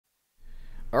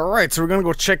Alright, so we're gonna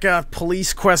go check out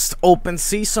Police Quest Open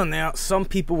Season. Now, some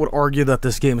people would argue that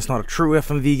this game is not a true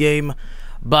FMV game,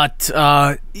 but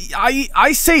I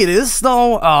say it is,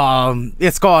 though.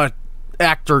 It's got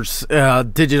actors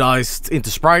digitized into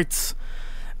sprites.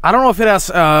 I don't know if it has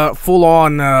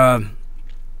full-on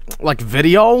like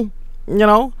video, you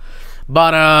know,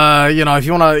 but you know, if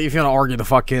you wanna argue the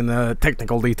fucking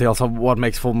technical details of what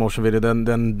makes full motion video,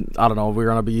 then I don't know, we're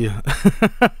gonna be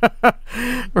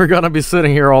we're gonna be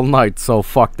sitting here all night. So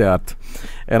fuck that.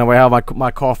 Anyway, I have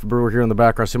my coffee brewer here in the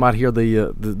background, so you might hear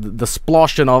the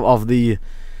sploshing of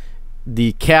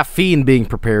the caffeine being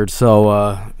prepared.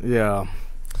 So yeah.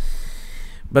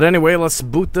 But anyway, let's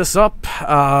boot this up.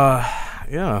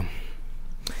 Yeah.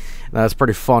 That's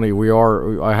pretty funny.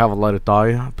 I have a Let It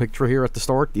Die picture here at the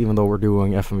start, even though we're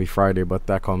doing FMV Friday, but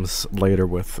that comes later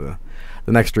with the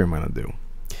next stream I'm gonna do.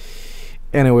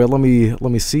 Anyway, let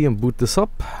me see and boot this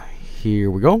up.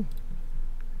 Here we go.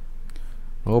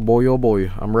 Oh boy,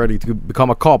 I'm ready to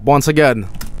become a cop once again.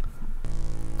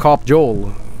 Cop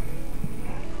Joel.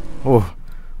 Oh,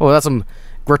 that's some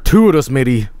gratuitous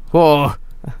MIDI. Oh,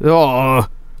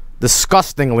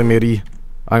 disgustingly MIDI.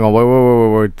 Hang on,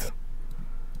 wait.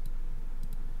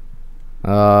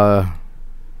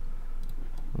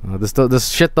 This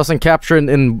shit doesn't capture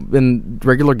in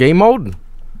regular game mode.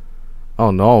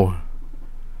 Oh no.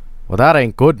 Well, that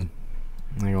ain't good.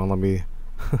 Hang on, let me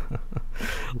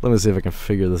see if I can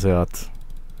figure this out.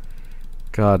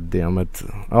 God damn it.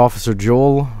 Officer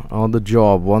Joel on the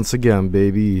job once again,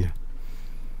 baby.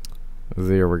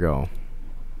 There we go.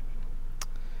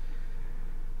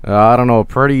 I don't know,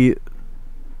 pretty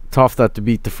tough that to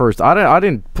beat the first. I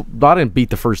didn't beat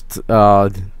the first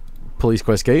Police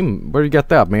Quest game. Where did you get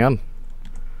that, man?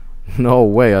 No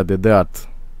way I did that.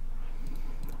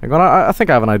 I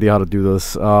think I have an idea how to do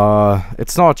this.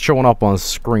 It's not showing up on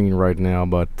screen right now,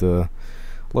 but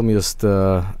let me just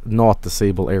not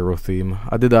disable arrow theme.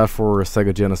 I did that for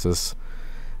Sega Genesis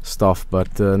stuff,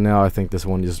 but now I think this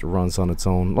one just runs on its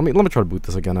own. Let me try to boot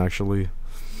this again, actually.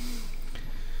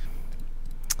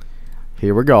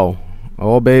 Here we go.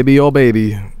 Oh baby, oh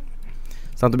baby.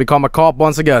 It's time to become a cop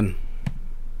once again.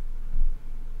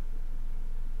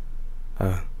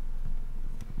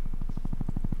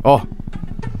 Oh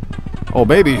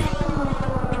baby.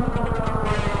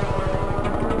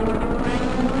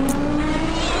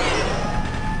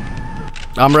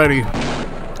 I'm ready.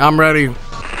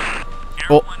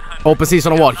 Oh, open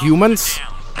season on what? Humans?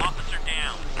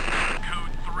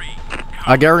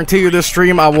 I guarantee you this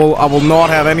stream I will not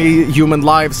have any human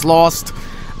lives lost.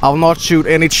 I will not shoot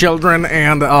any children,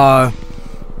 and I'll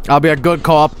be a good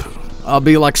cop. I'll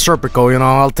be like Serpico, you know,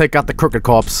 I'll take out the crooked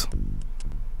cops.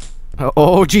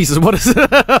 Oh Jesus, what is it?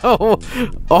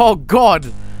 Oh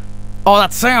God. Oh,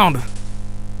 that sound.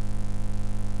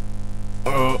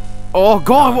 Oh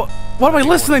God, what am I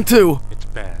listening to? It's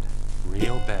bad.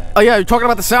 Real bad. Oh yeah, you're talking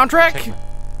about the soundtrack?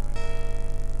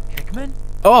 Hickman?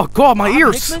 Oh God, my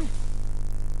ears. Hickman?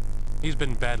 He's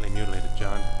been badly mutilated,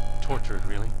 John. Tortured,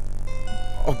 really.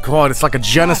 Oh God, it's like a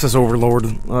Genesis overlord.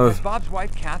 Has Bob's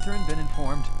wife, Catherine, been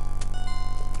informed?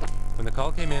 When the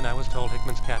call came in, I was told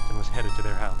Hickman's captain was headed to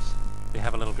their house. They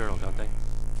have a little girl, don't they?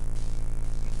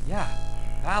 Yeah,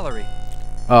 Valerie.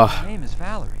 Her name is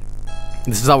Valerie.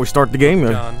 This is how we start the game,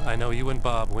 John, I know you and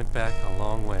Bob went back a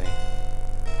long way.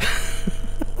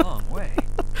 Long way?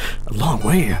 A long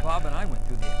way? Bob and I went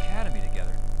through the academy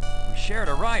together. We shared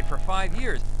a ride for 5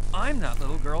 years. I'm that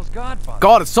little girl's godfather.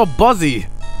 God, it's so buzzy.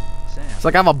 Sam. It's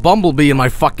like I have a bumblebee in my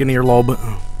fucking earlobe.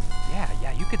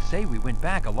 Yeah, you could say we went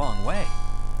back a long way.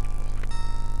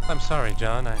 I'm sorry,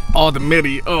 John. Oh, the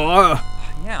MIDI.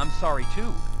 Yeah, I'm sorry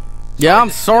too. Yeah, I'm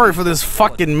sorry for this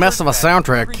fucking mess of a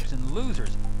soundtrack. Creeps and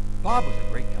losers. Bob was a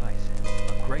great guy,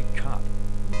 Sam. A great cop.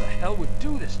 Who the hell would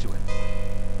do this to him?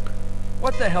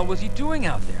 What the hell was he doing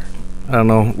out there? I don't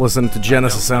know. Listen to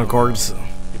Genesis sound cards.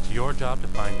 It's your job to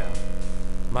find out.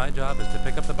 My job is to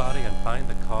pick up the body and find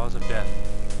the cause of death.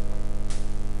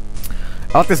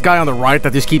 I like this guy on the right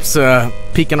that just keeps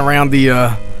peeking around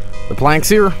the planks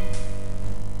here.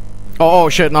 Oh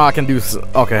shit! No, I can do.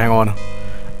 Okay, hang on.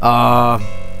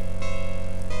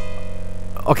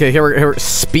 Okay, here.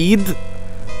 Speed.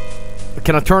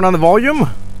 Can I turn on the volume?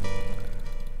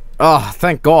 Oh,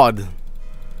 thank God.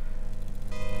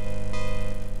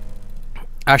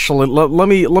 Actually, let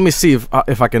me see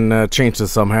if I can change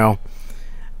this somehow.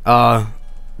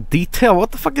 Detail.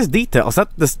 What the fuck is detail? Is that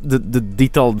the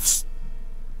detailed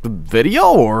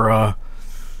video or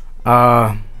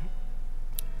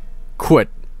quit?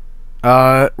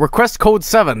 Request code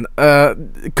 7.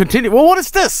 Continue. Well, what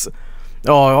is this?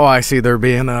 Oh, I see. They're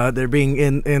being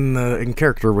in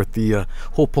character with the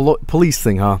whole police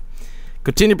thing, huh?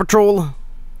 Continue patrol.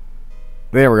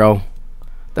 There we go.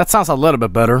 That sounds a little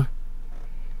bit better.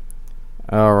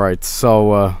 All right,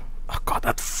 so oh god,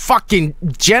 that fucking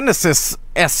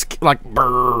Genesis-esque like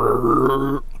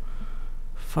brrr.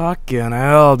 Fucking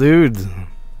hell, dude.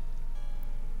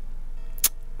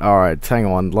 All right, hang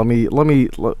on. Let me.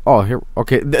 Oh, here.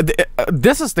 Okay,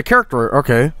 this is the character.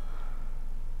 Okay.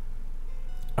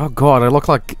 Oh god, I look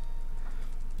like.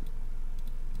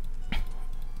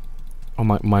 Oh,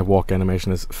 my walk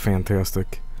animation is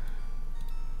fantastic.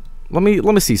 Let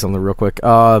me see something real quick.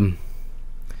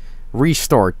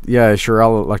 Restart. Yeah, sure.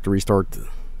 I'll like to restart.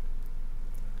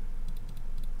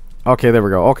 Okay, there we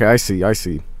go. Okay, I see.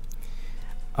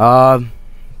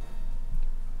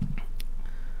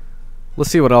 Let's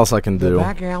see what else I can do. The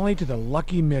back alley to the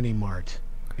Lucky Mini Mart.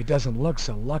 It doesn't look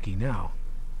so lucky now.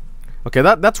 Okay,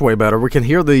 that's way better. We can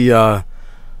hear the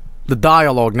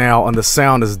dialogue now, and the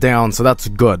sound is down, so that's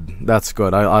good. That's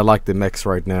good. I like the mix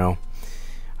right now.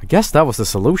 I guess that was the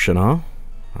solution, huh?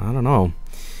 I don't know.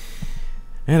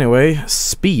 Anyway,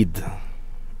 speed.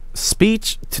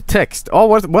 Speech to text. Oh,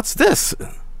 what's this?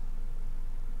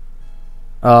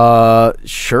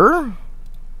 Sure.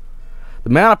 The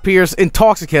man appears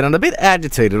intoxicated and a bit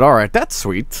agitated. Alright, that's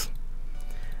sweet.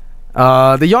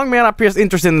 The young man appears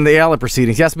interested in the alley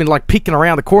proceedings. He has been, like, peeking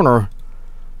around the corner.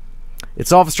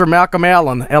 It's Officer Malcolm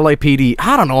Allen, LAPD.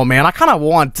 I don't know, man. I kind of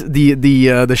want the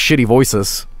shitty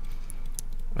voices.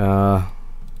 Hang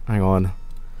on.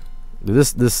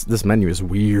 This menu is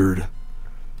weird.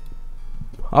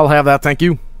 I'll have that, thank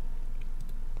you.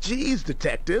 Jeez,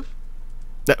 detective.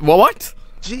 What?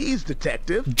 Jeez,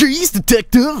 detective. Jeez,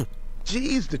 detective.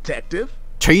 Jeez, detective.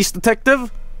 Chase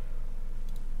detective.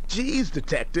 Jeez,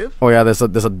 detective. Oh yeah, there's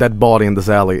a dead body in this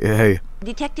alley. Hey.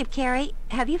 Detective Carey,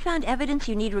 have you found evidence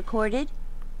you need recorded?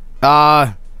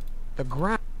 The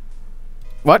ground.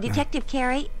 What? Detective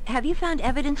Carey, have you found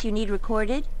evidence you need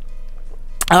recorded?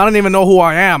 I don't even know who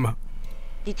I am.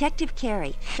 Detective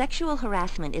Carey, sexual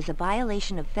harassment is a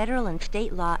violation of federal and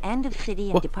state law and of city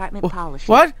and department policy.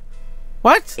 What?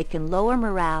 What? It can lower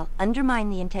morale, undermine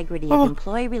the integrity of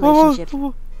employee relationships,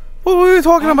 What are you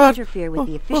talking and about? interfere with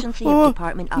the efficiency of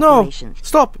department no, operations.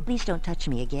 Stop. Please don't touch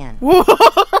me again. What?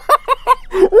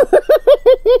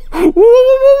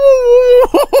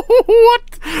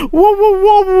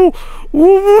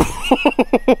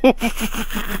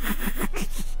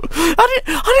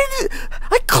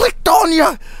 I clicked on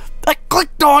you. I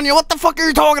clicked on you. What the fuck are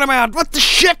you talking about? What the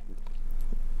shit?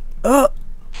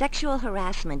 Sexual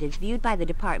harassment is viewed by the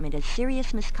department as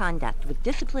serious misconduct with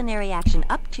disciplinary action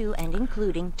up to and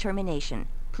including termination.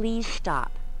 Please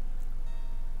stop.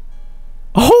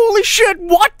 Holy shit,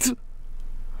 what?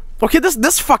 Okay,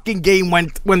 this fucking game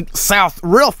went south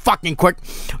real fucking quick.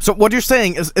 So what you're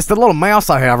saying is it's the little mouse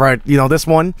I have, right? You know, this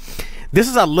one? This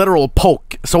is a literal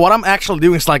poke. So what I'm actually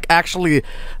doing is like actually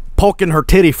poking her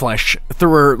titty flesh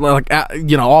through her, like,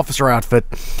 you know, officer outfit.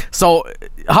 So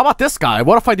how about this guy?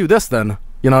 What if I do this then?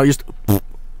 You know, just,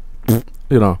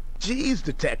 you know. Jeez,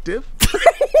 detective.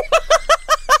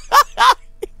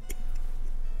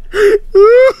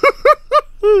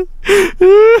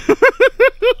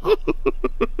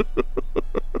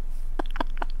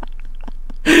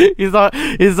 He's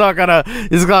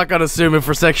not gonna sue me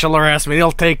for sexual harassment.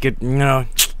 He'll take it, you know.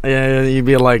 Yeah, you'd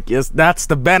be like, yes, that's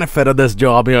the benefit of this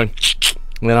job, you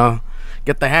know.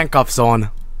 Get the handcuffs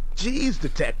on. Jeez,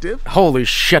 detective. Holy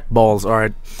shit balls! All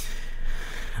right.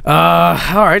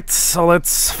 Alright, so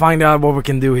let's find out what we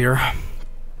can do here.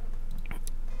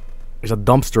 There's a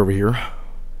dumpster over here.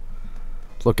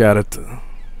 Let's look at it.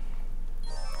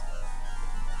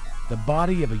 The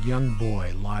body of a young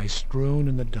boy lies strewn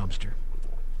in the dumpster.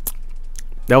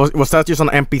 That was that just on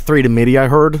MP3 to MIDI I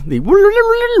heard? The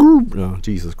oh,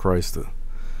 Jesus Christ.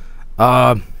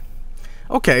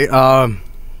 Okay,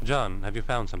 John, have you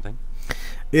found something?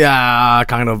 yeah,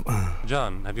 kind of.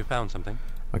 John, have you found something?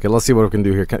 Okay, let's see what we can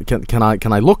do here. Can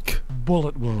I look?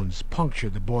 Bullet wounds puncture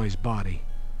the boy's body.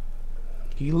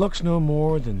 He looks no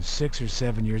more than 6 or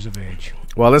 7 years of age.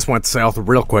 Well, this went south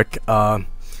real quick. Poke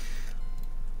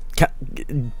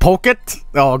it?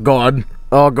 Oh god.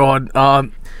 Oh god.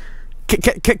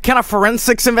 Can a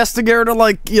forensics investigator,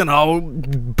 like, you know,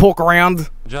 poke around?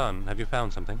 John, have you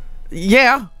found something?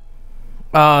 Yeah.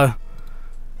 John,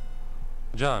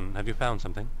 have you found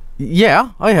something?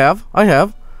 Yeah, I have.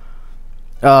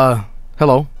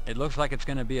 Hello. It looks like it's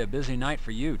going to be a busy night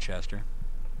for you, Chester.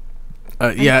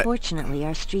 Yeah. Unfortunately,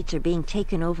 our streets are being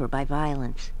taken over by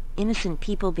violence. Innocent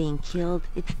people being killed.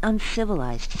 It's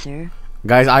uncivilized, sir.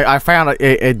 Guys, I found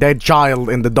a dead child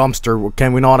in the dumpster.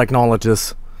 Can we not acknowledge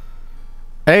this?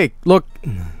 Hey, look.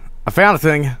 I found a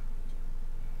thing.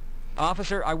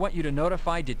 Officer, I want you to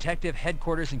notify Detective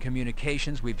Headquarters and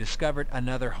Communications we've discovered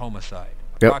another homicide.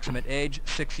 Yep. Approximate age,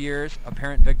 6 years,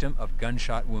 apparent victim of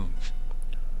gunshot wounds.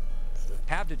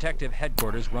 Have Detective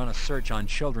Headquarters run a search on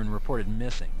children reported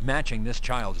missing, matching this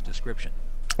child's description.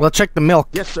 Let's check the milk.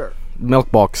 Yes, sir.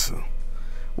 Milk box.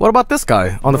 What about this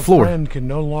guy on the Your floor? friend can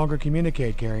no longer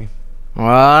communicate, Gary.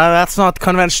 That's not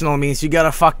conventional. Means you got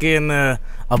a fucking a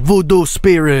voodoo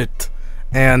spirit,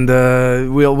 and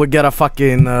we'll get a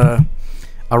fucking a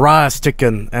rice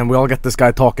chicken, and we'll get this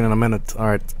guy talking in a minute. All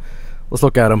right, let's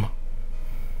look at him.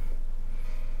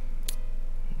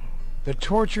 The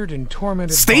tortured and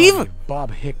tormented Steve? body of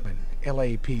Bob Hickman,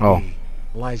 LAPD, Oh.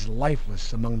 lies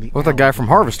lifeless among the Look, that guy from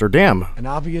Harvester. Damn. An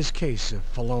obvious case of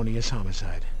felonious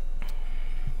homicide.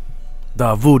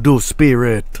 The voodoo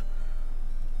spirit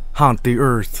haunt the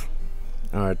earth.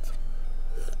 Alright.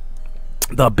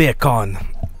 The bacon.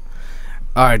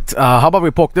 Alright, how about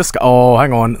we poke this guy? Oh,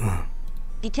 hang on.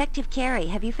 Detective Carey,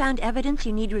 have you found evidence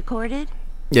you need recorded?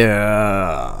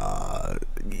 Yeah.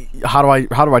 How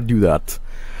do I do that?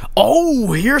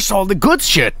 Oh, here's all the good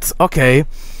shit. Okay.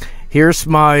 Here's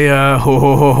my ho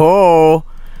ho ho ho.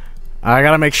 I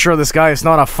gotta make sure this guy is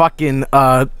not a fucking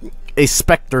a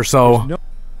specter, so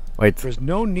wait. There's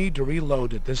no need to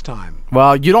reload at this time.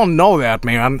 Well, you don't know that,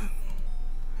 man.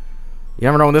 You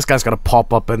never know when this guy's gonna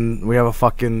pop up and we have a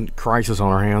fucking crisis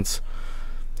on our hands.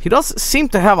 He does seem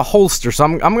to have a holster, so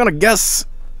I'm gonna guess.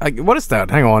 What is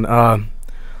that? Hang on.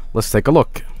 Let's take a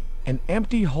look. An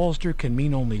empty holster can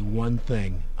mean only one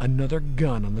thing: another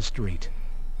gun on the street.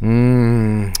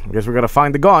 I guess we gotta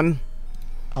find the gun.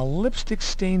 A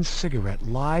lipstick-stained cigarette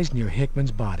lies near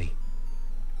Hickman's body.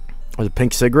 There's a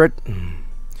pink cigarette.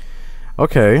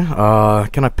 Okay,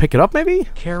 can I pick it up maybe?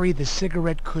 Carry the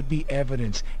cigarette could be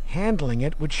evidence. Handling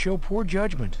it would show poor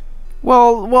judgment.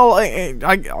 Well, I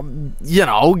you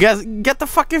know, get the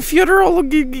fucking federal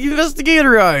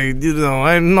investigator guy. You know,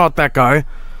 I'm not that guy.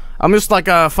 I'm just like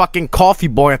a fucking coffee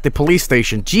boy at the police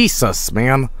station. Jesus,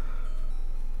 man.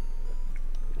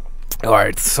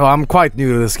 Alright, so I'm quite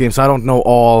new to this game, so I don't know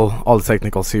all the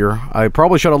technicals here. I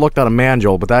probably should have looked at a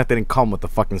manual, but that didn't come with the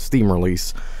fucking Steam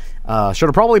release. Should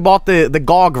have probably bought the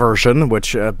GOG version,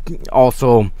 which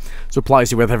also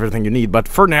supplies you with everything you need. But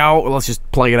for now, let's just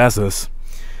play it as is.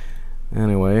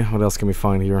 Anyway, what else can we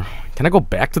find here? Can I go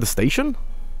back to the station?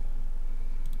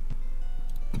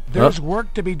 There's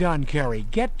work to be done, Carey.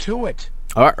 Get to it.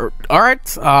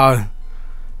 Alright, don't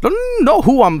know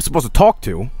who I'm supposed to talk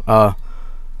to.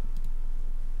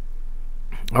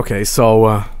 Okay,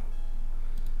 so,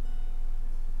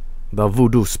 the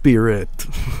voodoo spirit.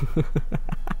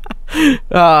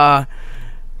 Can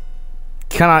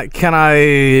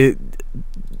I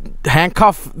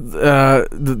handcuff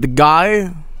the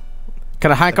guy?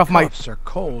 Can I handcuff my... The cuffs are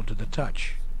cold to the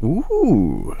touch.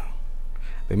 Ooh.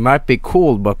 They might be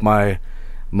cold, but my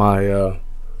I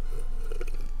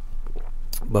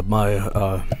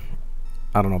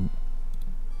don't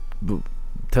know,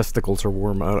 testicles are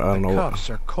warm. I don't know. The cuffs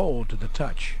are cold to the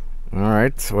touch.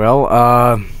 Alright,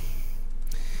 well,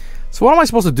 so what am I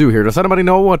supposed to do here? Does anybody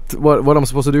know what I'm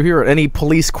supposed to do here? Any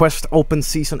police quest open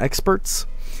season experts?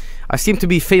 I seem to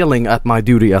be failing at my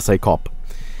duty as a cop.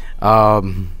 Oh,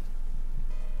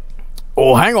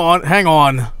 hang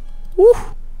on. Woo.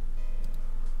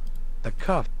 The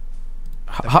cuff.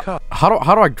 How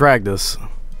do I drag this?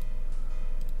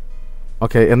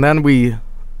 Okay, and then we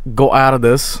go out of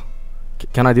this.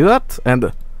 Can I do that?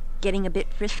 And Getting a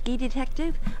bit frisky,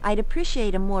 Detective? I'd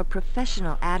appreciate a more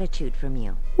professional attitude from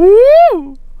you.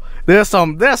 woo! There's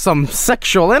some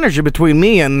sexual energy between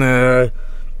me and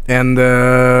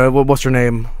what's her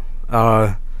name?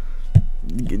 Yeah,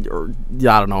 I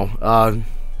don't know.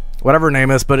 Whatever her name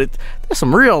is, but there's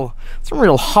some real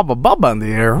hubba bubba in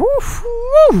the air. Woo.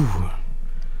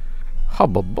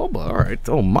 Hubba bubba. All right.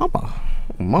 Oh,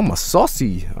 mama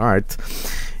saucy. All right.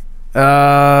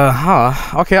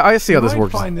 Okay, I see how this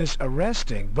works. You might find this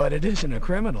arresting, but it isn't a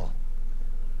criminal.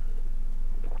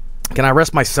 Can I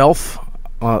arrest myself?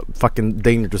 Fucking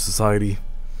danger to society.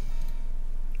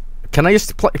 Can I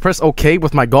just press OK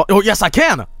with my gun? Oh, yes, I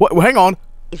can! Hang on.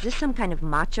 Is this some kind of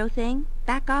macho thing?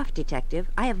 Back off, Detective.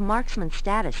 I have marksman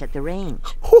status at the range.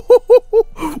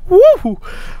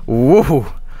 Woo!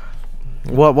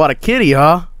 What a kitty,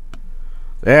 huh?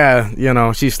 Yeah, you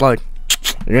know, she's like,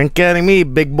 you ain't getting me,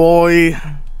 big boy.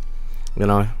 You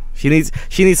know, she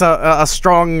needs a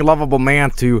strong, lovable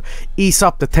man to ease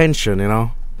up the tension. You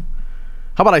know.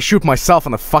 How about I shoot myself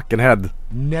in the fucking head?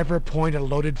 Never point a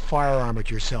loaded firearm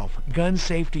at yourself. Gun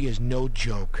safety is no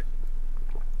joke.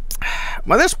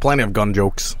 Well, there's plenty of gun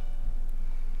jokes.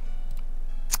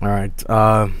 Alright,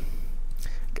 am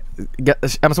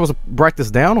I supposed to write this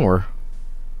down, or?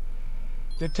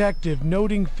 Detective,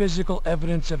 noting physical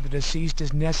evidence of the deceased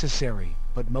is necessary,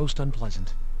 but most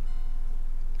unpleasant.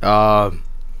 I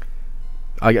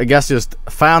guess just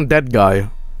found dead guy.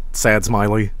 Sad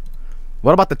smiley.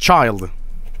 What about the child?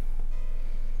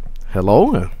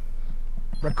 Hello?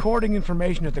 Recording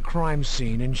information at the crime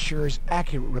scene ensures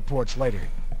accurate reports later.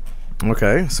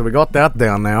 Okay, so we got that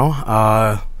down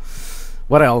now.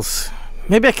 What else?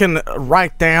 Maybe I can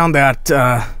write down that,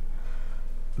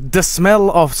 the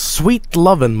smell of sweet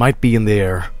lovin' might be in the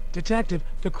air. Detective,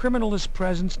 the criminalist's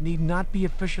presence need not be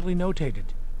officially notated.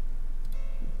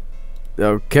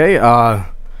 Okay,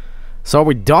 so are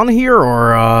we done here,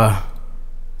 or,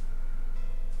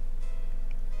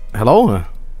 hello?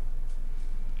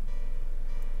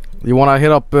 You wanna hit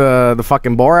up, the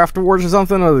fucking bar afterwards or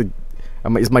something? Or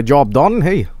is my job done?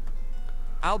 Hey.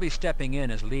 I'll be stepping in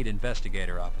as lead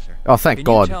investigator, officer. Oh, thank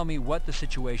God. Can you tell me what the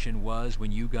situation was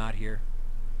when you got here?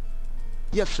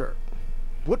 Yes, sir.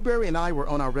 Woodbury and I were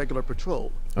on our regular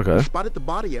patrol. Okay. We spotted the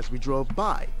body as we drove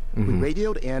by. We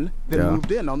radioed in, then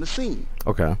moved in on the scene.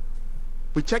 Okay.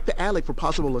 We checked the alley for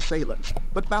possible assailants,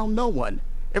 but found no one.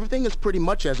 Everything is pretty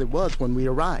much as it was when we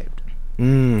arrived.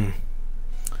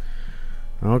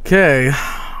 Okay.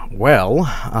 Well,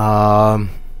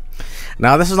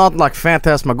 now this is not like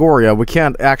Phantasmagoria. We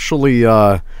can't actually,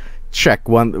 check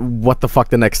what the fuck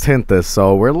the next hint is,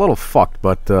 so we're a little fucked,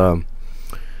 but,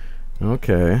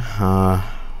 okay.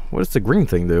 What does the green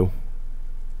thing do?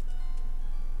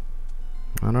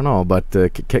 I don't know, but,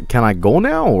 can I go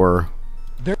now, or?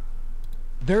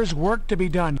 There's work to be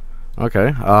done.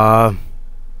 Okay,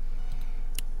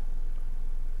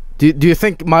 do you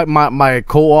think my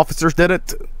co-officers did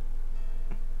it?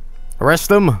 Arrest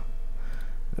them?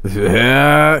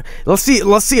 Yeah. Let's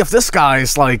see if this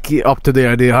guy's like up to the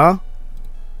idea, huh?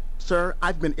 Sir,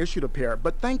 I've been issued a pair,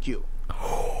 but thank you.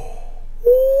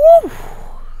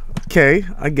 Okay,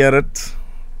 I get it.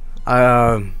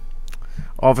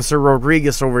 Officer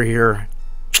Rodriguez over here,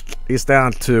 he's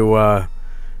down to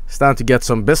get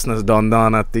some business done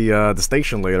at the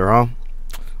station later, huh?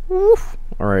 Woo.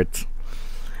 All right.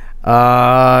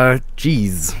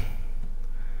 Jeez.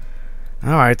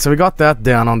 All right, so we got that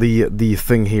down on the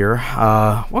thing here.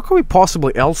 What can we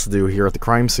possibly else do here at the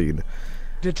crime scene?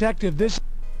 Detective, this...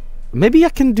 Maybe I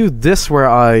can do this where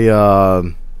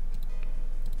I,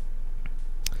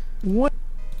 What?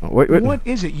 Wait. What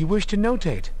is it you wish to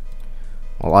notate?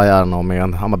 Well, I don't know,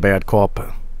 man. I'm a bad cop.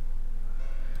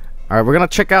 Alright, we're gonna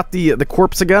check out the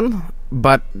corpse again,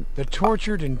 but... The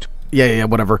tortured and... Yeah,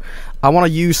 whatever. I want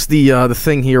to use the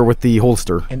thing here with the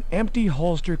holster. An empty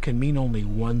holster can mean only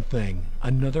one thing.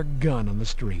 Another gun on the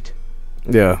street.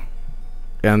 Yeah.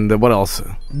 And what else?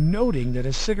 Noting that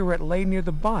a cigarette lay near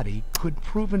the body could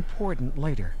prove important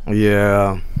later.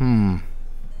 Yeah,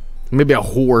 Maybe a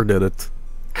whore did it.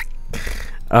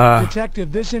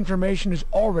 Detective, this information is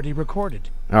already recorded.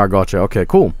 Oh, gotcha. Okay,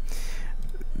 cool.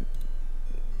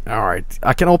 Alright,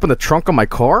 I can open the trunk of my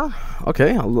car?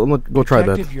 Okay, let me go try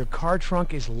that. Detective, your car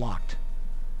trunk is locked.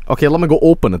 Okay, let me go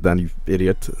open it then, you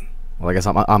idiot. Well, I guess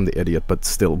I'm the idiot, but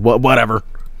still, whatever.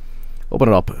 Open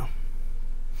it up.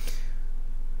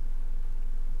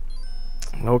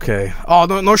 Okay. Oh,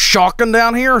 no shotgun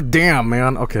down here? Damn,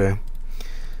 man. Okay.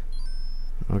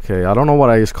 Okay, I don't know what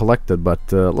I just collected, but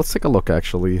let's take a look,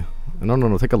 actually.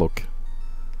 No, take a look.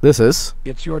 This is...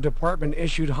 It's your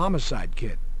department-issued homicide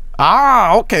kit.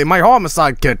 Ah, okay, my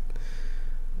homicide kit.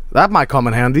 That might come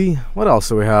in handy. What else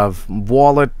do we have?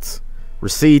 Wallet,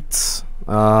 receipts.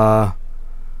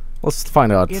 Let's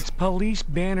find out. It's police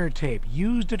banner tape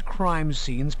used at crime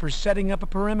scenes for setting up a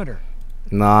perimeter.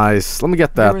 Nice. Let me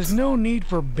get that. There is no need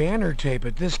for banner tape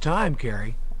at this time,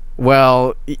 Carrie.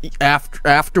 Well,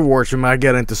 afterwards we might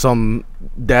get into some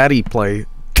daddy play.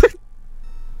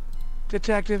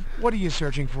 Detective, what are you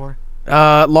searching for?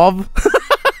 Love.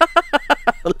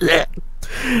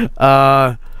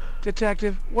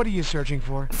 Detective, what are you searching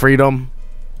for? Freedom.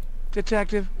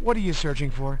 Detective, what are you searching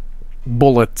for?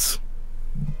 Bullets.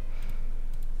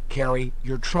 Carrie,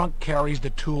 your trunk carries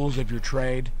the tools of your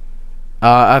trade.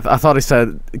 I thought he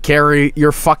said, Carrie,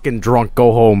 you're fucking drunk,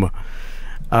 go home.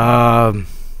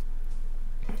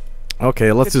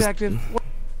 Okay, let's Detective, just...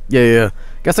 Yeah.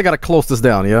 Guess I gotta close this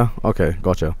down, yeah? Okay,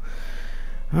 gotcha.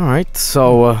 Alright,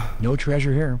 so, no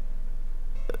treasure here.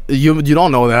 You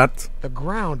don't know that. The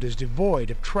ground is devoid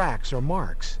of tracks or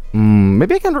marks.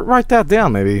 Maybe I can write that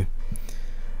down, maybe.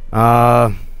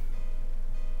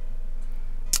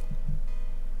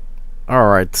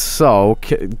 Alright, so,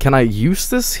 can I use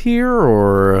this here,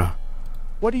 or...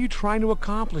 What are you trying to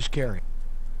accomplish, Carrie?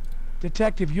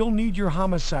 Detective, you'll need your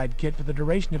homicide kit for the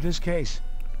duration of this case.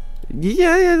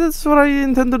 Yeah, that's what I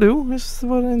intend to do. That's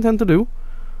what I intend to do.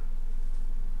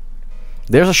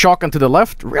 There's a shotgun to the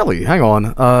left? Really? Hang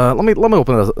on. Let me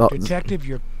open this. Detective,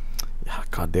 you're...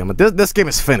 God damn it. This game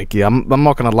is finicky. I'm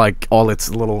not gonna like all its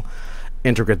little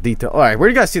intricate detail. Alright, where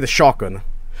do you guys see the shotgun?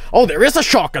 Oh, there is a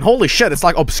shotgun! Holy shit, it's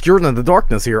like obscured in the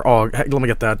darkness here. Oh, hey, let me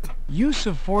get that. Use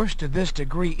of force to this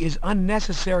degree is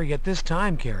unnecessary at this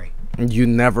time, Carrie. You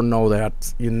never know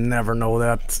that. You never know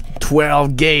that.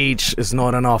 12 gauge is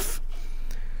not enough.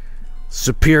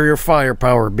 Superior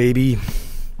firepower, baby.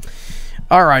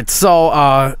 Alright, so,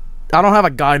 I don't have a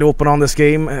guide open on this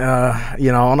game.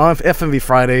 You know, on FMV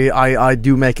Friday, I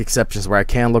do make exceptions where I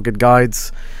can look at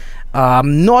guides.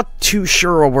 I'm not too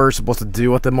sure what we're supposed to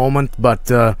do at the moment, but,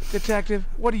 Detective,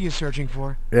 what are you searching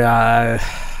for? Yeah,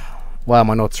 what am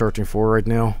I not searching for right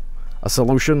now? A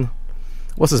solution?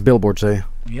 What's this billboard say?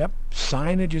 Yep,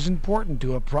 signage is important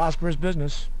to a prosperous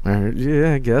business.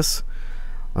 Yeah, I guess.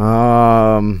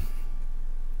 Okay.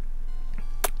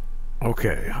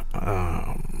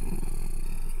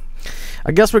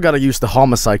 I guess we gotta use the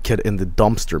homicide kit in the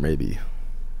dumpster, maybe.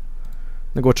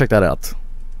 Now go check that out.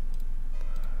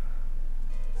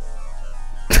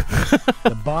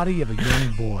 The body of a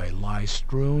young boy lies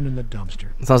strewn in the dumpster.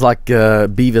 Sounds like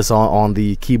Beavis on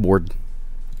the keyboard.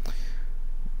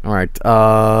 Alright,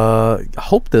 I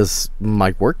hope this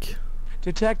might work.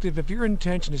 Detective, if your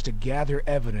intention is to gather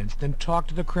evidence, then talk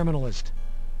to the criminalist.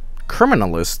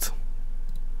 Criminalist?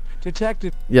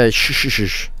 Detective... Yeah,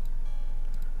 shh.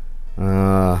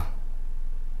 I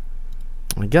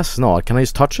guess not. Can I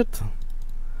just touch it?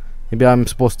 Maybe I'm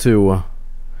supposed to...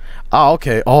 Oh,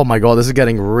 okay. Oh my god, this is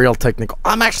getting real technical.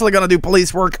 I'm actually gonna do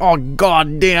police work. Oh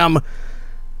god damn.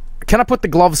 Can I put the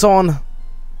gloves on?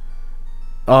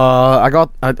 I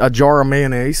got a jar of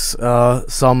mayonnaise,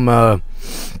 some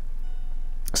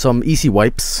easy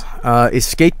wipes, a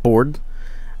skateboard,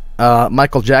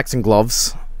 Michael Jackson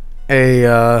gloves,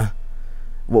 a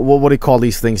what do you call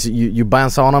these things? You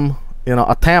bounce on them, you know,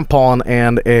 a tampon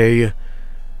and a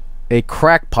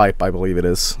crack pipe, I believe it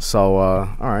is. So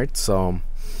all right, so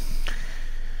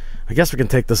I guess we can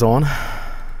take this on.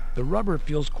 The rubber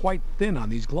feels quite thin on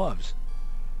these gloves.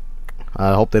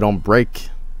 I hope they don't break.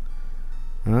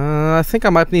 I think I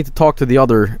might need to talk to the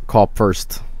other cop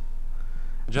first.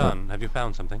 John, have you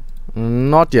found something?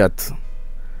 Not yet.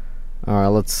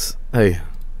 Alright, let's... Hey.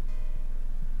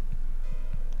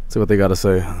 See what they gotta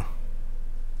say.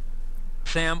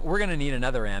 Sam, we're gonna need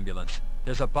another ambulance.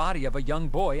 There's a body of a young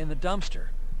boy in the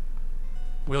dumpster.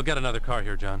 We'll get another car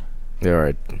here, John. Yeah,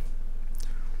 alright.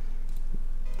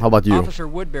 How about you? Officer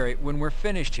Woodbury, when we're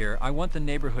finished here, I want the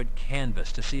neighborhood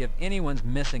canvassed to see if anyone's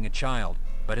missing a child,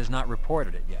 but has not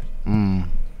reported it yet.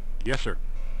 Yes, sir.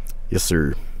 Yes,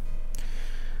 sir.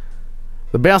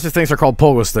 The bouncy things are called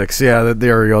pogo sticks. Yeah,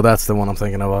 there we go. That's the one I'm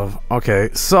thinking of. Okay,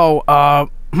 so, I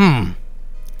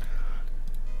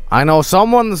know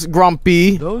someone's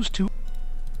grumpy. Those two...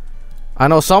 I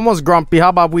know someone's grumpy. How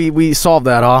about we solve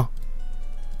that, huh?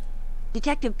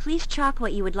 Detective, please chalk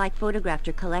what you would like photographed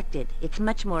or collected. It's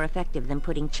much more effective than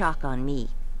putting chalk on me.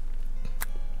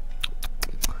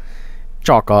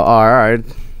 Chalk, alright.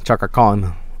 Chaka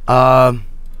Khan.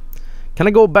 Can I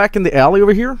go back in the alley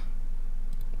over here?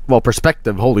 Well,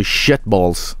 perspective. Holy shit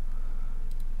balls.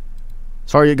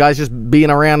 Sorry, you guys, just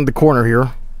being around the corner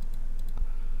here.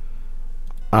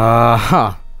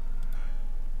 I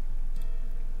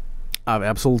have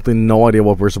absolutely no idea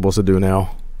what we're supposed to do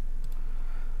now.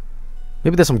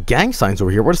 Maybe there's some gang signs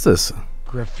over here. What is this?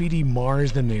 Graffiti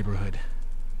mars the neighborhood.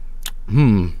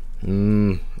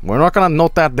 We're not gonna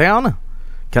note that down?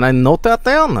 Can I note that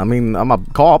down? I mean, I'm a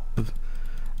cop.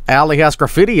 Alley has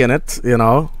graffiti in it, you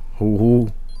know.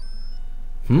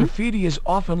 Graffiti is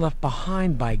often left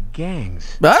behind by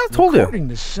gangs. I told you. Recording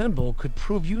the symbol could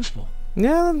prove useful.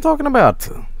 Yeah, I'm talking about.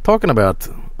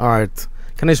 Alright.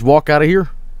 Can I just walk out of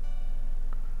here?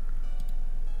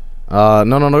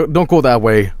 No, don't go that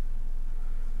way.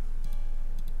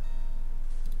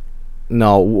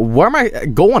 No, where am I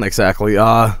going exactly?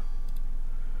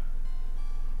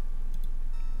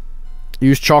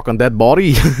 Use chalk on dead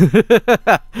body?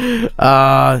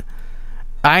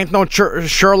 I ain't no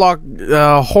Sherlock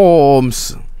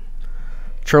Holmes.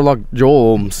 Sherlock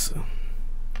Holmes.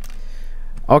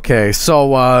 Okay,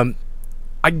 so, I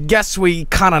guess we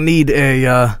kind of need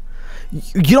a,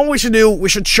 you know what we should do? We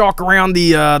should chalk around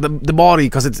the body,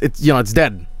 because it's, you know, it's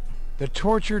dead. The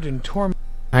tortured and tormented...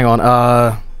 Hang on,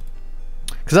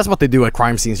 because that's what they do at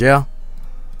crime scenes, yeah?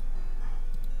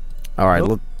 Alright,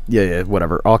 Yeah,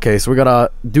 whatever. Okay, so we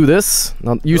gotta do this.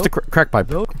 No, use the crack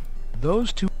pipe.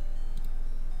 Those two...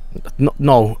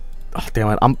 No. Oh, damn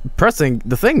it. I'm pressing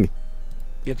the thing.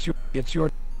 It's your...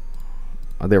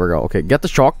 Oh, there we go. Okay, get the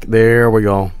shock. There we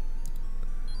go.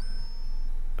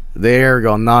 There we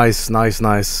go. Nice.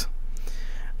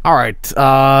 Alright,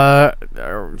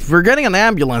 we're getting an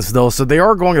ambulance though, so they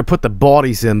are going to put the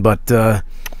bodies in, but,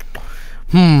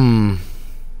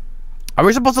 are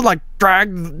we supposed to, like,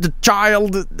 drag the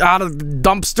child out of the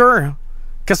dumpster?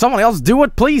 Can someone else do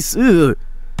it, please? Ugh.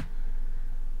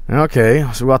 Okay,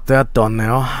 so we got that done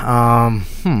now. I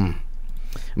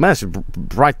managed to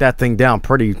write that thing down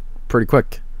pretty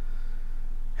quick.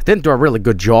 It didn't do a really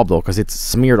good job, though, because it's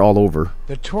smeared all over.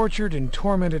 The tortured and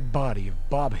tormented body of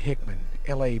Bob Hickman,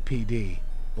 LAPD,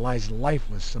 lies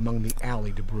lifeless among the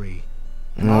alley debris.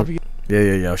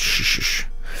 Yeah. Shh.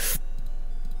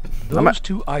 Those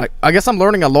two... I guess I'm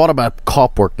learning a lot about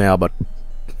cop work now, but...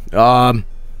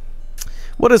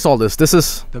 What is all this? This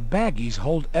is... The baggies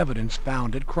hold evidence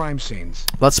found at crime scenes.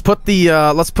 Let's put the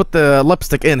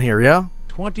lipstick in here, yeah?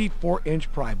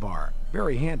 24-inch pry bar.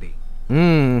 Very handy.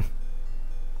 The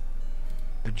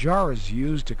jar is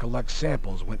used to collect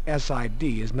samples when SID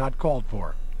is not called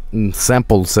for.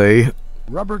 Samples, say.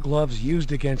 Rubber gloves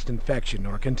used against infection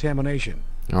or contamination.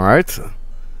 Alright.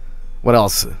 What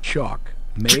else? Chalk.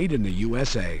 Made in the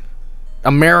USA.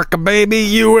 America, baby!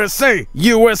 USA!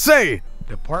 USA!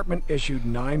 Department issued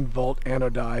 9-volt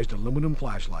anodized aluminum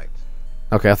flashlights.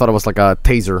 Okay, I thought it was like a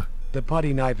taser. The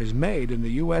putty knife is made in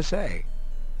the USA.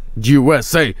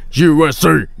 USA!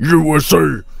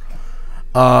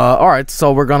 Alright,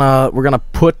 so we're gonna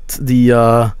put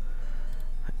the,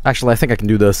 actually, I think I can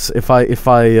do this. If I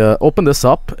open this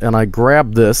up and I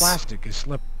grab this... Plastic is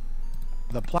slip...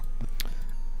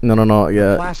 No,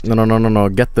 yeah. Plastic. No,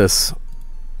 get this.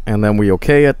 And then we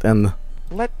okay it, and...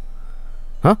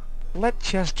 Let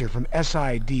Chester from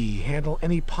SID handle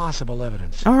any possible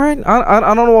evidence. Alright, I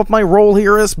don't know what my role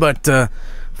here is, but,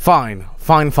 fine.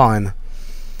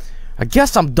 I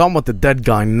guess I'm done with the dead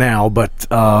guy now, but,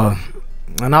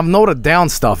 and I've noted down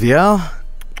stuff, yeah?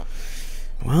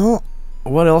 Well,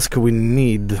 what else could we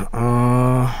need? We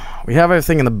have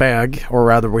everything in the bag, or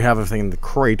rather, we have everything in the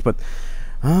crate, but,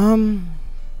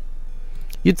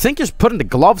 you'd think just putting the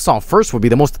gloves on first would be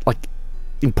the most, like,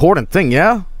 important thing,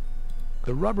 yeah?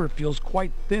 The rubber feels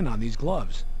quite thin on these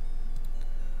gloves.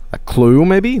 A clue,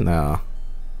 maybe? No.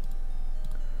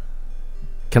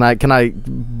 Can I...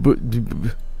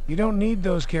 You don't need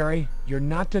those, Carrie. You're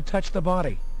not to touch the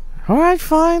body. Alright,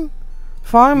 fine,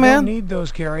 You man. don't need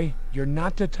those, Carrie. You're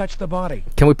not to touch the body.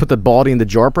 Can we put the body in the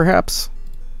jar, perhaps?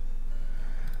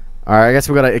 Alright, I guess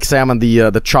we gotta examine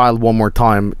the child one more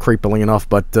time, creepily enough,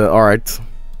 but, alright.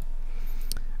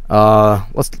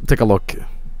 Let's take a look.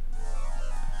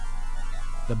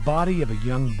 The body of a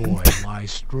young boy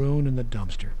lies strewn in the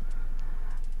dumpster.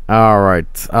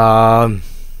 Alright,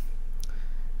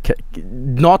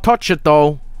 not touch it,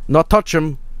 though. Not touch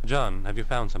him. John, have you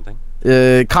found something?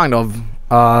 Kind of.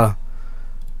 How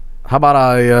about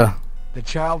I, The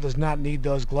child does not need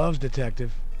those gloves,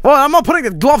 Detective. Well, I'm not putting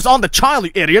the gloves on the child,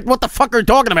 you idiot! What the fuck are you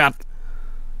talking about?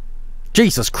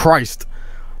 Jesus Christ.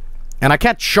 And I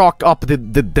can't chalk up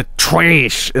the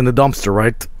trash in the dumpster,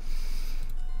 right?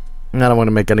 I don't want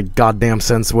to make any goddamn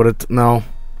sense with it, no.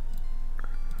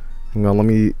 Hang on, let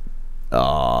me,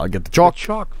 get the chalk. The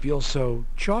chalk feels so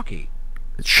chalky.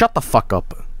 Shut the fuck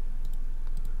up.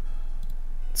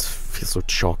 It feels so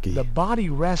chalky. The body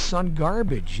rests on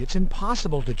garbage. It's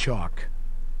impossible to chalk.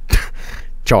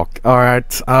 Chalk.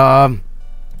 Alright,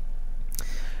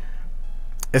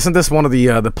 isn't this one of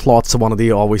the plots of one of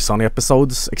the Always Sunny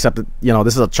episodes? Except that, you know,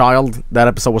 this is a child. That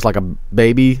episode was like a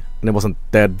baby, and it wasn't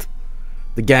dead.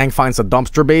 The gang finds a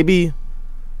dumpster baby?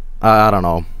 I don't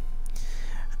know.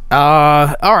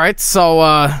 Alright, so,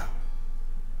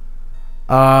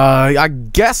 I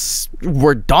guess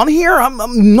we're done here?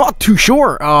 I'm not too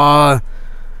sure.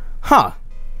 Huh.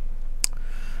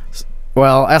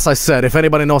 Well, as I said, if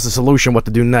anybody knows the solution what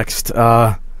to do next,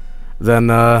 then,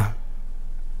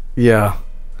 yeah.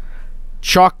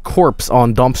 Chalk corpse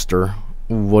on dumpster.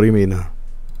 What do you mean?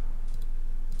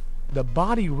 The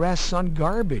body rests on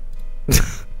garbage.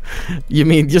 You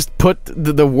mean just put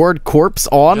the word corpse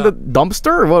on the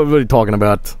dumpster? What are you talking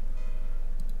about?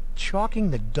 Chalking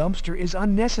the dumpster is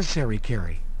unnecessary,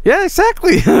 Carrie. Yeah,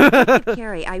 exactly.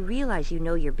 Carrie, I realize you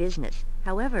know your business.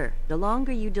 However, the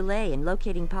longer you delay in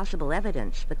locating possible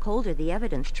evidence, the colder the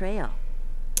evidence trail.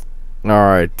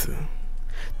 Alright.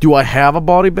 Do I have a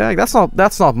body bag? That's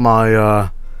not my,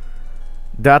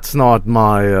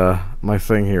 my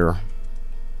thing here.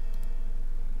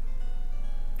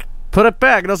 Put it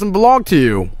back, it doesn't belong to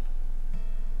you.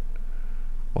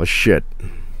 Well, shit.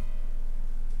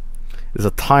 There's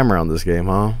a timer on this game,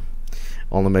 huh?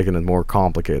 Only making it more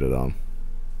complicated, huh?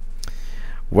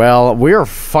 Well, we're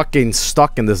fucking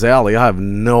stuck in this alley. I have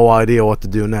no idea what to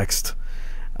do next.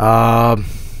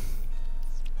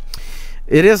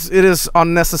 It is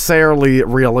unnecessarily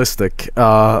realistic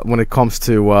when it comes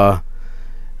to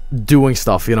doing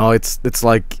stuff. You know, it's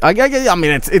like I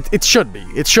mean it should be.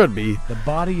 It should be. The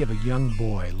body of a young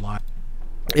boy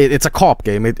It's a cop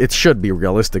game. It should be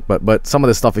realistic, but some of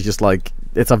this stuff is just like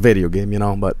it's a video game, you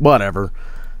know. But whatever.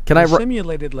 Can I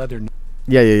simulated leather?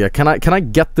 Yeah. Can I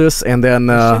get this and then?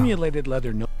 Simulated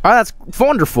leather. That's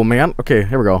wonderful, man. Okay,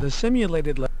 here we go. The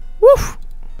simulated leather. Woof.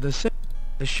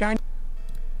 The shiny.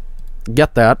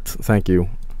 Get that. Thank you.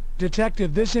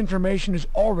 Detective, this information is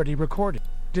already recorded.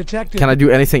 Detective. Can I do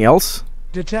anything else?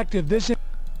 Detective, this.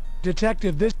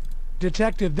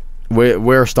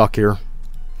 We're stuck here.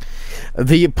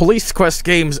 The police quest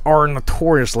games are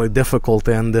notoriously difficult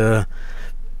and,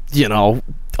 you know,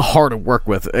 hard to work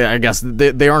with. I guess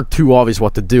they aren't too obvious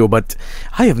what to do, but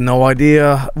I have no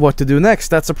idea what to do next.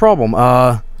 That's a problem.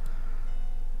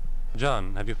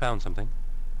 John, have you found something?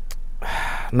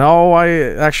 No, I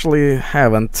actually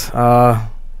haven't.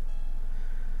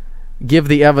 Give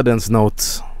the evidence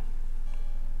notes.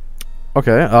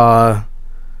 Okay,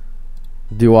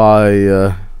 do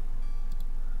I,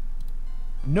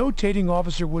 Notating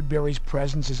Officer Woodbury's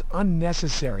presence is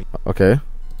unnecessary. Okay.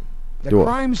 The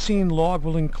crime scene log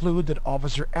will include that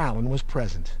Officer Allen was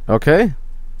present. Okay.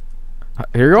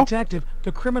 Here you go. Detective,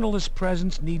 the criminalist's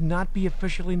presence need not be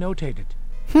officially notated.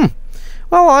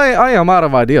 Well, I am out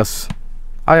of ideas.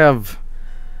 I have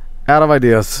out of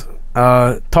ideas.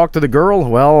 Talk to the girl?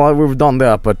 Well, we've done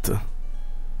that, but...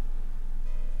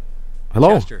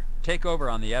 Hello? Chester, take over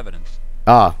on the evidence.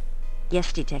 Ah.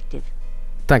 Yes, Detective.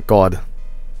 Thank God.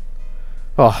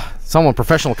 Oh, someone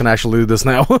professional can actually do this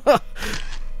now.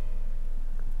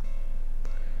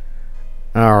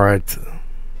 Alright.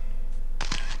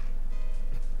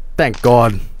 Thank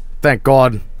God. Thank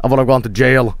God. I would have gone to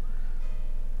jail.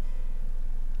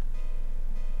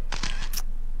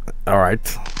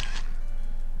 Alright.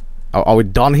 Are we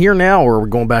done here now, or are we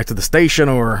going back to the station,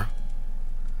 or...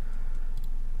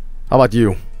 How about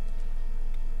you?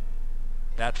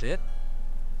 That's it?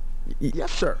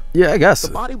 Yes, sir. Yeah, I guess.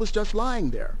 The body was just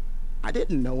lying there. I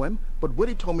didn't know him, but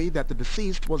Woody told me that the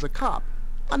deceased was a cop.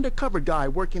 Undercover guy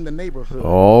working the neighborhood.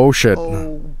 Oh, shit.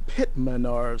 Oh, Pittman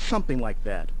or something like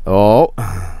that. Oh.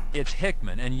 It's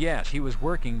Hickman, and yes, he was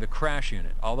working the crash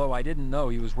unit, although I didn't know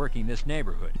he was working this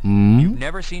neighborhood. You've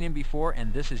never seen him before,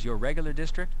 and this is your regular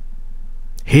district?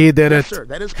 He did Yes, it. sir,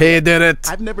 that is He correct. did it.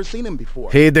 I've never seen him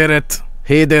before. He did it.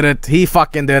 He did it. He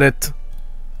fucking did it.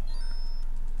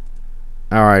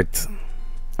 Alright.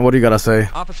 What do you gotta say?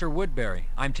 Officer Woodbury,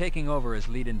 I'm taking over as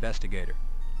lead investigator.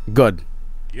 Good.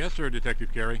 Yes, sir,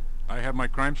 Detective Carey. I have my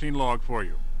crime scene log for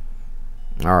you.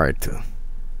 Alright.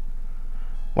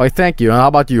 Why, thank you. How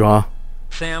about you, huh?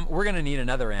 Sam, we're gonna need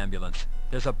another ambulance.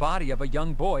 There's a body of a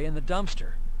young boy in the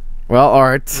dumpster. Well,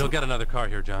 alright. We'll get another car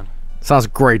here, John. Sounds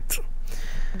great.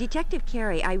 Detective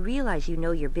Carey, I realize you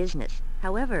know your business.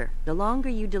 However, the longer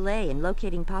you delay in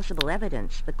locating possible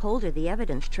evidence, the colder the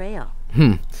evidence trail.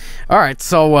 Alright,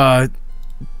 so,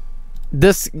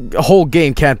 this whole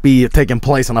game can't be taking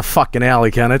place in a fucking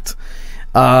alley, can it?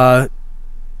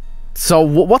 So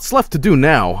what's left to do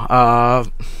now?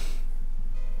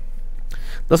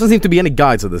 Doesn't seem to be any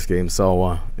guides of this game,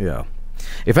 so, yeah.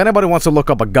 If anybody wants to look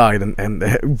up a guide and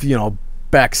you know,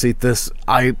 backseat this,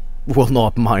 I will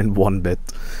not mind one bit.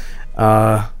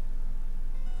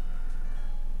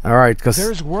 Alright, because...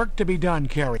 There's work to be done,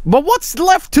 Carey. But what's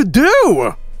left to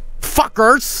do?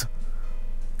 Fuckers!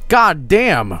 God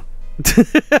damn.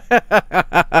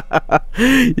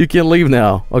 You can leave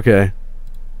now. Okay.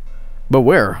 But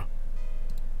where?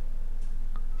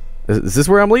 Is this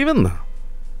where I'm leaving?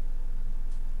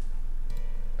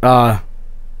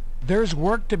 There's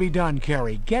work to be done,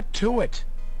 Carey. Get to it.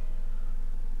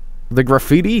 The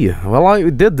graffiti? Well, I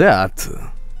did that.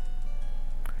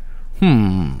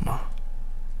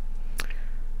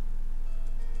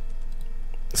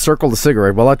 Circle the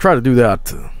cigarette. Well, I try to do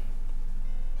that.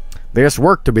 There's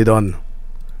work to be done.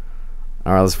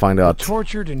 Alright, let's find out.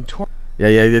 Tortured and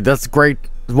Yeah, that's great.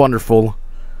 Wonderful.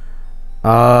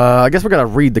 I guess we gotta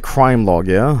read the crime log,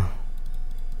 yeah?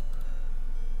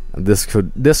 And this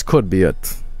could be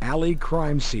it. alley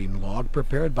crime scene log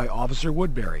prepared by Officer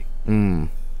Woodbury.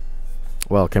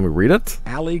 Well, can we read it?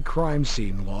 Alley crime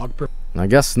scene log. I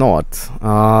guess not.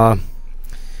 Can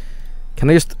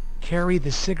I just... Carry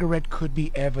the cigarette could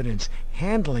be evidence.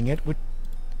 Handling it would...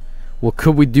 Well,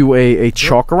 could we do a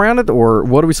chalk around it, or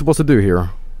what are we supposed to do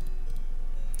here?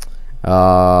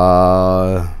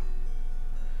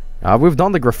 We've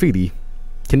done the graffiti.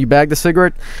 Can you bag the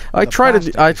cigarette? I tried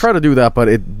to do that, but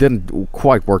it didn't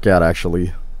quite work out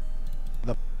actually.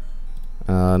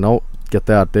 No, get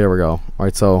that. There we go. All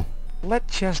right, so Let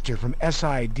Chester from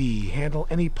SID handle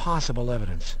any possible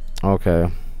evidence. okay.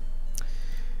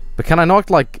 But can I not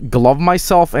like glove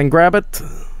myself and grab it?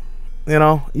 You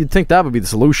know, you'd think that would be the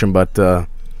solution, but The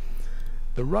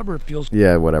rubber feels...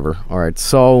 yeah, whatever. All right,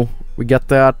 so we get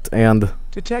that, and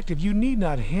Detective, you need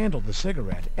not handle the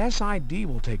cigarette. SID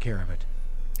will take care of it.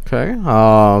 okay.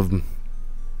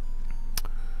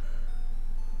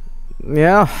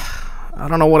 Yeah, I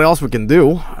don't know what else we can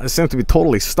do. I seem to be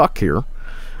totally stuck here.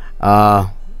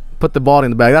 Put the body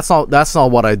in the bag. That's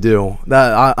not what I do.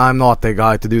 I'm not the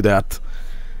guy to do that.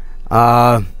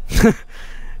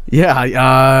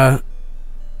 Yeah.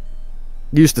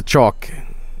 Use the chalk.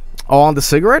 Oh, on the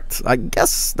cigarette? I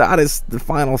guess that is the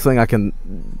final thing I can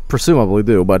presumably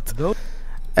do. But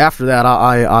after that,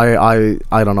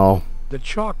 I don't know. The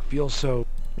chalk feels so...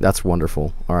 That's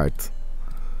wonderful. All right.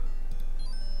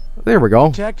 There we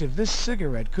go. Detective, this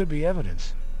cigarette could be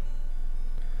evidence.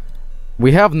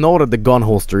 We have noted the gun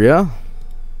holster, yeah?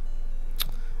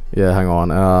 Yeah, hang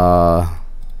on.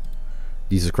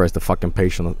 Jesus Christ, the fucking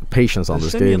patience on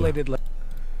this game.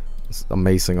 It's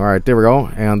amazing. Alright, there we go.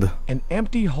 And an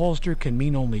empty holster can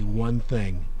mean only one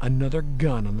thing. Another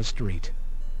gun on the street.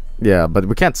 yeah, but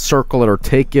we can't circle it or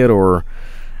take it or...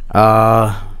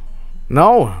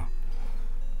 No.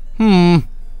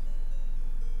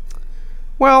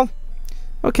 Well,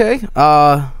 okay.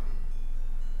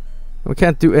 We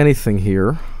can't do anything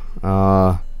here.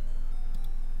 What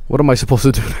am I supposed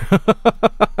to do now?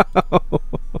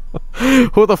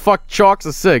 Who the fuck chalks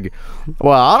a cig?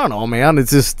 Well, I don't know, man.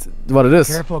 It's just what it is.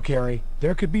 Careful, Carrie.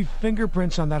 There could be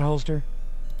fingerprints on that holster.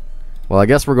 Well, I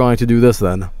guess we're going to do this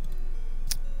then.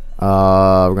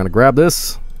 We're going to grab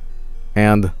this.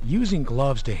 And using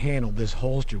gloves to handle this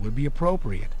holster would be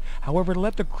appropriate. However,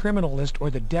 let the criminalist or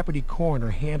the deputy coroner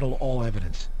handle all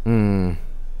evidence.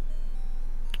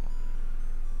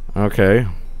 Okay.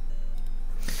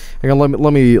 Hang on,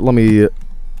 let me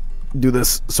do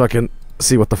this so I can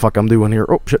see what the fuck I'm doing here.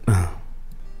 Oh shit.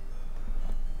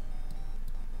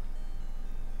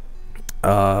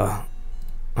 Hang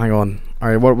on.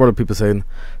 Alright, what are people saying?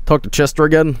 Talk to Chester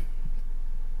again?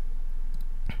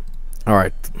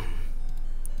 Alright.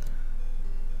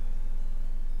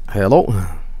 Hello?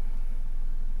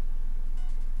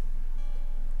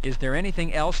 Is there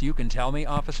anything else you can tell me,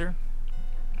 officer?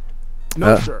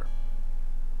 No, sir.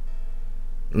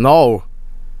 No.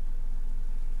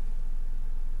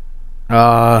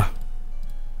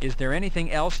 Is there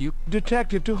anything else you...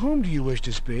 Detective, to whom do you wish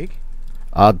to speak?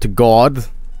 To God.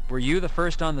 Were you the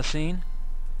first on the scene?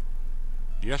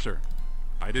 Yes, sir.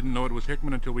 I didn't know it was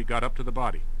Hickman until we got up to the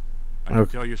body. I can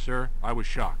Okay. tell you, sir, I was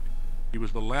shocked. He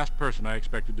was the last person I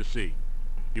expected to see.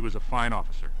 He was a fine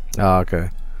officer. Okay.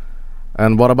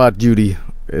 And what about Judy?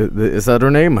 Is that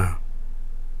her name?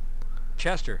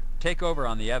 Chester, take over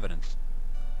on the evidence.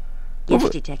 Yes,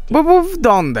 Detective. But we've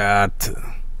done that.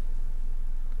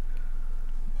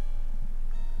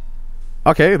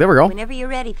 Okay, there we go. Whenever you're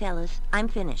ready, fellas. I'm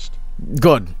finished.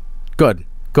 Good. Good.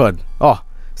 Good. Oh,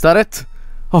 is that it?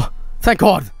 Oh, thank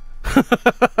God.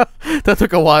 That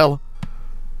took a while.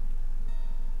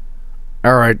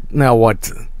 Alright, now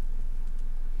what?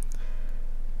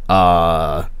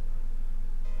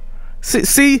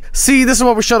 See, this is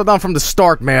what we should have done from the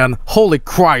start, man. Holy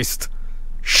Christ.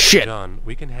 Shit. John,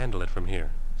 we can handle it from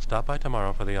here. Stop by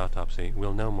tomorrow for the autopsy.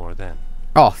 We'll know more then.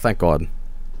 Oh, thank God.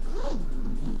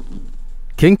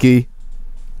 Kinky.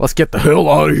 Let's get the hell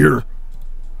out of here.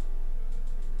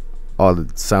 Oh, the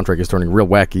soundtrack is turning real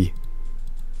wacky.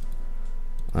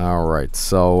 Alright,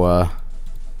 so,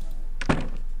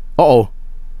 uh-oh.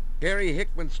 Gary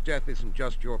Hickman's death isn't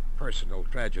just your personal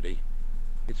tragedy.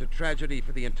 It's a tragedy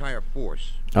for the entire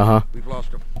force. Uh-huh. We've lost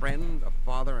a friend, a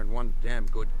father, and one damn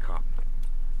good cop.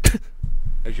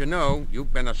 As you know,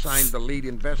 you've been assigned the lead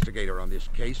investigator on this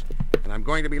case, and I'm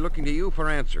going to be looking to you for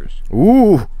answers.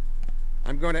 Ooh.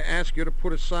 I'm going to ask you to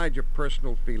put aside your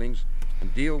personal feelings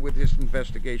and deal with this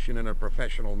investigation in a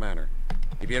professional manner.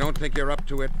 If you don't think you're up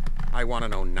to it, I want to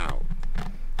know now.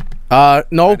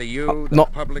 No. Neither you, the no.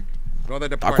 public, nor the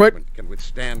quit. department can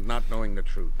withstand not knowing the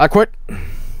truth. I quit.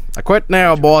 I quit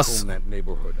now, boss. In that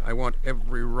neighborhood, I want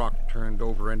every rock turned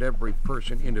over and every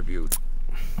person interviewed.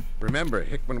 Remember,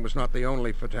 Hickman was not the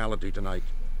only fatality tonight.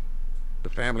 The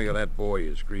family of that boy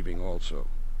is grieving also.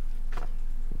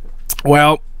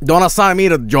 Well, don't assign me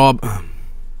to the job.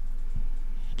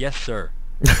 Yes, sir.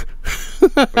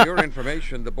 For your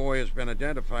information, the boy has been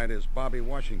identified as Bobby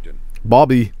Washington.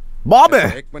 Bobby. Bobby!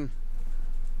 Mr. Hickman,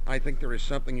 I think there is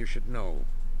something you should know.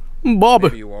 Bobby!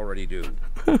 Maybe you already do.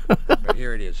 But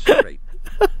here it is, straight.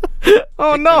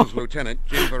 Oh no! Hickman's lieutenant,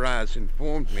 Jim Varaz,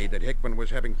 informed me that Hickman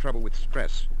was having trouble with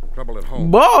stress, trouble at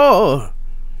home. Bo!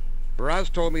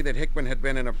 Varaz told me that Hickman had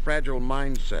been in a fragile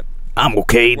mindset. I'm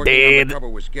okay, Working Dad. undercover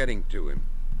was getting to him.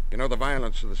 You know, the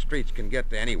violence of the streets can get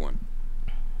to anyone.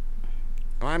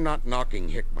 Now, I'm not knocking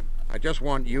Hickman. I just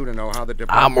want you to know how the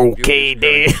department I'm okay,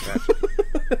 views his Dad.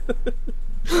 current capacity.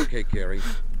 Okay, Carey.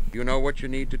 You know what you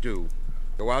need to do.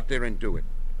 Go out there and do it.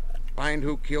 Find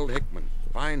who killed Hickman.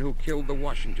 Find who killed the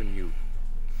Washington youth.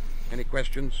 Any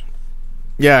questions?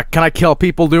 Yeah, can I kill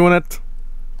people doing it?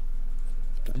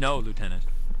 No, Lieutenant.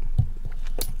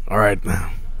 Alright.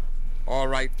 All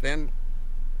right, then.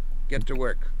 Get to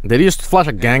work. Did he just flash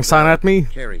a gang sign at me?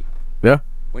 Carey, Yeah?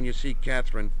 when you see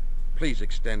Catherine, please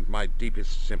extend my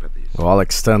deepest sympathies. Well, I'll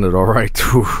extend it, alright.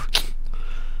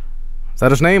 Is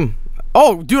that his name?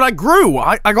 Oh, dude, I grew!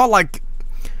 I got like...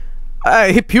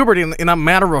 I hit puberty in a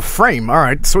matter of frame.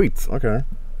 Alright, sweet. Okay.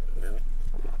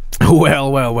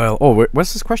 Well. Oh, wait,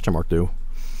 what's this question mark do?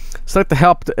 Select the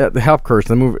help curse,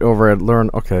 then move over and learn.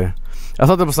 Okay. I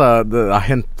thought that was a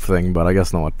hint thing, but I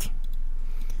guess not.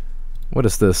 What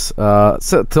is this?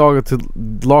 Set target to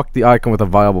lock the icon with a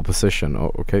viable position.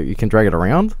 Oh, okay, you can drag it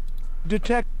around?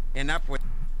 Detect. Enough with...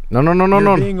 No.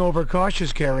 You're being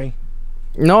overcautious, Carey.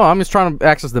 No, I'm just trying to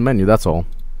access the menu, that's all.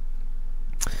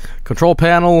 Control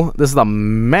panel. This is the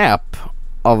map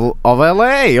of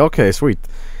LA. Okay, sweet.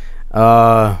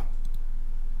 Can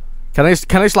I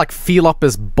just like feel up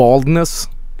his baldness?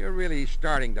 You're really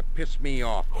starting to piss me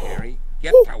off, Carey.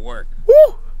 Get to work.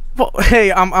 Woo! Well,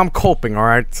 hey, I'm coping, all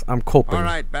right. I'm coping. All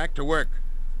right, back to work.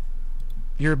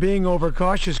 You're being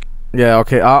overcautious. Yeah.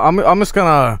 Okay. I'm just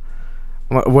gonna.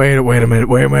 Wait a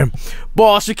minute.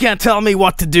 Boss, you can't tell me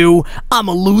what to do. I'm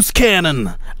a loose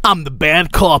cannon. I'm the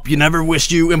bad cop you never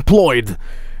wished you employed.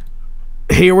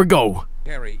 Here we go.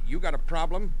 Carey, you got a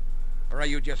problem? Or are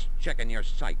you just checking your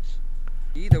sights?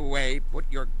 Either way, put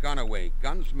your gun away.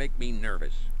 Guns make me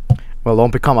nervous. Well,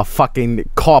 don't become a fucking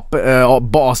cop,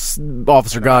 boss,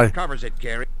 officer guy. Covers it,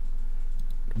 Carey.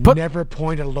 Put- Never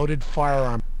point a loaded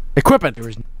firearm. Equip it. There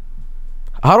is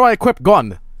How do I equip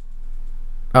gun?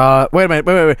 Wait a minute.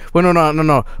 Wait.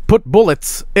 No. Put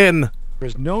bullets in.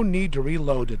 There's no need to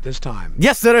reload at this time.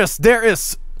 Yes, there is. There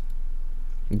is.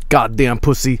 Goddamn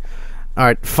pussy.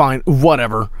 Alright, fine.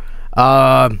 Whatever.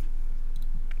 I'll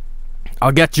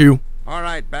get you. All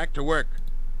right, back to work.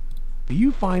 Do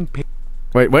you find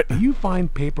Wait. Do you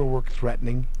find paperwork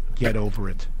threatening? Get over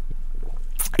it.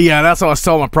 Yeah, that's how I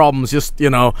solve my problems. Just, you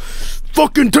know,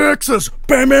 fucking Texas.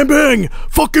 Bang, bang, bang.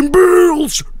 Fucking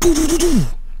bills.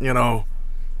 You know,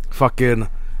 fucking,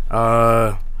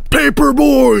 paper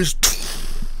boys.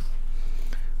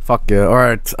 Fuck yeah.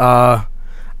 Alright, alright,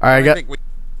 I got...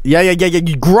 Yeah,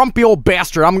 you grumpy old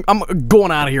bastard. I'm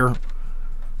going out of here.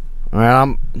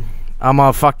 Alright, I'm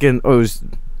a fucking... Oh,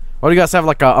 why do you guys have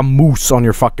like a moose on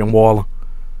your fucking wall?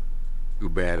 Too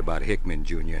bad about Hickman,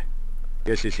 Jr.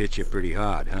 Guess this hit you pretty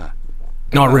hard, huh?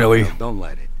 Not really. Well, don't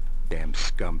let it. Damn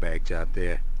scumbags out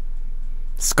there.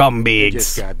 Scumbags.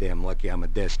 Just goddamn lucky I'm a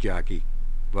desk jockey.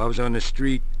 If I was on the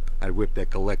street, I'd whip their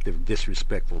collective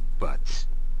disrespectful butts.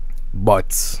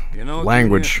 Butts. You know,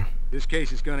 language. Junior, this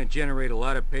case is gonna generate a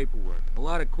lot of paperwork, a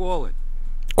lot of calling.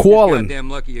 Calling. Goddamn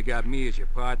lucky you got me as your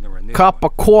partner in this Cup one.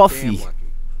 of coffee. Damn lucky.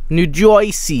 New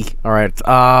Jersey. Alright,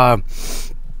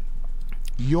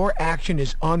 Your action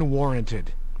is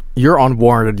unwarranted. You're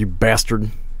unwarranted, you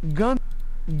bastard. Gun.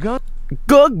 Good.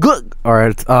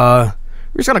 Alright, we're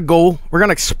just gonna go. We're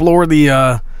gonna explore the,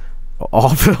 oh,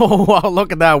 wow,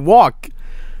 look at that walk.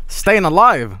 Staying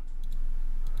alive.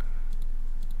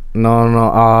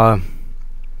 No,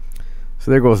 so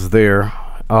there goes there.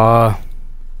 There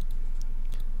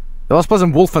was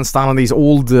playing Wolfenstein on these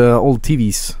old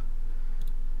TVs.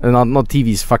 Not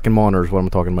TVs, fucking monitors, what I'm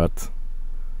talking about.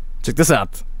 Check this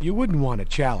out. You wouldn't want to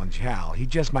challenge Hal. He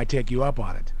just might take you up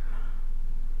on it.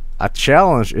 A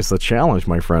challenge is a challenge,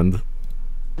 my friend.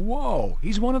 Whoa,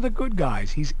 he's one of the good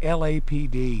guys. He's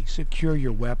LAPD. Secure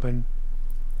your weapon.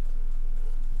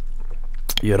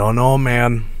 You don't know,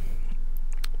 man.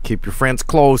 Keep your friends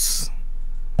close.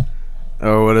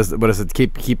 Oh, what is it?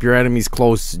 Keep your enemies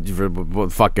close.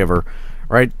 Fuck ever.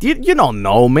 Right? You don't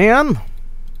know, man.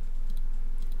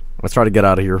 Let's try to get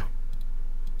out of here.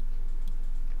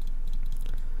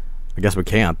 I guess we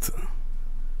can't.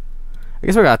 I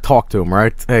guess we gotta talk to him,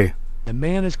 right? Hey. The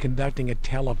man is conducting a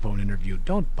telephone interview.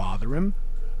 Don't bother him.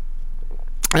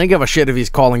 I don't give a shit if he's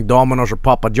calling Domino's or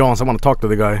Papa John's. I want to talk to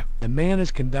the guy. The man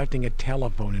is conducting a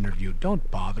telephone interview. Don't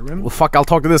bother him. Well, fuck, I'll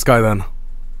talk to this guy then.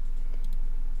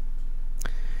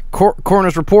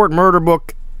 Coroner's report, murder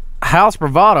book, house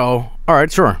bravado.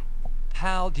 Alright, sure.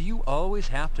 Hal, do you always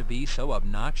have to be so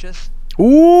obnoxious?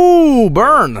 Ooh,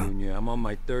 burn. Junior, I'm on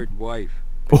my third wife.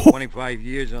 25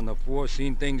 years on the force,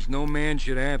 seen things no man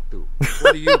should have to.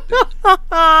 What do you think?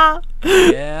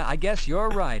 Yeah, I guess you're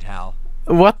right, Hal.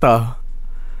 What the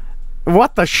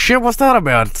shit was that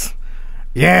about?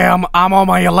 Yeah, I'm on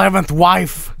my 11th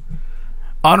wife.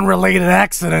 Unrelated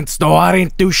accidents, though. I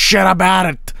didn't do shit about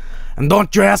it. And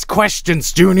don't you ask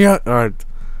questions, Junior. Alright.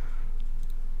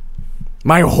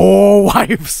 My whole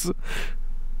wives.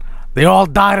 They all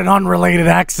died in unrelated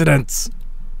accidents.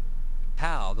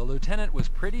 Hal, the lieutenant was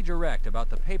pretty direct about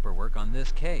the paperwork on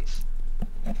this case.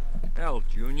 Hell,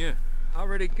 Junior.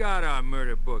 Already got our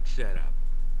murder book set up.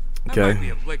 Okay. I might be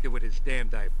afflicted with his damn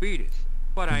diabetes.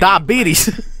 But I Diabetes.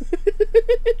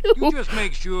 You just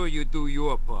make sure you do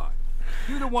your part.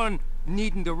 You're the one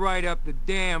needing to write up the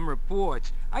damn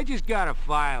reports. I just gotta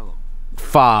file them.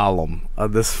 File him.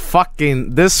 This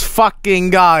fucking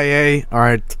guy, eh?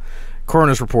 Alright.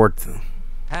 Coroner's report.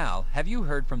 Hal, have you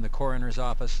heard from the coroner's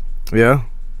office? Yeah?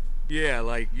 Yeah,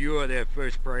 like you're their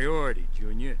first priority,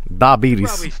 Junior. Diabetes.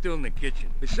 Probably still in the kitchen.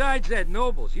 Besides that,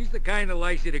 Nobles, he's the kind that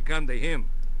likes you to come to him.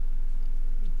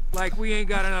 Like we ain't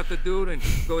got enough to do and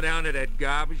go down to that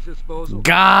garbage disposal.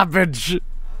 Garbage.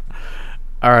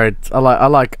 All right, I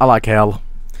like Hal.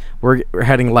 We're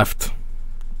heading left.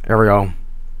 There we go.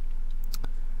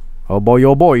 Oh boy,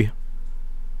 oh boy.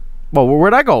 Well,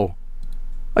 where'd I go?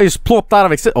 I just plopped out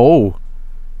of exit. Oh,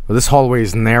 well, this hallway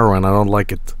is narrow and I don't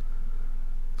like it.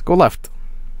 Let's go left.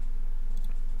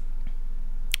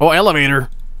 Oh, elevator.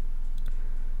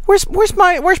 Where's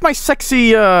my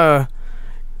sexy police?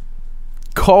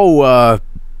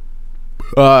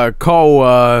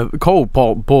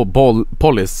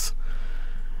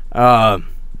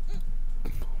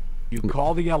 You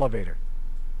call the elevator.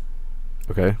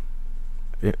 Okay.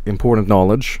 Important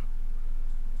knowledge.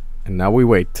 And now we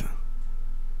wait.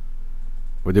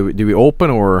 Or do we open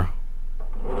or?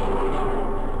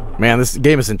 Man, this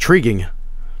game is intriguing.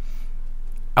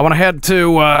 I want to head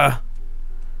to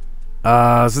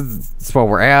this is where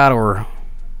we're at, or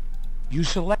You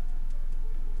select.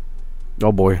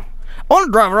 oh boy, I want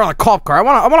to drive around a cop car. I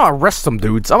want to arrest some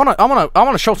dudes. I want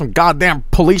to show some goddamn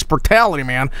police brutality,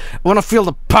 man. I want to feel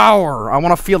the power. I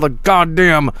want to feel the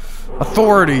goddamn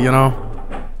authority, you know.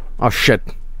 Oh shit.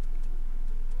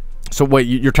 So wait,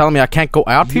 you're telling me I can't go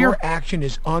out here? Your action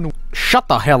is Shut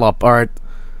the hell up. All right.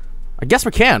 I guess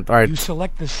we can't. All right. You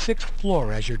select the 6th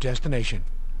floor as your destination.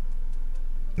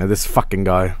 Now this fucking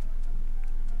guy.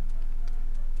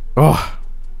 Oh.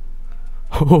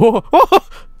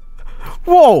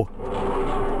 Whoa.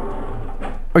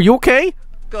 Are you okay?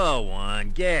 Go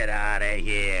on, get out of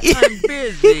here. I'm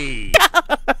busy.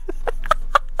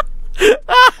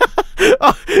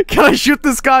 Oh, can I shoot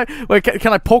this guy? Wait,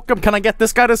 can I poke him? Can I get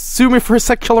this guy to sue me for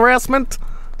sexual harassment?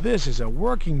 This is a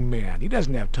working man. He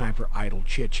doesn't have time for idle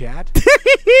chit-chat.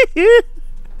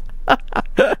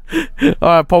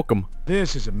 Alright, poke him.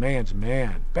 This is a man's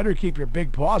man. Better keep your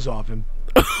big paws off him.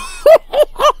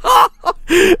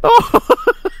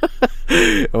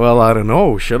 Well, I don't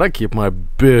know. Should I keep my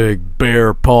big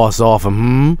bare paws off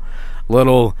him?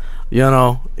 Little, you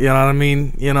know what I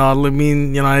mean?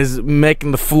 He's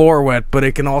making the floor wet, but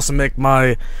it can also make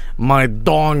my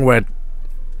dong wet.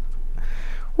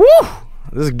 Woo!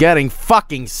 This is getting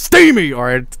fucking steamy,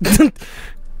 alright?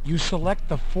 You select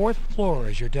the 4th floor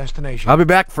as your destination. I'll be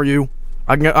back for you.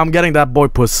 I'm getting that boy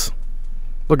puss.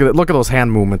 Look at it. Look at those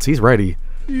hand movements. He's ready.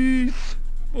 Jeez.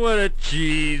 What a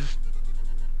cheese.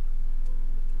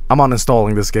 I'm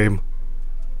uninstalling this game.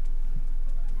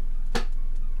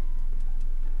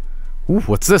 Ooh,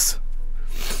 what's this?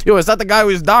 Yo, is that the guy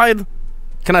who's died?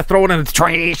 Can I throw it in the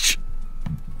trash?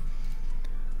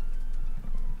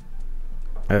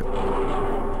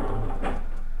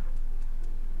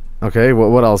 Okay,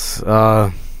 what else?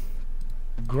 Grab.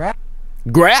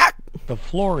 Grack? The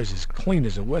floor is as clean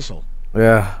as a whistle.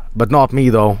 Yeah, but not me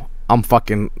though. I'm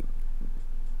fucking...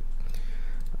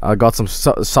 I got some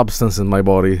substance in my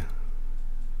body.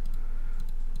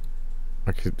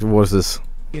 Okay, what is this?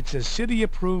 It's a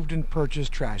city-approved and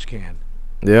purchased trash can.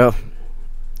 Yeah.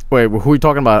 Wait, who are you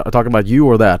talking about? Are talking about you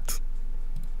or that?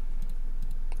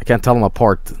 I can't tell them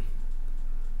apart.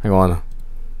 Hang on.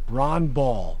 Ron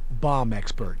Ball, bomb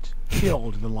expert,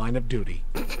 killed in the line of duty.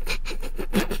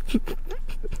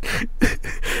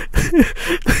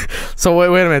 So wait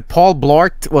a minute. Paul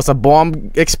Blart was a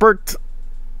bomb expert?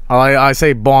 I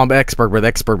say bomb expert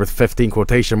with 15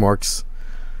 quotation marks.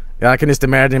 Yeah, I can just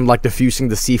imagine him like diffusing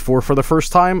the C4 for the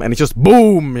first time, and it's just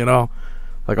boom, you know,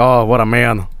 like, oh, what a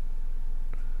man.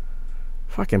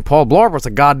 Fucking Paul Blart was a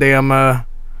goddamn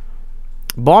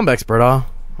bomb expert, huh?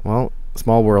 Well,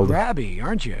 small world. Grabby,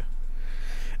 aren't you?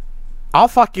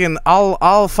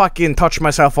 I'll fucking touch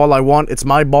myself all I want. It's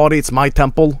my body, it's my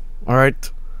temple.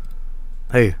 Alright?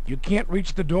 Hey. You can't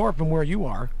reach the door from where you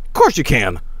are. Of course you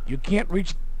can. You can't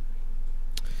reach...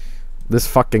 This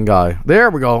fucking guy. There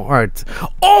we go. Alright.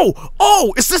 Oh!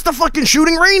 Oh! Is this the fucking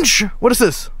shooting range? What is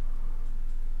this?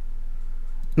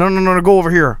 No, no, no, no, go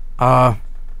over here.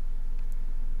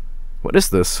 What is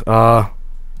this? The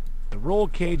roll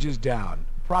cage is down.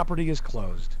 Property is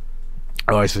closed.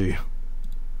 Oh, I see.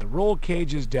 The roll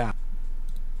cage is down.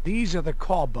 These are the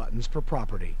call buttons for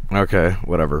property. Okay,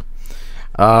 whatever.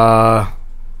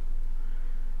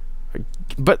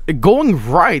 But going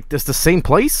right is the same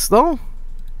place, though?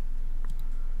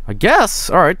 I guess.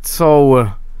 Alright,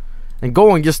 so... and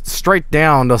going just straight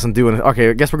down doesn't do anything. Okay,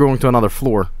 I guess we're going to another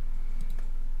floor.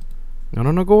 No,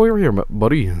 no, no, go over here,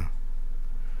 buddy.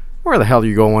 Where the hell are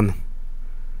you going?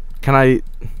 Can I...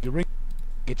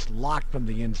 It's locked from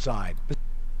the inside.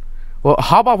 Well,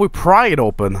 how about we pry it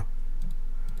open?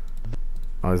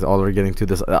 I was already getting to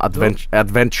this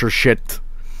adventure shit.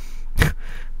 The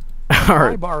Alright.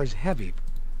 pry bar is heavy.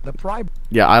 The pry...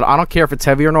 Yeah, I don't care if it's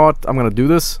heavy or not. I'm gonna do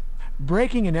this.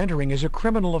 Breaking and entering is a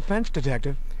criminal offense,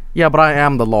 Detective. Yeah, but I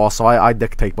am the law, so I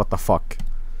dictate what the fuck.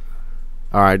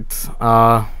 Alright,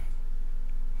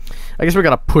 I guess we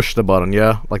gotta push the button,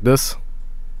 yeah? Like this?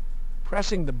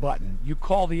 Pressing the button, you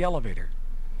call the elevator.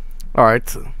 Alright.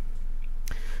 Do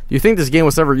you think this game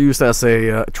was ever used as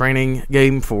a training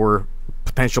game for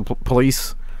potential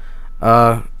police?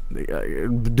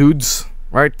 Dudes,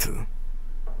 right?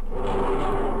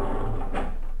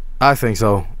 I think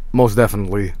so. Most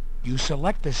definitely. You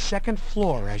select the second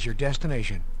floor as your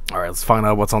destination. Alright, let's find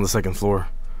out what's on the second floor.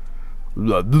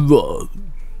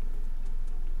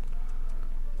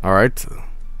 Alright.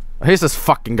 Here's this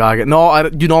fucking guy again. No,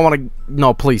 you don't want to...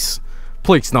 No, please.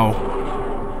 Please, no.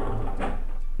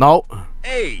 No.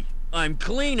 Hey, I'm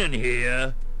cleaning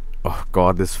here. Oh,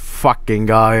 God, this fucking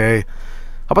guy, eh?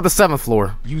 How about the 7th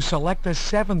floor? You select the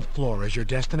 7th floor as your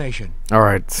destination.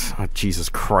 Alright. Oh, Jesus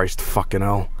Christ, fucking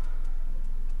hell.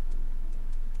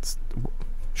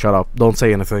 Shut up. Don't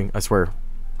say anything, I swear.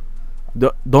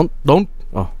 Don't. Oh.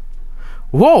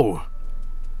 Whoa!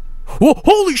 Whoa,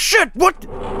 holy shit, what?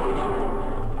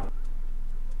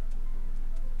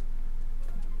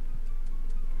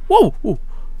 Whoa! Whoa.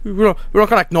 We're not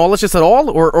gonna acknowledge this at all?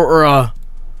 Or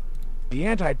The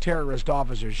anti-terrorist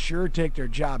officers sure take their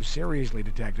job seriously,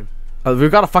 Detective.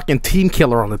 we've got a fucking team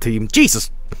killer on the team. Jesus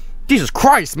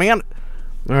Christ, man!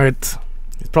 Alright.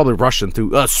 He's probably Russian too.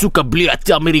 Suka blyat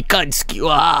amerikanski.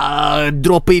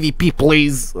 Drop AVP,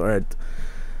 please. Alright.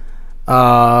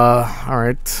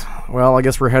 Alright. Well, I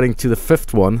guess we're heading to the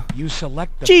 5th one. You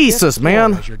select the Jesus, 5th floor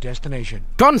man! as your destination.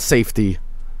 Gun safety.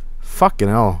 Fucking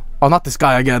hell. Oh, not this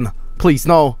guy again. Please,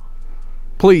 no.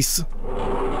 Please.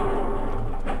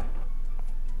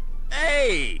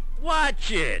 Hey,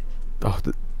 watch it. Oh,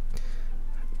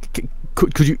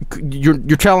 could you?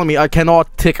 You're telling me I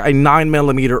cannot take a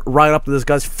 9mm right up to this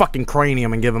guy's fucking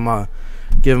cranium and give him a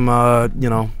you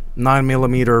know,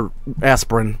 9mm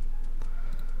aspirin?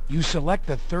 You select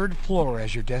the 3rd floor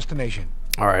as your destination.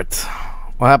 All right.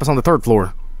 What happens on the 3rd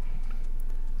floor?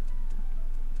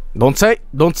 Don't say.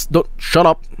 Don't. Shut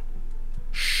up.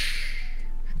 Shh.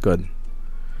 Good.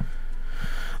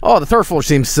 Oh, the 3rd floor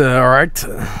seems all right.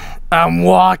 I'm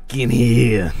walking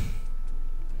here,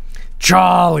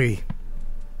 Charlie.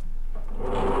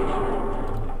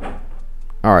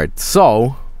 All right.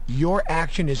 So your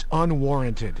action is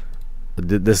unwarranted.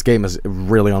 This game is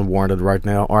really unwarranted right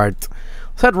now. All right.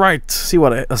 Let's head right. See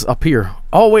what is up here.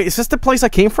 Oh wait, is this the place I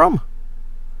came from?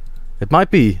 It might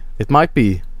be. It might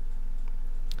be.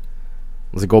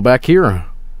 Let's go back here.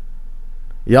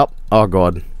 Yep. Oh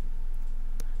god.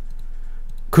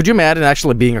 Could you imagine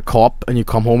actually being a cop and you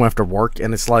come home after work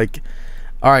and it's like,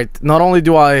 all right, not only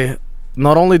do I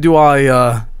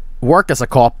work as a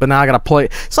cop, but now I gotta play.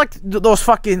 It's like those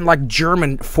fucking like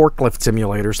German forklift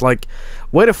simulators. Like,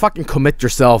 way to fucking commit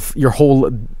yourself your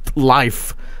whole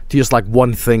life to just like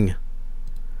one thing.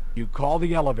 You call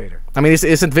the elevator. I mean,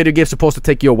 isn't video games supposed to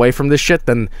take you away from this shit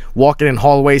than walking in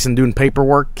hallways and doing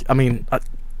paperwork? I mean,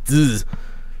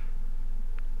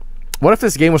 what if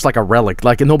this game was like a relic?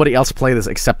 Like, nobody else played this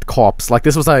except cops. Like,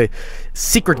 this was a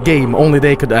secret game only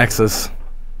they could access.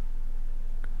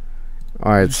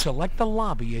 Alright. You select the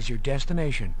lobby as your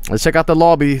destination. Let's check out the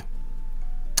lobby.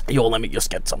 Yo, let me just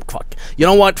get some fuck. You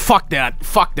know what? Fuck that.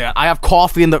 Fuck that. I have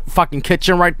coffee in the fucking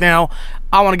kitchen right now.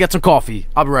 I want to get some coffee.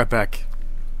 I'll be right back.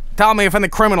 Tell me if any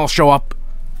criminals show up.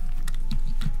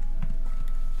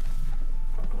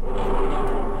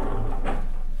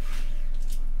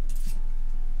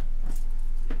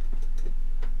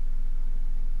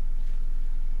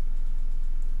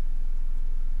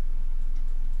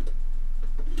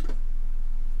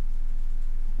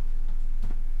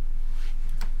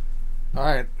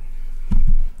 Alright.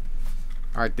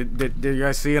 Alright, did you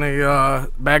guys see any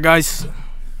bad guys?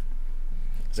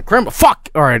 It's a criminal. Fuck!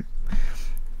 Alright.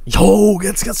 Yo,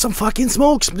 let's get some fucking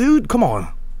smokes, dude. Come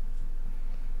on.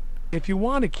 If you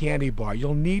want a candy bar,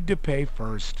 you'll need to pay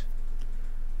first.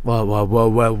 Well.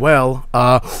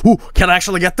 Ooh, can I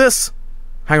actually get this?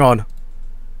 Hang on.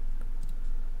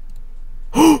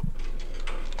 You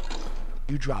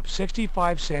drop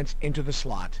 65 cents into the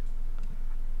slot.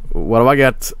 What do I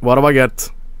get? What do I get?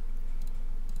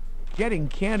 Getting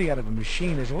candy out of a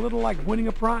machine is a little like winning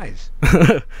a prize.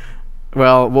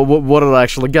 Well, what did I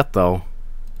actually get, though?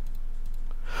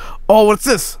 Oh, what's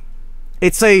this?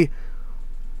 It's a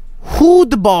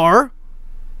hood bar.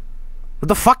 What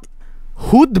the fuck?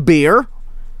 Hood beer?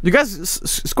 You guys,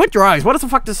 squint your eyes. What does the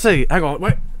fuck this say? Hang on,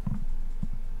 wait.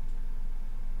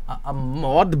 A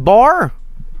mod bar?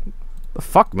 The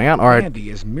fuck, man? Alright. Candy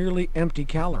is merely empty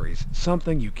calories,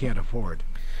 something you can't afford.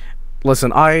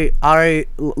 Listen, I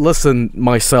listen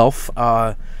myself.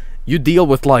 You deal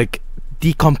with, like,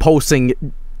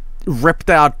 decomposing, ripped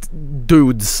out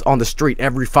dudes on the street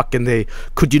every fucking day.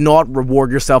 Could you not reward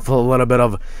yourself with a little bit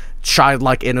of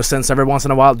childlike innocence every once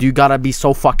in a while? Do you gotta be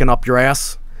so fucking up your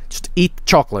ass? Just eat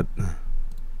chocolate.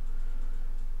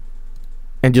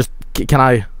 And just, can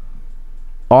I,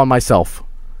 on myself.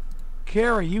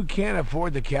 Carrie, you can't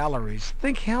afford the calories.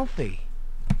 Think healthy.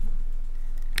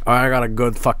 I got a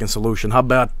good fucking solution. How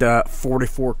about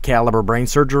 44 caliber brain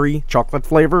surgery, chocolate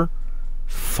flavor?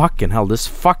 Fucking hell, this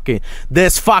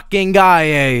fucking guy,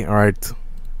 eh? Alright.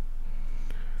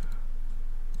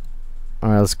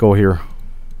 Alright, let's go here.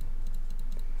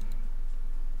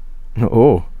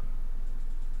 Oh.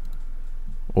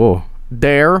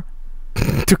 Dare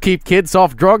to keep kids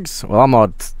off drugs? Well, I'm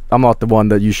not the one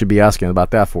that you should be asking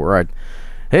about that for, right?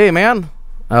 Hey, man.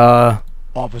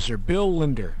 Officer Bill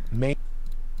Linder.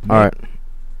 Alright.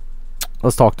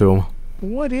 Let's talk to him.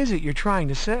 What is it you're trying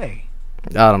to say?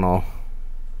 I don't know.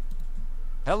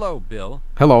 Hello, Bill.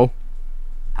 Hello.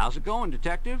 How's it going,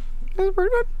 Detective? It's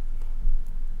pretty good.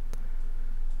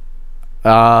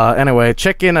 Anyway,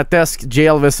 check in at desk,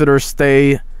 jail visitors,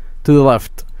 stay to the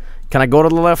left. Can I go to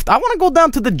the left? I want to go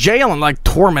down to the jail and, like,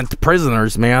 torment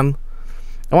prisoners, man.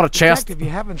 I want to chast... Detective, you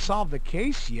haven't solved the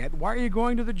case yet. Why are you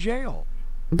going to the jail?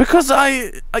 Because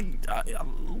I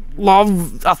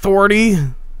love authority.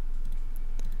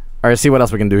 Alright, see what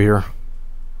else we can do here.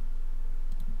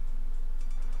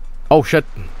 Oh shit.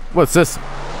 What's this?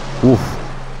 Oof.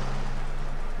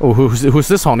 Oh, who's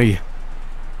this, honey?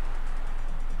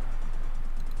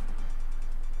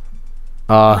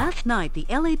 Last night, the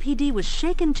LAPD was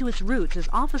shaken to its roots as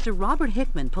Officer Robert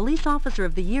Hickman, Police Officer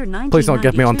of the Year 1992, please don't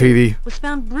get me on TV. Was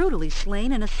found brutally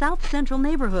slain in a South Central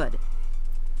neighborhood.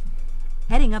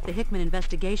 Heading up the Hickman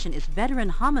investigation is veteran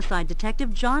homicide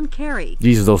detective John Carey.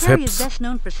 Jesus, those Carey hips. is best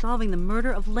known for solving the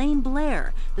murder of Lane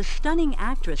Blair, the stunning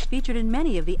actress featured in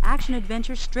many of the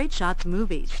action-adventure Straight Shots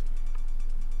movies.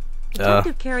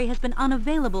 Detective Carey has been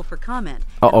unavailable for comment,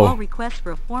 and all requests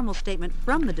for a formal statement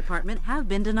from the department have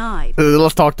been denied.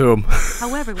 Let's talk to him.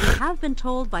 However, we have been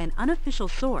told by an unofficial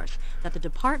source that the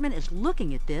department is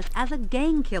looking at this as a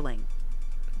gang killing.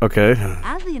 Okay.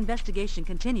 As the investigation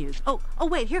continues... Oh,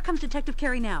 wait, here comes Detective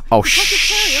Carey now. Oh, Detective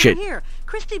shit. Carey, over here.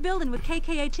 Christy Bilden with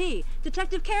KKAT.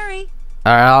 Detective Carey.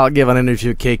 Alright, I'll give an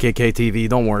interview KKK TV,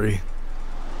 don't worry.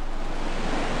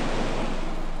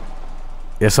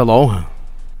 Yes, hello?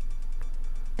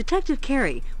 Detective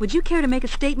Carey, would you care to make a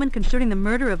statement concerning the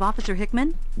murder of Officer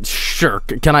Hickman? Sure.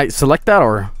 Can I select that,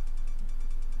 or...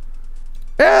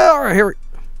 Yeah, alright, here...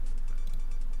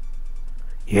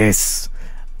 Yes.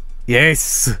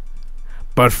 Yes.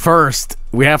 But first,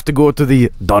 we have to go to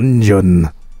the dungeon.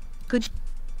 Could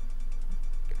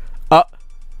you...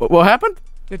 What happened?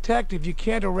 Detective, you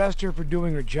can't arrest her for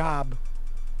doing her job.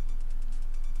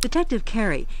 Detective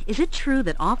Carey, is it true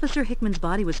that Officer Hickman's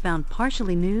body was found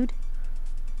partially nude?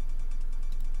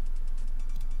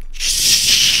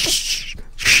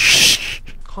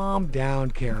 Calm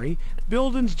down, Carey.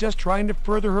 Bilden's just trying to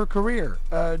further her career.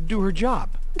 Do her job.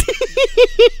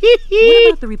 What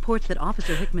about the reports that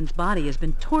Officer Hickman's body has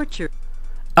been tortured?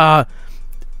 I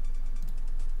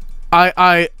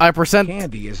present...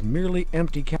 Candy is merely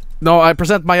empty No, I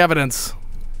present my evidence.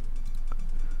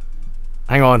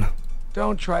 Hang on.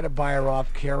 Don't try to buy her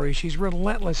off, Carey. She's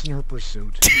relentless in her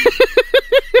pursuit.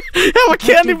 Have a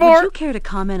candy bar! Would you care to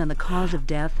comment on the cause of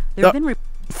death? There have been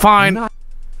fine.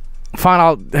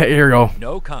 Fine, here you go.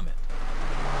 No comment.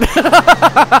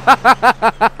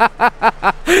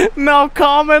 No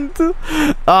comment.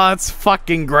 It's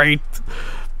fucking great.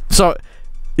 So,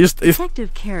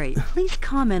 Detective Carey, please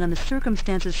comment on the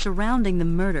circumstances surrounding the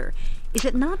murder. Is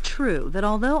it not true that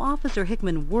although Officer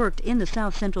Hickman worked in the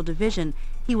South Central Division,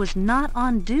 he was not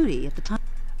on duty at the time?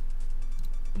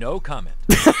 No comment.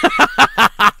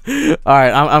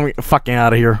 Alright, I'm fucking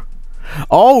out of here.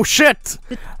 Oh, shit!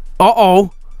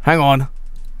 Uh-oh. Hang on.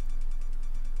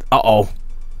 Uh-oh.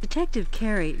 Detective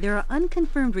Carey, there are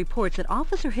unconfirmed reports that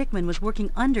Officer Hickman was working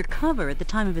undercover at the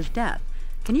time of his death.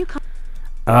 Can you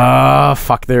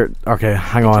fuck, okay,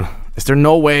 hang on. Is there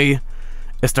no way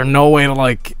to,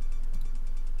 like,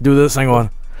 do this? Hang on.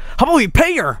 How about we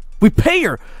pay her? We pay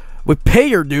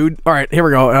her, dude. Alright, here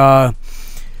we go.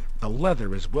 The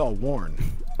leather is well worn.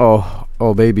 Oh,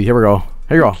 baby, here we go.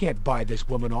 Here you go. You can't buy this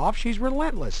woman off. She's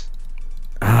relentless.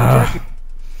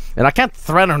 And I can't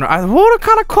threaten her. What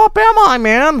kind of cop am I,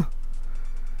 man?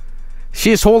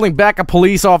 She is holding back a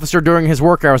police officer during his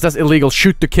work hours. That's illegal.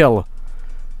 Shoot to kill.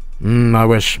 I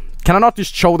wish. Can I not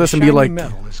just show this and be like...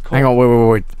 Hang on,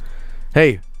 wait.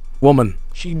 Hey, woman.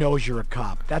 She knows you're a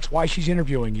cop. That's why she's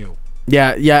interviewing you.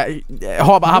 Yeah.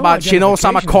 How about she knows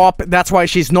I'm a cop? That's why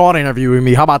she's not interviewing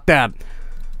me. How about that?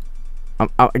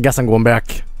 I guess I'm going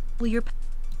back. Well, you're...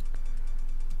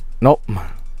 Nope.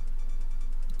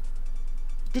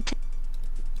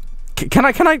 Can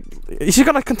I? Is she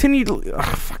gonna continue to...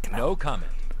 fucking hell. No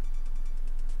comment.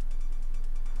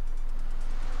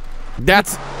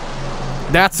 That's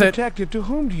it. Detective, to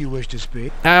whom do you wish to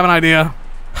speak? I have an idea.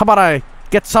 How about I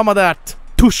get some of that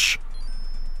tush?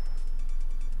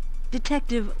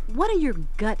 Detective, what are your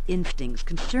gut instincts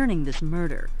concerning this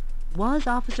murder? Was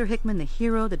Officer Hickman the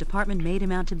hero the department made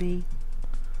him out to be?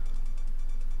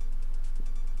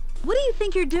 What do you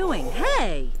think you're doing?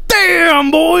 Hey!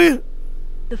 Damn, boy!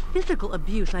 The physical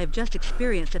abuse I have just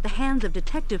experienced at the hands of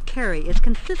Detective Carey is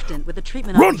consistent with the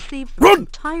treatment I received from the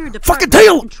entire department. Fucking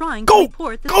tail! Trying to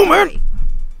report this story. Man!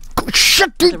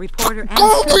 Shit, dude! As a reporter and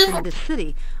citizen of this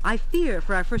city, I fear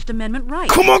for our First Amendment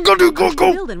rights. Come on, go!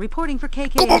 Wilden reporting for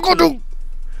KKAT. Go!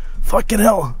 Fucking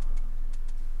hell!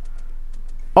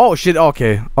 Oh shit!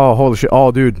 Okay. Oh holy shit!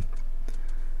 Oh dude.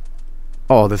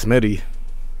 Oh, this midi.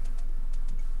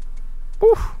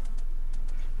 Woo.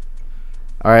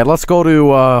 All right, let's go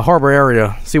to Harbor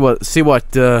area. See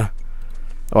what. Oh,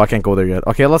 I can't go there yet.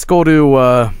 Okay, let's go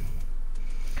to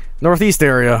Northeast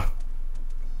area.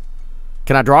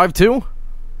 Can I drive too?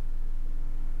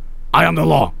 I am the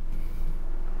law.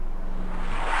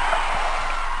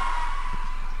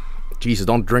 Jesus,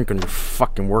 don't drink on your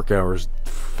fucking work hours,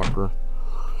 fucker.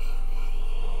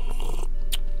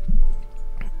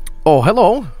 Oh,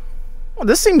 hello. Oh,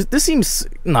 this seems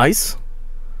nice.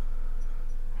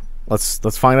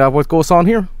 Let's find out what goes on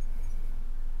here.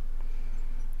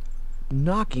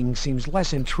 Knocking seems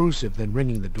less intrusive than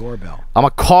ringing the doorbell. I'm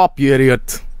a cop, you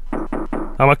idiot.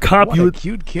 I'm a cop, what a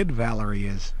cute kid Valerie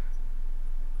is.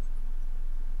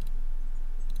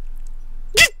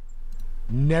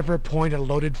 Never point a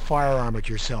loaded firearm at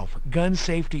yourself. Gun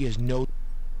safety is no...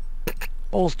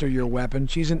 Holster your weapon.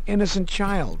 She's an innocent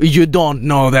child. You don't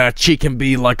know that. She can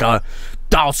be like a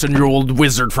 1,000-year-old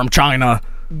wizard from China.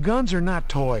 Guns are not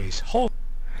toys.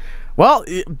 Well,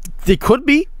 they could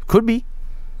be. Could be.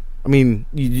 I mean,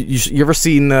 you ever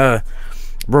seen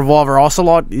Revolver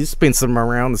Ocelot? You spin them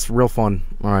around. It's real fun.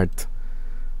 All right.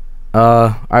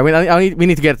 We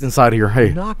need to get inside here. Hey.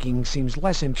 Knocking seems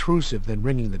less intrusive than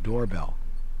ringing the doorbell.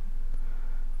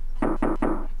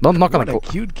 No, I'm not gonna go. What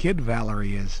a cute kid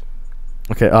Valerie is.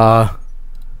 Okay.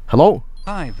 Hello.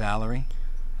 Hi, Valerie.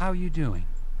 How are you doing?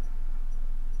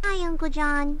 Hi, Uncle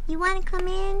John. You want to come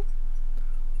in?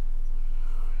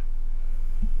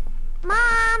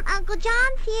 Mom, Uncle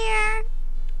John's here.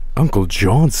 Uncle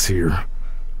John's here.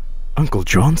 Uncle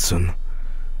Johnson.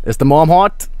 Is the mom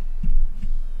hot?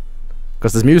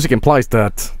 Because this music implies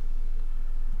that.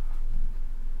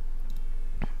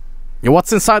 Yeah,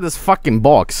 what's inside this fucking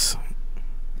box?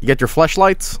 You get your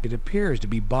flashlights? It appears to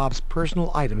be Bob's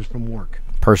personal items from work.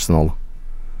 Personal.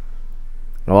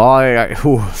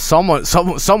 Well,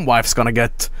 some wife's gonna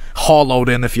get hollowed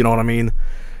in, if you know what I mean.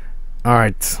 All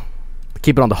right,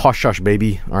 keep it on the hush hush,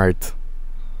 baby. All right.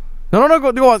 No,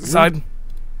 go outside.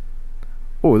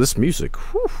 Oh, this music.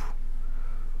 Whew.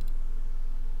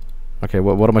 Okay,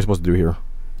 what am I supposed to do here?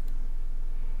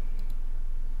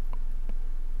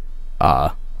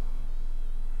 I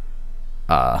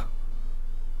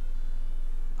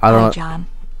don't know. Hi, John.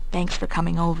 Thanks for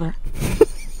coming over.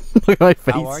 Look at my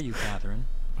face. How are you, Catherine?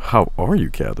 How are you,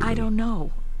 Catherine? I don't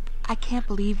know. I can't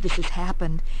believe this has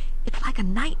happened. It's like a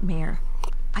nightmare.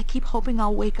 I keep hoping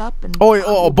I'll wake up and...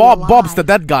 Bob's the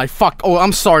dead guy. Fuck. Oh,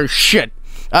 I'm sorry. Shit.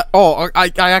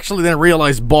 I actually didn't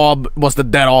realize Bob was the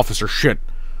dead officer. Shit.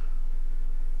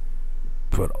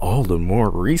 But all the more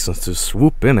reasons to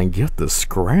swoop in and get the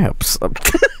scraps.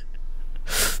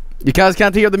 You guys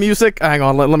can't hear the music? Hang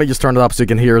on, let me just turn it up so you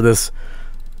can hear this.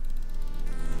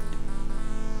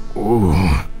 Ooh.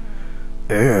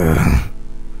 Yeah.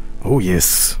 Oh,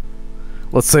 yes.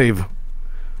 Let's save.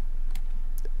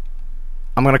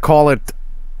 I'm gonna call it,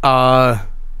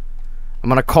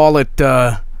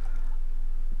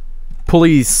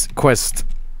 Police Quest.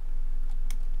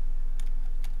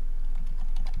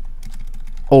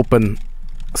 Open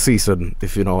season,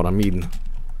 if you know what I mean.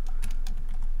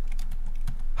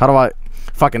 How do I...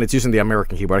 Fucking, it's using the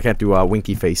American keyboard. I can't do a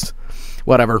winky face.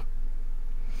 Whatever.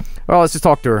 Well, let's just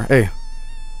talk to her. Hey.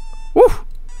 Woo!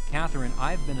 Catherine,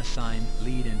 I've been assigned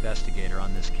lead investigator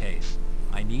on this case.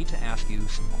 I need to ask you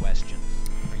some questions.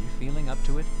 Are you feeling up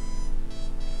to it?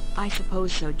 I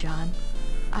suppose so, John.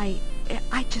 I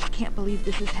just can't believe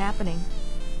this is happening.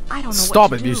 I don't know Stop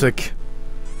what to it, do. music.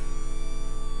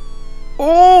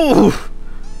 Oh!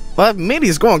 That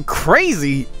MIDI's going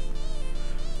crazy.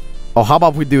 Oh, how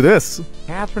about we do this?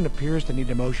 Catherine appears to need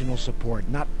emotional support,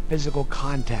 not physical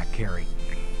contact, Carrie.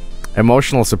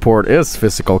 Emotional support is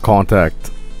physical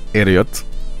contact, idiot.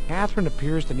 Catherine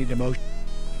appears to need emotion.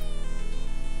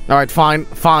 Alright, fine,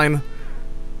 fine.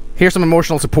 Here's some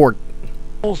emotional support.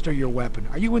 Holster your weapon.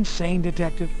 Are you insane,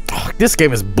 detective? Oh, this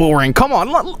game is boring. Come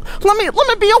on, let me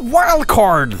be a wild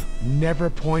card. Never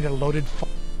point a loaded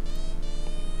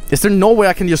Is there no way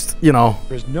I can just, you know...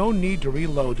 There's no need to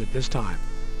reload at this time.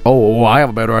 Oh, I have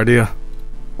a better idea.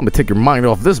 Let me take your mind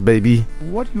off this, baby.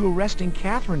 What are you arresting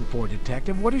Catherine for,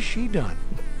 detective? What has she done?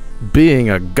 Being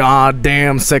a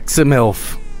goddamn sexy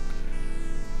MILF.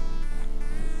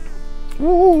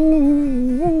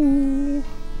 Ooh.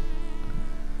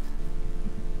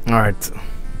 Alright.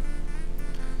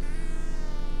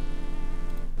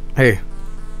 Hey.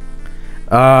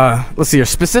 Let's see here.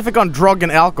 Specific on drug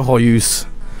and alcohol use.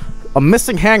 A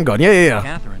missing handgun. Yeah.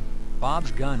 Catherine,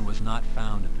 Bob's gun was not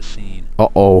found at the scene.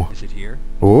 Uh-oh. Is it here?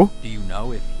 Oh? Do you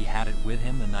know if he had it with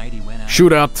him the night he went out?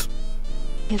 Shootout.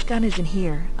 His gun isn't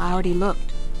here. I already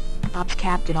looked. Bob's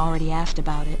captain already asked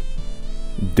about it.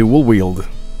 Dual wield.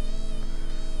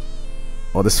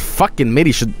 Oh, this fucking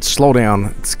MIDI should slow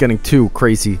down. It's getting too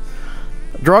crazy.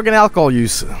 Drug and alcohol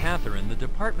use. Catherine, the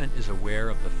department is aware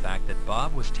of the fact that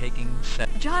Bob was taking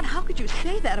John, how could you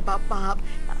say that about Bob?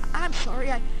 I'm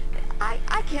sorry,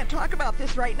 I can't talk about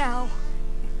this right now.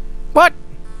 What?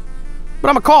 But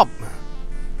I'm a cop.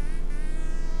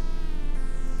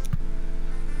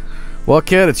 Well,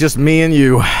 kid, it's just me and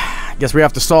you. Guess we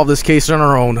have to solve this case on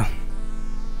our own.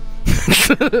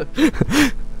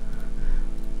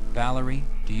 Valerie,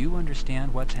 do you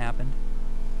understand what's happened?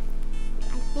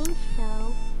 I think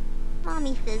so.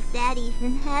 Mommy says Daddy's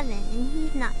in heaven and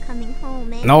he's not coming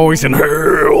home anymore. No, he's in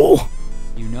hell.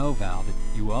 You know, Val, that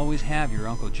you always have your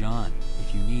Uncle John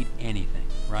if you need anything,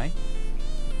 right?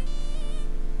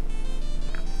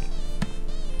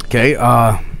 Okay,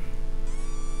 I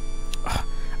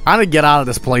need to get out of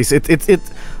this place. The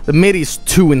MIDI's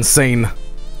too insane.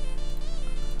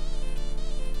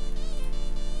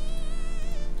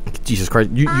 Jesus Christ,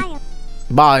 you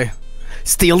bye.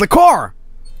 Steal the car.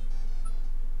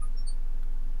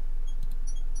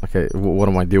 Okay, what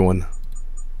am I doing?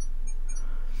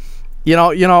 You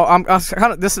know, I'm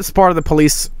kind of. This is part of the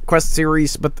Police Quest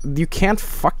series, but you can't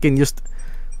fucking just.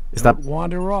 Don't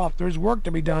wander off. There's work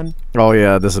to be done. Oh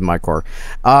yeah, this is my car.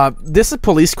 This is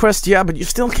Police Quest, yeah, but you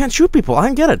still can't shoot people. I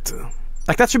don't get it.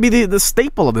 Like that should be the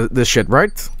staple of this shit,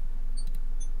 right?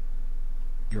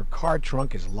 Your car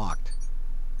trunk is locked.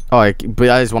 Oh, but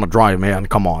I just want to drive, man.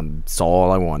 Come on, that's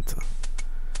all I want.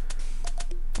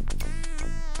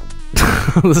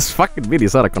 This fucking video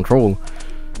is out of control.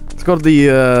 Let's go to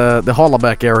the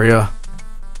hollaback area.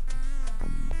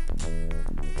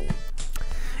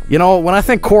 You know, when I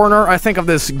think coroner, I think of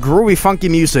this groovy, funky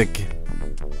music.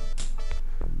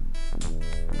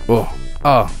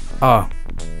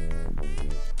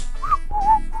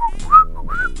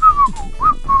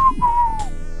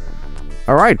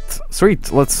 All right,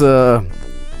 sweet. Let's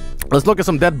look at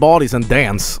some dead bodies and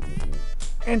dance.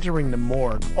 Entering the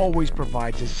morgue always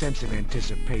provides a sense of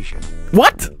anticipation.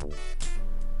 What?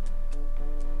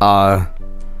 Hi,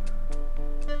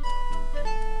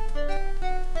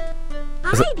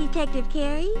 Detective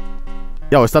Carey.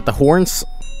 Yo, is that the horns?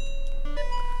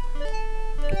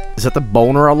 Is that the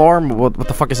boner alarm? What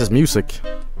the fuck is this music?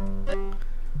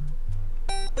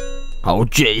 Oh,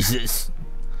 Jesus.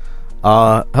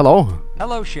 Hello?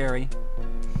 Hello, Sherry.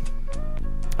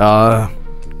 Talk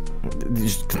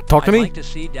to me? I'd like to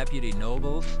see Deputy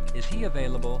Nobles. Is he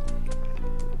available?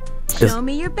 Show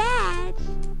me your badge.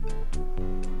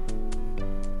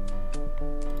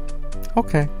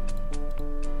 Okay.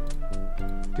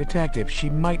 Detective, she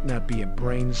might not be a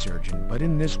brain surgeon, but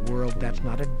in this world, that's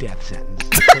not a death sentence.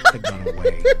 Put the gun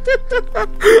away.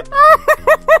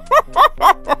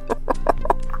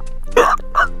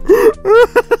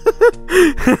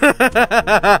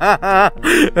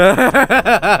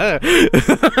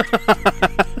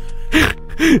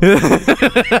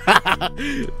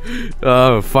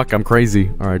 Oh, fuck, I'm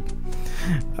crazy. Alright.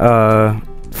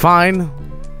 Fine.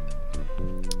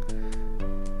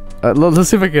 Let's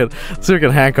see if I can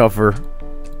handcuff her.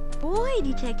 Boy,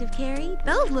 Detective Carey,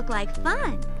 those look like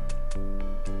fun.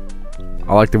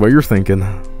 I like the way you're thinking.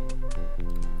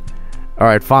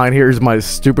 Alright, fine. Here's my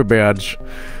stupid badge.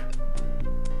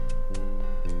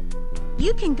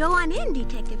 You can go on in,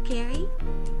 Detective Carey.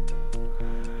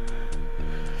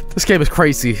 This game is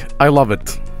crazy. I love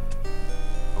it.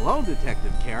 Hello,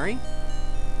 Detective Carey.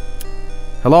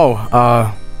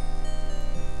 Hello,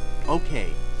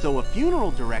 Okay, so a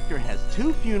funeral director has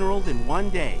 2 funerals in one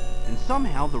day, and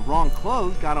somehow the wrong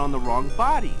clothes got on the wrong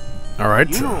bodies. Alright.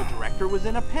 The funeral director was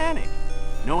in a panic.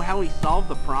 Know how he solved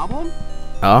the problem?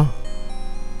 Are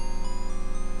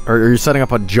you setting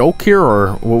up a joke here,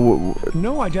 or...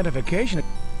 No identification.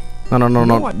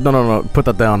 No. Put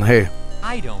that down. Hey.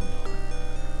 I don't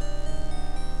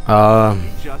know.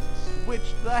 Just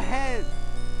switch the heads.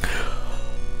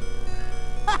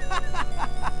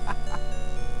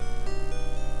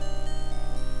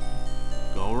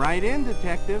 Go right in,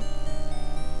 Detective.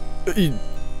 Did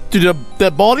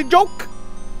that body joke?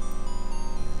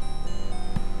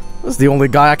 This is the only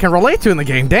guy I can relate to in the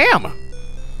game. Damn.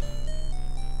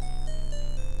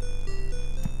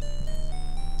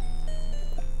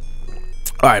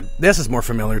 Alright, this is more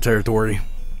familiar territory.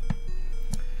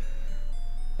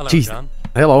 Hello, Jeez. John.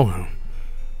 Hello.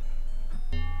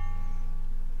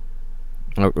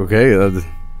 Okay,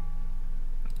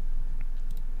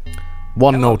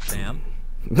 one Hello, note. Sam.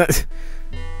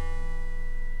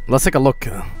 Let's take a look.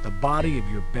 The body of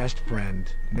your best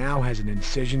friend now has an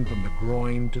incision from the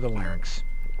groin to the larynx.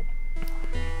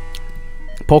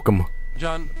 Poke him.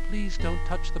 John, please don't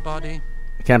touch the body.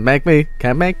 Can't make me.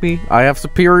 Can't make me. I have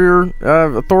superior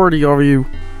authority over you.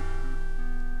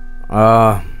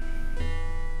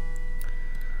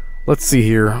 Let's see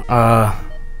here.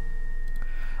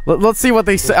 Let's see what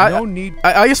they say.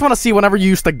 I just want to see whenever you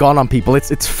use the gun on people.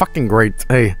 It's fucking great.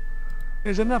 Hey.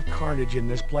 There's enough carnage in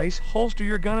this place. Holster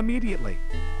your gun immediately.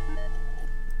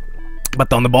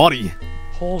 But on the body.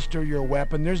 Holster your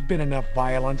weapon. There's been enough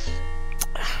violence.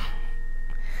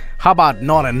 How about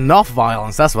not enough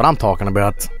violence? That's what I'm talking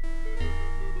about.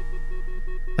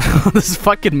 This is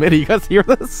fucking MIDI. You guys hear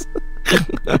this?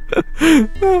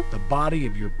 The body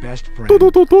of your best friend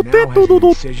now has an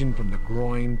incision from the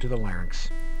groin to the larynx.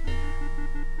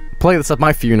 Play this at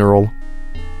my funeral.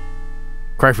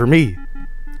 Cry for me.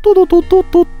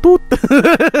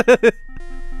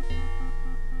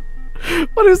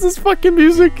 What is this fucking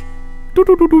music?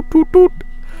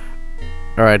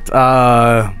 Alright,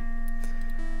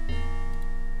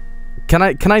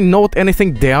 Can I note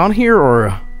anything down here,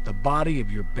 or? The body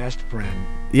of your best friend.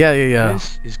 Yeah.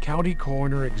 This is County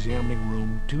Coroner Examining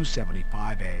Room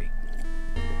 275A.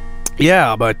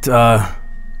 Yeah, but,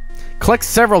 click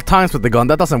several times with the gun.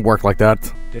 That doesn't work like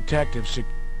that.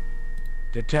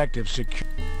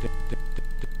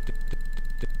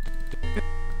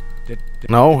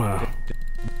 No.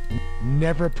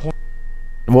 Never point.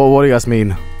 Well, what do you guys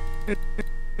mean?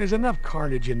 There's enough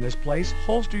carnage in this place.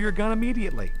 Holster your gun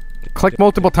immediately. Click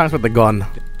multiple times with the gun.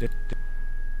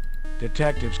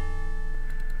 Detectives.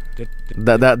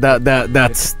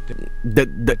 That's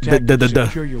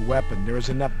Secure your weapon. There is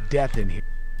enough death in here.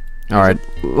 All right,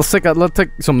 let's take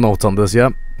some notes on this.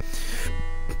 Yeah.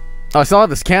 I still have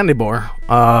this candy bar.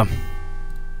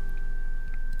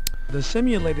 The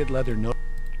simulated leather note.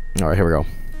 All right, here we go.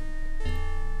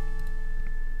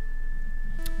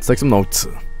 Let's take some notes.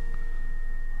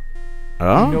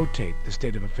 Notate the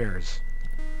state of affairs.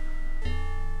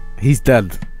 He's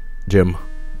dead, Jim.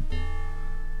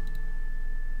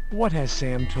 What has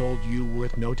Sam told you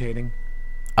worth notating?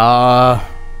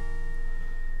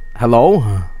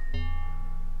 Hello?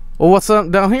 Well, what's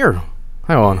down here?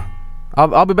 Hang on.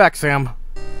 I'll be back, Sam.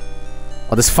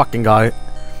 Oh, this fucking guy.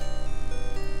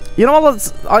 You know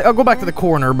what, I'll go back to the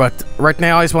corner, but right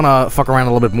now I just want to fuck around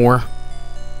a little bit more.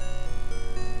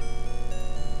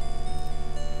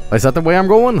 Is that the way I'm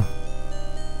going?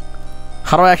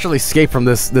 How do I actually escape from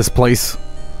this place?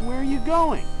 Where are you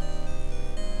going?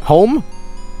 Home?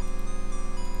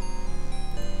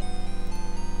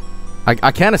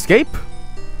 I can't escape?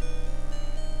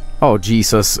 Oh,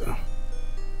 Jesus.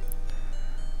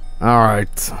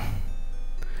 Alright.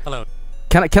 Hello.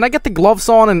 Can I get the gloves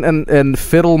on and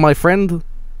fiddle my friend?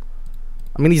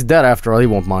 I mean, he's dead after all. He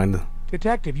won't mind.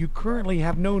 Detective, you currently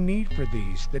have no need for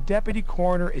these. The deputy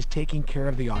coroner is taking care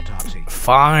of the autopsy.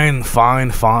 Fine,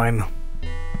 fine, fine.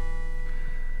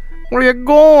 Where you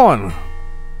going?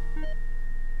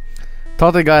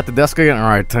 Talk to the guy at the desk again?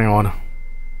 Alright, hang on.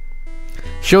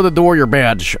 Show the door your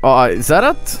badge. Is that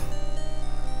it?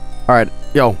 Alright,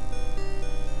 yo.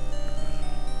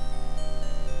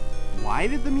 Why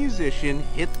did the musician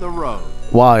hit the road?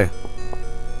 Why?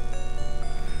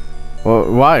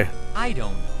 Well, why? I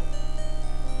don't know.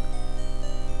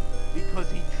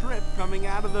 Because he tripped coming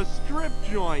out of the strip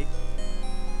joint.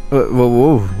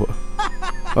 Whoa.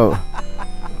 Oh.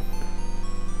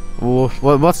 Well,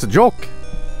 what's the joke?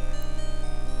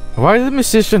 Why did the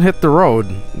musician hit the road?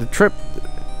 The trip.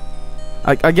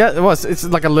 I get it was. It's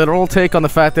like a literal take on the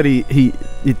fact that he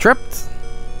tripped.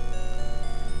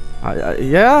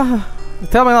 Yeah.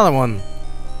 Tell me another one.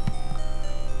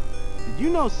 Did you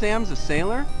know Sam's a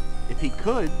sailor? If he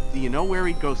could, do you know where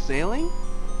he'd go sailing?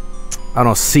 I don't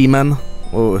know, seaman.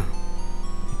 Whoa.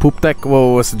 Poop deck.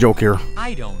 Whoa, what's the joke here?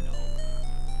 I don't know.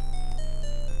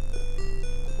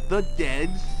 The Dead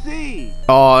Sea.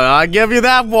 Oh, I give you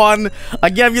that one. I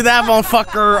give you that one,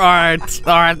 fucker. Alright.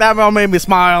 That one made me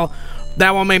smile.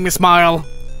 That one made me smile.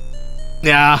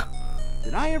 Yeah.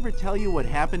 Did I ever tell you what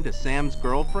happened to Sam's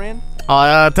girlfriend?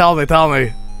 Tell me.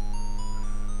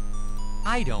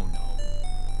 I don't know.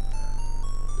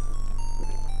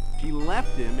 She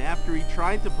left him after he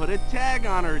tried to put a tag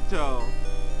on her toe.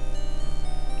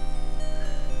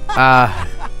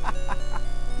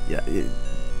 Yeah,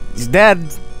 he's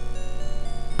dead.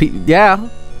 Yeah.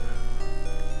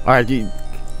 Alright, you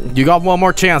got one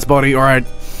more chance, buddy, alright?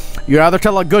 You either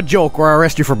tell a good joke or I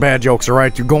arrest you for bad jokes,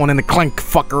 alright? You're going in the clink,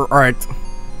 fucker, alright?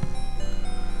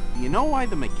 Do you know why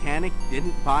the mechanic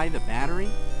didn't buy the battery?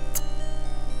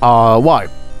 Why?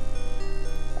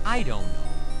 I don't know.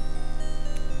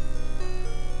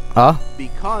 Huh?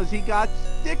 Because he got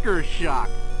sticker shock.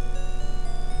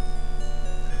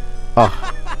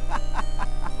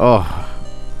 Oh,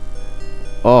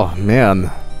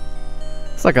 man.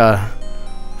 It's like a,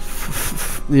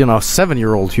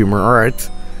 7-year-old humor, alright.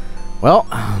 Well,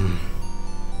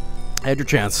 had your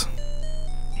chance.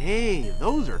 Hey,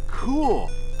 those are cool.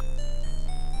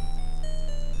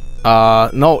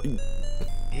 No.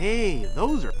 Hey,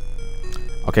 those are...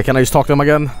 Okay, can I just talk to him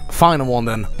again? Find one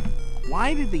then.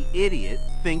 Why did the idiot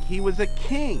think he was a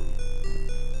king?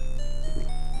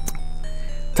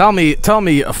 Tell me,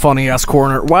 a funny-ass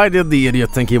coroner, why did the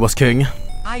idiot think he was king?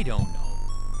 I don't know.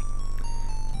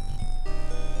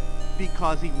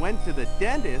 Because he went to the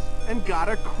dentist and got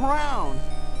a crown.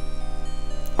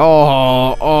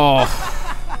 Oh,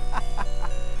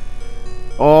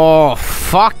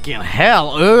 fucking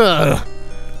hell, ugh.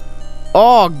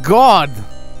 Oh, God.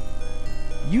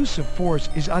 Use of force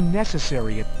is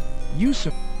unnecessary. Use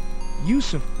of...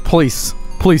 Please,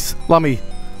 let me.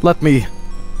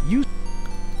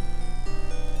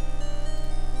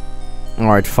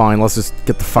 Alright, fine, let's just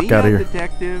get the fuck out of here.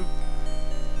 Detective.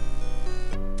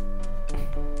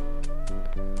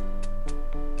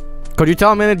 Could you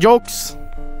tell me any jokes?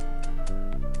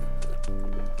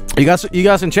 You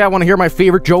guys in chat want to hear my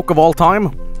favorite joke of all time?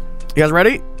 You guys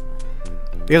ready?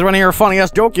 You guys want to hear a funny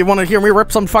ass joke? You want to hear me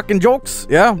rip some fucking jokes?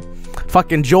 Yeah?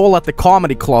 Fucking Joel at the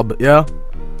comedy club, yeah?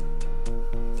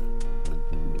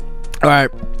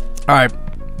 Alright,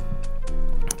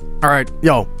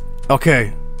 yo.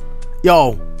 Okay.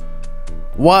 Yo.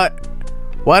 Why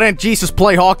didn't Jesus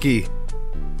play hockey?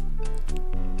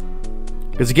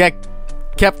 Because he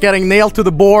kept getting nailed to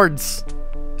the boards.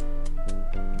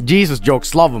 Jesus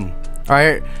jokes, love them.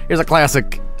 Alright, here's a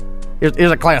classic.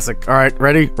 Here's a classic. Alright,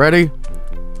 ready?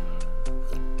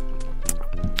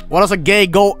 What does a gay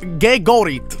goat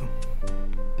eat?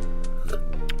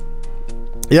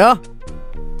 Yeah?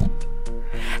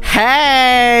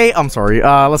 Hey! I'm sorry,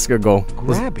 let's go.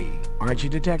 Grabby, aren't you,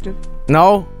 detective?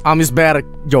 No, I'm just bad at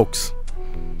jokes.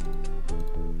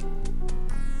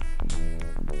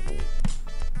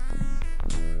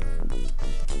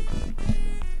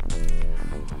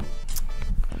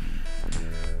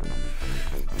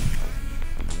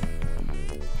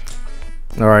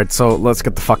 Alright, so let's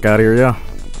get the fuck out of here, yeah?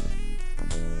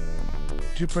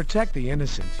 To protect the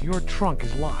innocent, your trunk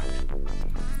is locked.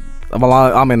 Well,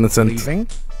 I'm innocent. Leaving?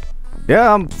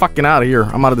 Yeah, I'm fucking out of here.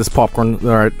 I'm out of this popcorn.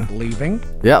 Alright. Leaving?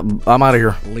 Yeah, I'm out of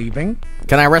here. Leaving?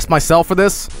 Can I arrest myself for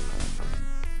this?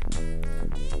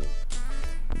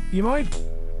 You might.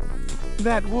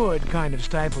 That would kind of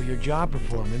stifle your job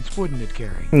performance, wouldn't it,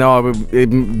 Carrie? No,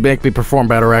 it'd make me perform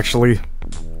better, actually.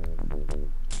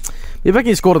 If I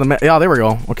can just go to the... Yeah, there we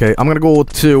go. Okay, I'm gonna go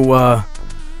to,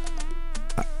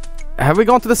 Have we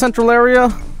gone to the central area?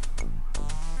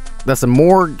 That's a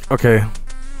morgue. Okay.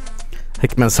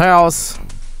 Hickman's house.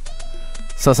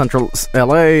 South Central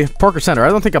LA. Parker Center. I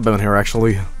don't think I've been here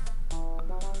actually.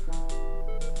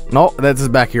 No, that's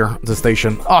back here. The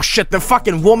station. Oh shit, the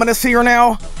fucking woman is here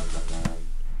now.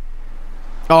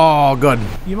 Oh, good.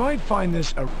 You might find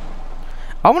this.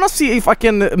 I want to see if I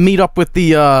can meet up with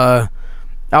the. I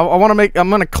want to make. I'm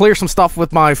gonna clear some stuff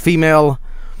with my female.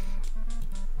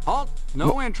 Halt!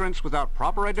 No entrance without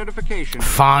proper identification.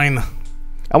 Fine.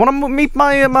 I want to meet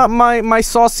my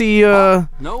saucy no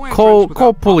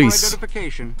co-police.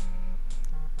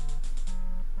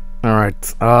 All right.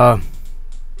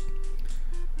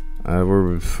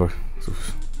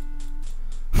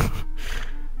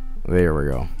 There we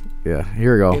go. Yeah,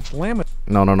 here we go. It's lemon.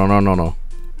 No.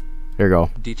 Here we go.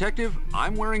 Detective,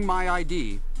 I'm wearing my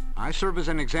ID. I serve as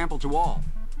an example to all.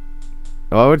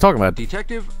 What are we talking about?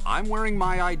 Detective, I'm wearing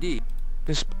my ID.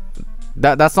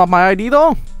 That's not my ID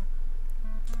though.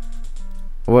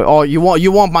 What, oh, you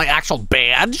want my actual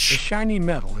badge? The shiny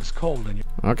metal is cold in you.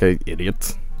 Okay,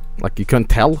 idiot. Like you couldn't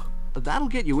tell? That'll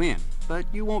get you in, but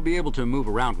you won't be able to move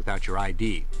around without your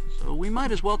ID. So we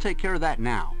might as well take care of that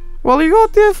now. Well, you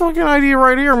got the fucking ID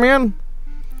right here, man.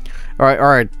 All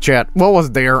right, chat. What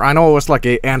was there? I know it was like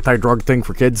a anti-drug thing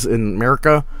for kids in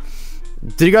America.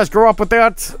 Did you guys grow up with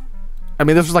that? I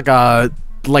mean, this was like a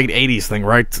late 80s thing,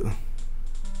 right?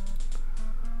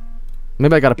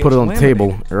 Maybe I gotta put it on the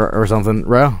table or something,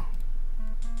 right?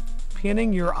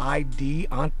 Pinning your ID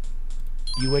on...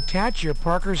 You attach your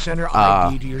Parker Center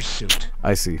ID to your suit.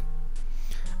 I see.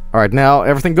 Alright, now,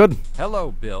 everything good?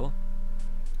 Hello, Bill.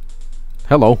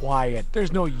 Hello. Quiet.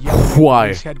 There's no yelling at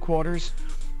police headquarters.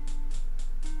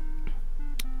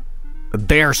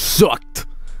 Dare sucked.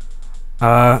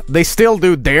 They still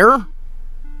do dare?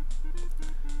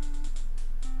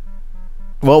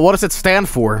 Well, what does it stand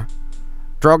for?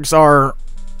 Drugs are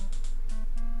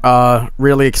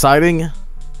really exciting.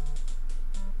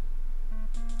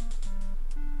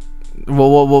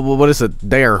 Well, what is it?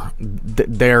 Dare,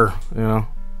 dare, you know.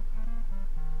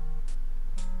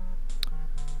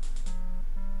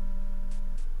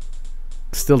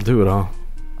 Still do it, huh?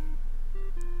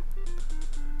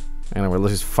 Anyway,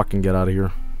 let's just fucking get out of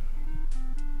here.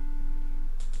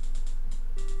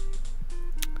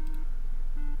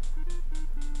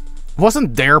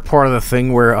 Wasn't Dare part of the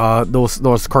thing where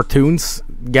those cartoons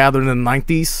gathered in the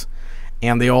 90s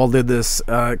and they all did this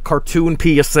cartoon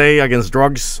PSA against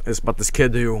drugs? It's about this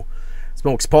kid who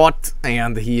smokes pot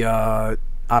and he I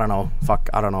don't know,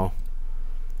 I don't know.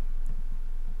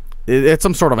 It's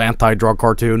some sort of anti-drug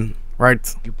cartoon,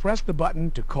 right? You press the button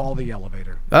to call the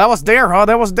elevator. That was Dare, huh?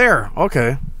 That was Dare.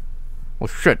 Okay. Well,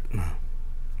 shit.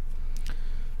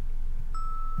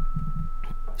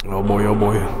 Oh boy, oh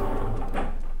boy.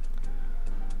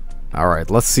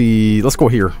 Alright, let's see. Let's go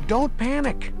here. Don't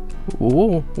panic.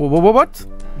 Whoa, what?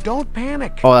 Don't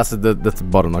panic. Oh, that's the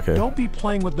button, okay. Don't be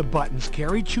playing with the buttons,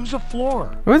 Carrie. Choose a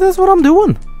floor. Wait, that's what I'm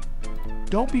doing.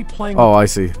 Don't be playing Oh, I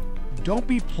see. Don't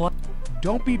be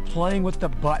playing with the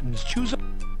buttons. Choose a...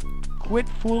 Quit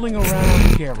fooling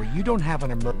around, Carrie. You don't have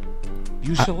an emergency.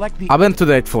 You select the... I've been to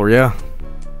the 8th floor, yeah.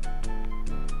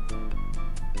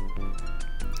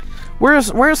 Where's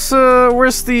the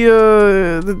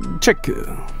chick?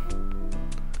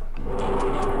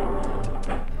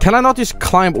 Can I not just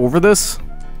climb over this?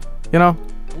 You know?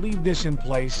 Leave this in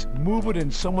place, move it,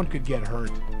 and someone could get hurt.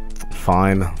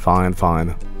 Fine.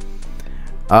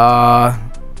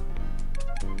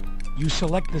 You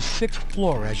select the 6th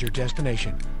floor as your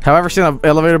destination. Have I ever seen an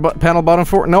elevator panel button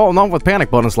for? No, not with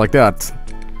panic buttons like that.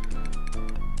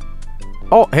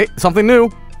 Oh, hey, something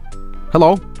new.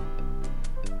 Hello.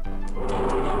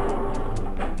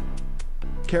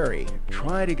 Carrie,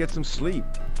 try to get some sleep.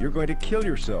 You're going to kill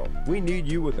yourself. We need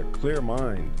you with a clear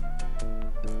mind.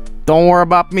 Don't worry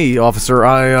about me, officer.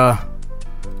 I'm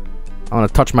gonna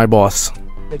touch my boss.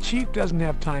 The chief doesn't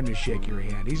have time to shake your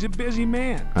hand. He's a busy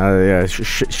man. Yeah,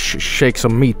 shake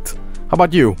some meat. How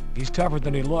about you? He's tougher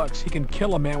than he looks. He can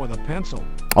kill a man with a pencil.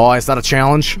 Oh, is that a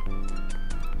challenge?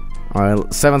 Alright,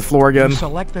 7th floor again. You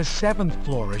select the 7th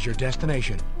floor as your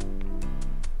destination.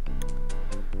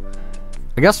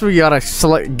 I guess we gotta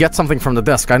get something from the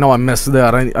desk. I know I missed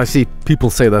that. I see people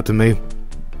say that to me.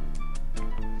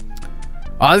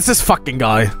 Oh, this is fucking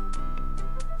guy.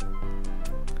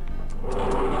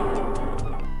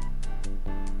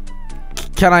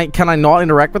 Can I not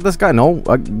interact with this guy? No,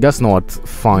 I guess not.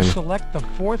 Fine. You select the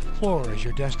 4th floor as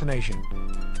your destination.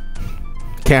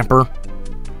 Camper.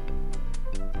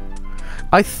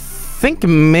 I think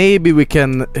maybe we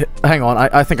can... Hang on,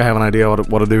 I think I have an idea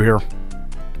what to do here.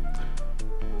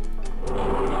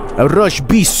 Rush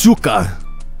B suka.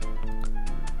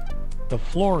 The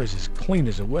floor is as clean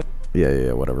as a whip.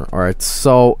 Yeah, whatever. Alright,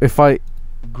 so if I...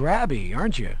 Grabby,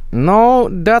 aren't you? No,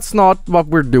 that's not what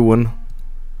we're doing.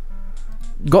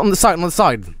 Go on the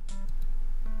side,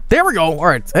 There we go.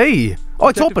 Alright, hey. Oh,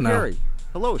 it's open now. Gary.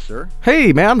 Hello, sir.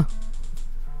 Hey, man.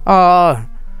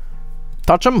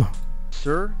 Touch him?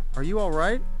 Sir, are you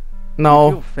alright? No.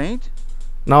 You feel faint?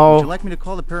 No. Would you like me to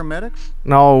call the paramedics?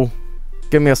 No.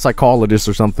 Give me a psychologist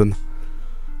or something.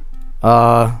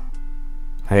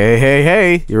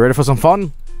 Hey. You ready for some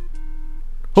fun?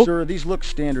 Oh. Sir, these look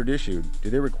standard issued. Do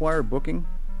they require booking?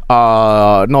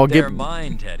 No, They're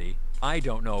mine, Teddy. I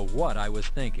don't know what I was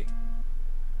thinking.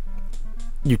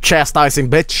 You chastising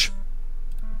bitch.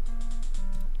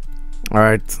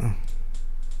 Alright.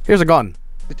 Here's a gun.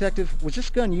 Detective, was this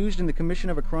gun used in the commission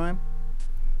of a crime?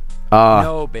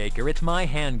 No, Baker, it's my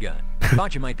handgun.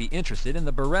 Thought you might be interested in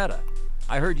the Beretta.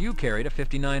 I heard you carried a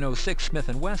 5906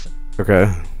 Smith & Wesson.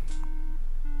 Okay.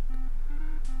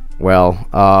 Well,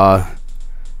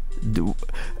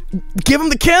 give him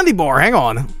the candy bar. Hang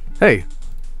on. Hey.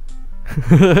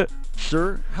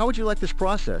 Sir, how would you like this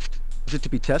processed? Is it to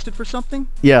be tested for something?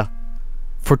 Yeah.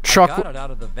 For chocolate. I got it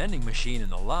out of the vending machine in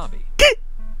the lobby.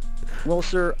 Well,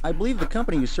 sir, I believe the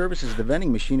company who services the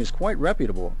vending machine is quite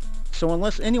reputable. So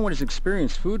unless anyone has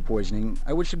experienced food poisoning,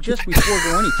 I would suggest we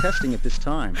forego any testing at this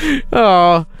time.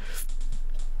 Oh.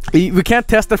 We can't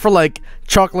test it for, like,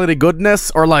 chocolatey goodness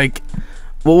or, like...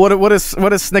 Well, what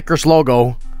is Snickers'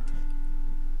 logo?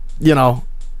 You know,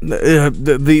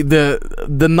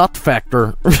 the nut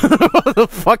factor. What the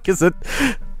fuck is it?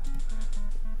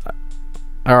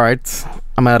 All right,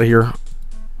 I'm out of here.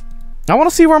 I want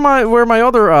to see where my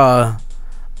other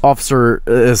officer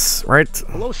is. Right?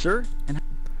 Hello, sir.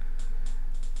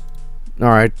 All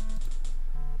right.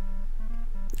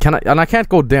 I can't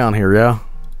go down here, yeah.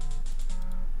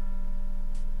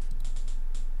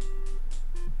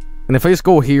 And if I just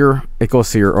go here, it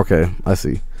goes here. Okay, I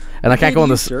see. And I can't go in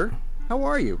this. Sir, how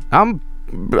are you? I'm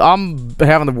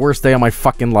having the worst day of my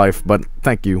fucking life, but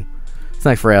thank you.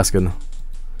 Thanks for asking.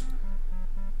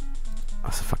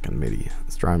 That's a fucking MIDI.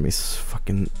 It's driving me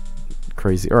fucking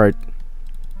crazy. All right.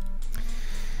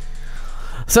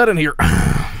 Set in here.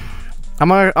 I'm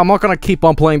not gonna keep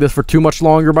on playing this for too much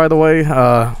longer. By the way,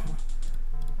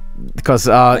 because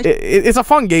it's a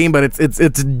fun game, but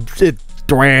it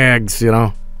drags, you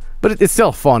know. But it's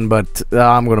still fun, but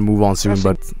I'm going to move on soon,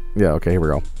 but... Yeah, okay, here we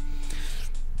go.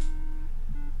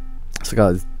 So I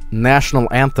got a National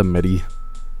Anthem MIDI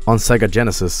on Sega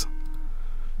Genesis.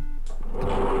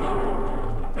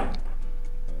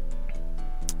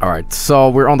 Alright,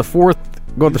 so we're on the 4th...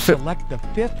 Go to the 5th... Select the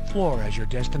 5th floor as your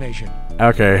destination.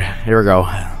 Okay, here we go.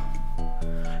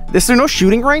 Is there no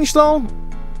shooting range, though?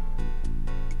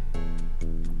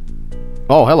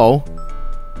 Oh, hello.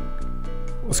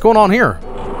 What's going on here?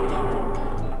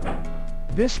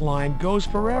 This line goes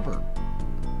forever.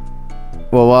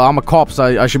 Well, I'm a cop, so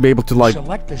I should be able to, like...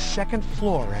 Select the 2nd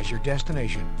floor as your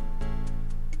destination.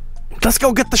 Let's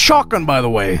go get the shotgun, by the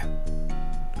way.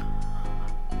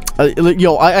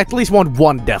 Yo, I at least want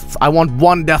one death. I want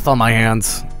one death on my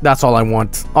hands. That's all I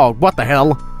want. Oh, what the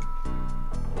hell?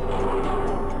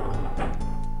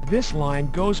 This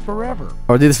line goes forever.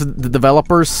 Are these the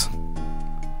developers?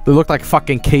 They look like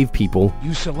fucking cave people.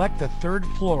 You select the 3rd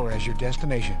floor as your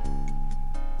destination.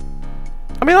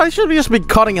 I mean, I should just be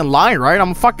cutting in line, right?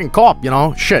 I'm a fucking cop, you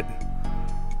know? Shit.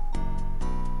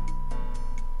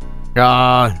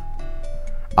 Here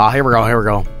we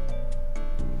go.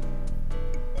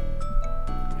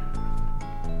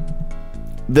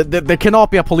 There cannot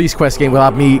be a police quest game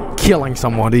without me killing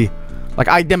somebody. Like,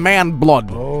 I demand blood.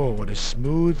 Oh, what a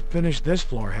smooth finish this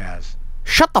floor has.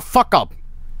 Shut the fuck up.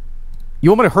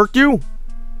 You want me to hurt you?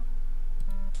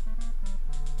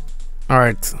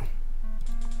 Alright.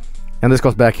 And this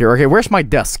goes back here. Okay, where's my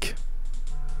desk?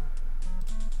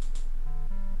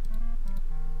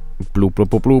 Bloop, bloop,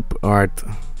 bloop, bloop. Alright.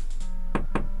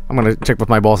 I'm gonna check with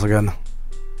my boss again.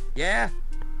 Yeah?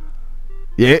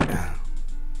 Yeah.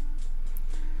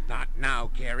 Not now,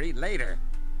 Gary. Later.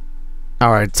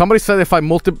 Alright, somebody said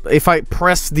if I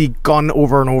press the gun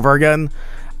over and over again,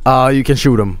 you can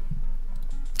shoot him.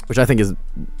 Which I think is...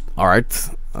 Alright.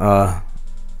 I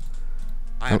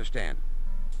understand.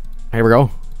 Here we go.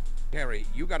 Gary,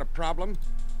 you got a problem?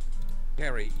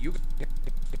 Gary, you...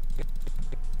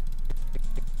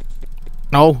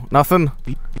 No, nothing.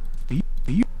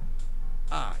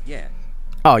 Ah, yes.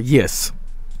 Oh, yes.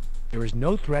 There is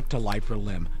no threat to life or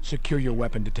limb. Secure your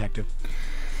weapon, detective.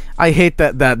 I hate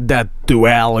that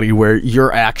duality where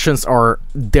your actions are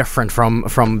different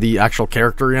from the actual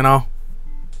character, you know?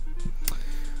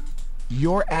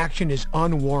 Your action is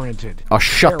unwarranted. Oh,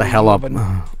 shut the hell up.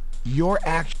 Your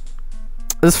action...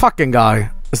 This fucking guy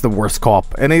is the worst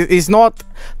cop. And he's not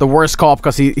the worst cop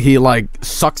because he like,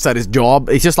 sucks at his job.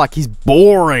 It's just like he's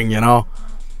boring, you know?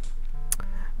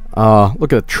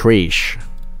 Look at the trash.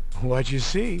 What you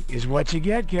see is what you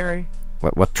get, Carrie.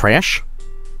 What trash?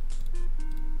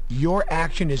 Your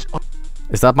action is...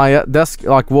 Is that my desk?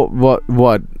 Like, what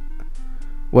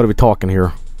are we talking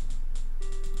here?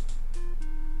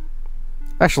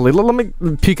 Actually, let me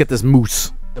peek at this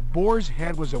moose. The boar's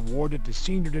head was awarded to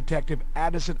Senior Detective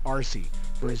Addison Arcee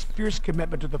for his fierce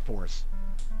commitment to the force.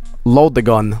 Load the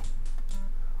gun.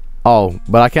 Oh,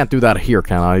 but I can't do that here,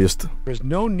 can I? There's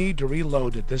no need to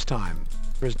reload at this time.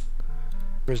 There's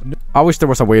no... I wish there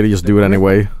was a way to just do it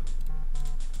anyway.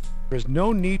 There's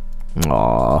no need...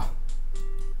 Aww.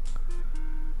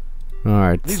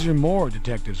 Alright. These are more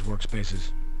detectives'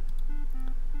 workspaces.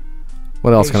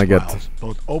 What else can I get? Files,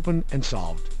 both open and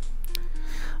solved.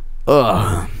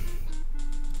 Ugh.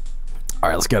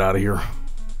 Alright, let's get out of here.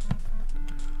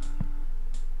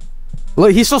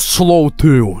 Look, he's so slow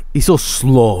too. He's so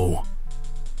slow.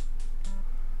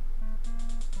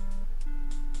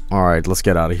 Alright, let's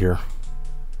get out of here.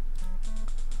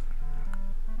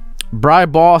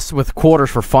 Bribe boss with quarters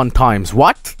for fun times.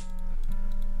 What?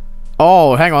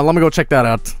 Oh, hang on. Let me go check that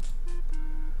out.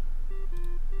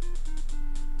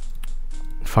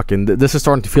 Fucking, this is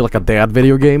starting to feel like a dad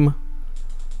video game.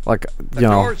 Like, you know.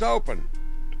 The door's open.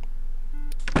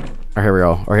 Alright, here we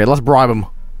go. Okay, let's bribe him.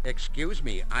 Excuse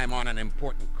me, I'm on an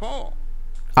important call.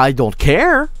 I don't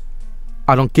care.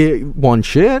 I don't get one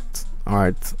shit.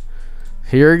 Alright.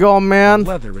 Here you go, man. The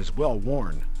leather is well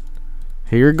worn.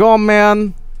 Here you go,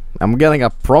 man. I'm getting a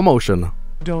promotion.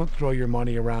 Don't throw your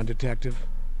money around, detective.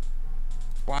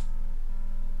 What?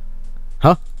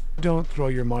 Huh? Don't throw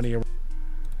your money around.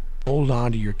 Hold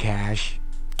on to your cash.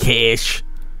 Cash.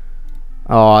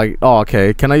 Oh,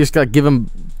 okay. Can I just give him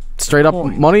straight up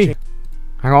money?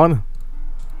 Hang on.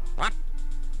 What?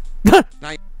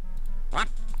 Now, what?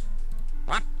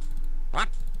 What? What?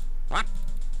 What?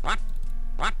 What?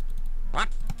 What? What?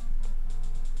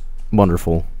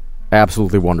 Wonderful.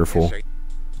 Absolutely wonderful. Yes,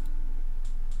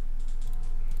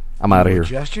 I'm out of here.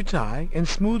 Adjust your tie and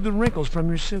smooth the wrinkles from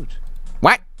your suit.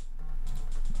 What?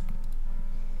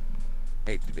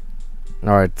 hey,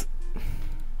 Alright.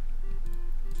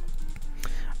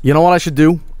 You know what I should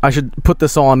do? I should put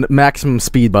this on maximum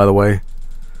speed, by the way.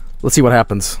 Let's see what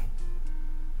happens.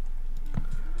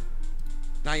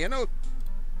 now you know.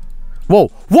 Whoa!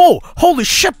 Whoa! Holy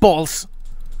shit balls!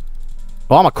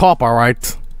 Well, I'm a cop,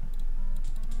 alright.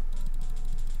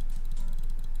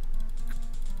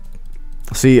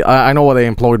 See, I know why they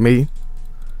employed me.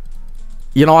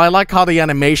 You know, I like how the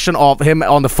animation of him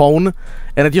on the phone,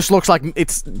 and it just looks like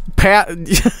it's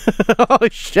Holy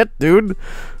shit, dude.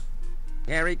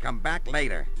 Harry, come back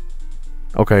later.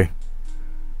 Okay.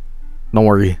 Don't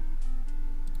worry.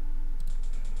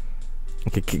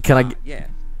 Okay, can I... Yeah.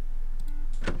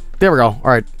 There we go.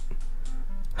 Alright.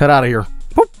 Head out of here.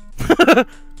 Whoop!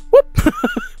 Whoop!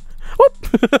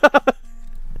 Whoop!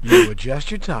 You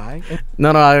adjust your tie. No,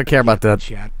 I don't care about that.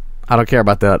 I don't care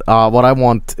about that. What I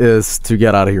want is to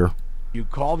get out of here. You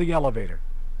call the elevator.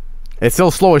 It's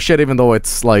still slow as shit, even though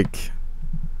it's like...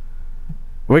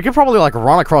 We could probably like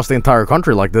run across the entire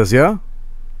country like this, yeah?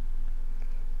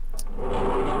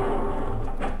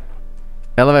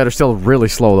 Elevator's still really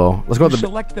slow though. Let's go to the...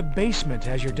 Select the basement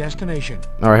as your destination.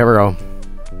 Alright, here we go.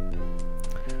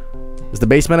 Is the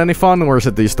basement any fun, or is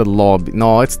it just the lobby?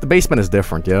 No, it's the basement is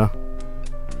different, yeah?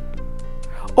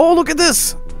 Oh, look at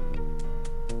this!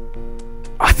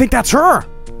 I think that's her!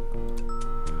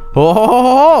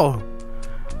 Oh!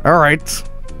 Alright.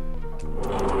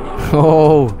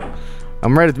 Oh,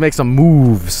 I'm ready to make some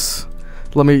moves.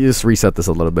 Let me just reset this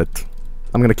a little bit.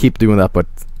 I'm gonna keep doing that, but...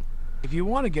 If you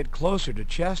want to get closer to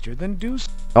Chester, then do...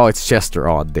 Oh, it's Chester.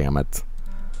 Oh, damn it.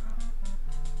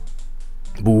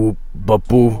 Boo,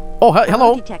 boo. Oh,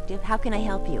 hello. Detective, how can I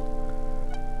help you?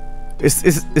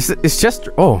 Is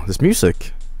Chester... Oh, this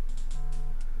music.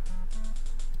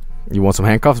 You want some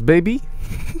handcuffs, baby?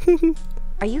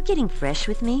 Are you getting fresh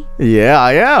with me? Yeah,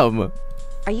 I am.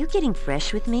 Are you getting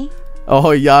fresh with me?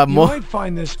 Oh, yeah. You might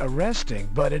find this arresting,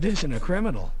 but it isn't a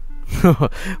criminal.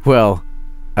 Well,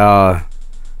 hang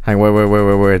on,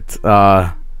 wait.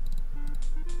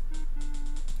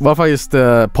 What if I just,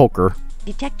 poker?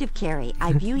 Detective Carey,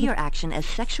 I view your action as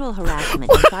sexual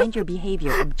harassment and find your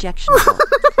behavior objectionable.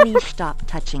 Please stop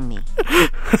touching me.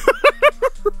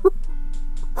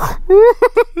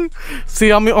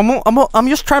 See, I'm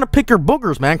just trying to pick your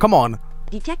boogers, man. Come on.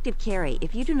 Detective Carey,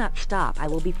 if you do not stop, I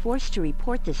will be forced to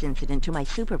report this incident to my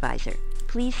supervisor.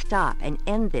 Please stop and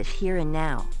end this here and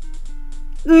now.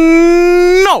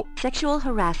 No! Sexual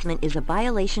harassment is a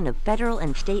violation of federal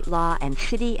and state law and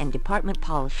city and department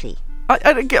policy. What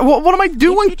am I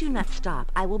doing? If you do not stop,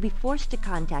 I will be forced to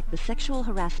contact the sexual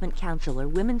harassment counselor,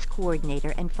 women's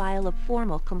coordinator, and file a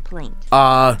formal complaint.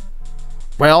 I'm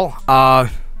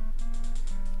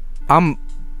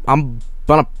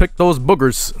gonna pick those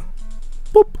boogers.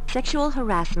 Boop. Sexual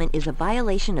harassment is a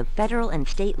violation of federal and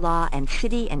state law and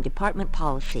city and department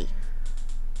policy.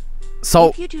 So,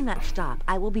 if you do not stop,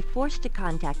 I will be forced to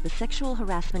contact the sexual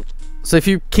harassment... So if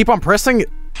you keep on pressing...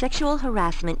 Sexual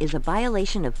harassment is a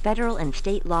violation of federal and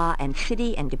state law and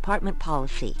city and department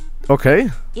policy. Okay.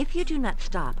 If you do not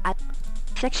stop,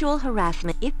 sexual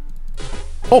harassment...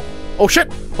 Oh shit!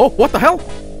 Oh, what the hell?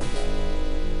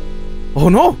 Oh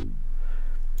no!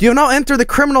 You have now entered the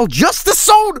criminal justice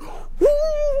zone!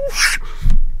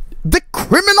 The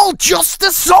criminal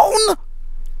justice zone?!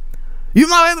 You've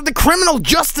now entered the criminal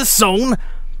justice zone!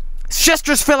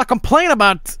 Chester's filed a complaint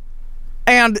about...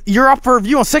 And you're up for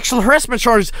review on sexual harassment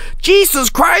charges. Jesus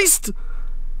Christ!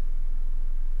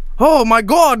 Oh my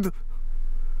god!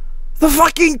 The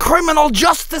fucking criminal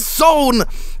justice zone!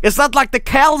 Is that like the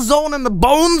Cal zone and the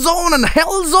Bone zone and the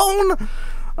Hell zone?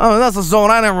 Oh, that's a zone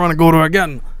I never want to go to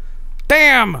again.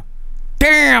 Damn!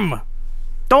 Damn!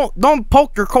 Don't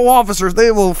poke your co-officers. They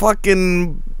will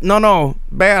fucking... No.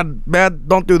 Bad.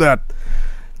 Don't do that.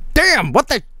 Damn! What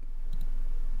the...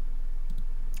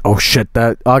 Oh shit,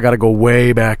 I gotta go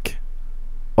way back.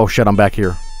 Oh shit, I'm back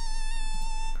here.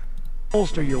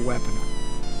 Holster your weapon.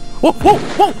 Whoa!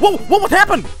 What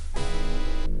happened?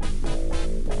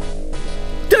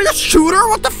 Did I just shoot her?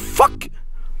 What the fuck?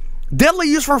 Deadly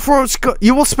use for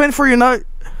you will spend for your night.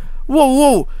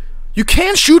 Whoa! You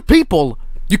can't shoot people.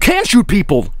 You can't shoot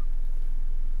people.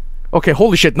 Okay,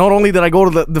 holy shit! Not only did I go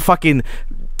to the fucking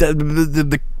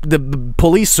the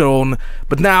police zone,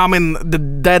 but now I'm in the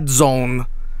dead zone.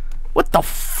 What the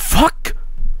fuck?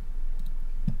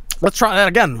 Let's try that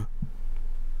again.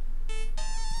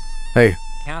 Hey,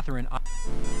 Catherine,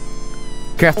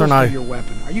 Holster your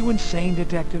weapon. Are you insane,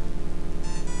 detective?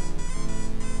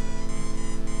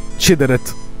 She did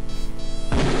it.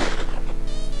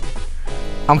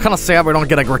 I'm kind of sad we don't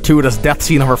get a gratuitous death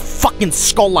scene of her fucking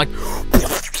skull, like,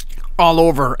 all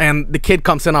over. And the kid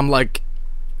comes in, I'm like,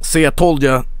 see, I told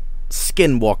you,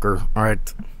 skinwalker,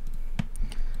 alright.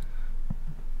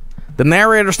 The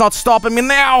narrator's not stopping me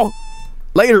now!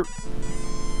 Later.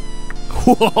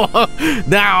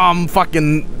 Now I'm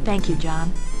fucking... Thank you,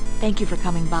 John. Thank you for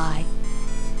coming by.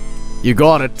 You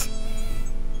got it.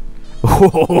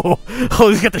 Oh,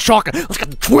 let's get the shotgun. Let's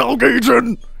get the 12 gauge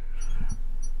in.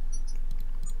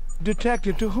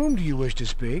 Detective, to whom do you wish to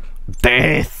speak?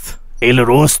 Death. El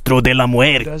rostro de la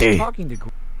muerte.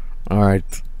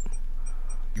 Alright.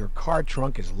 Your car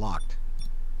trunk is locked.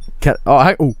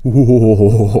 Hi.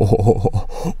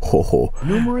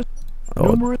 Numerous.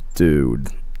 Dude.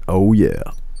 Oh, yeah.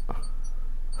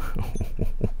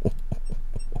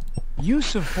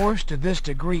 Use of force to this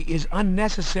degree is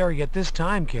unnecessary at this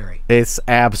time, Carey. It's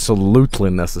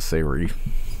absolutely necessary.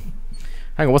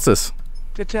 Hang on, what's this?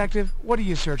 Detective, what are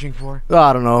you searching for?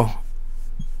 I don't know.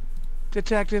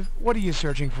 Detective, what are you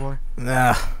searching for?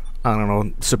 I don't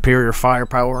know. Superior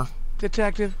firepower.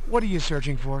 Detective, what are you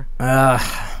searching for?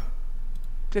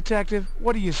 Detective,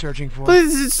 what are you searching for?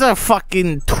 It's a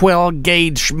fucking 12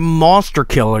 gauge monster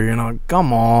killer, you know.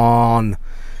 Come on. I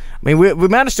mean, we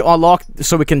managed to unlock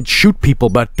so we can shoot people,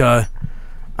 but, I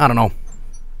don't know.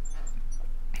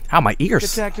 How, my ears?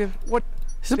 Detective, what?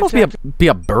 Is this supposed to be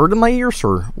a bird in my ears,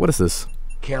 or what is this?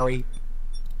 Carey.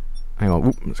 Hang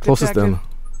on, it's closest then.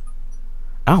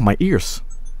 Ow, my ears.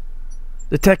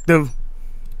 Detective.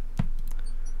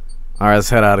 Alright, let's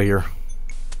head out of here.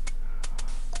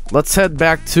 Let's head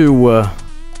back to,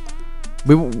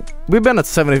 we've been at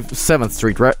 77th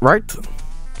Street, right?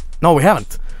 No, we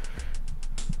haven't.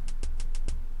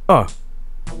 Oh.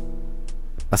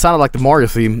 That sounded like the Mario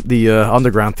theme, the,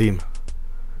 underground theme.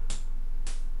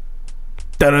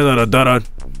 Da-da-da-da-da-da.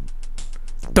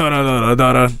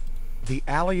 Da-da-da-da-da-da. The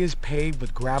alley is paved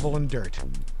with gravel and dirt.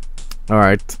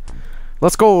 Alright.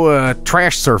 Let's go,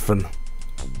 trash surfing.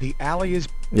 The alley is...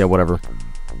 Yeah, whatever.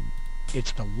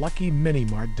 It's the Lucky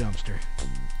Mini-Mart dumpster.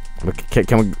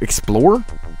 Can we explore?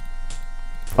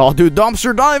 Oh, dude,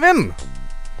 dumpster dive in!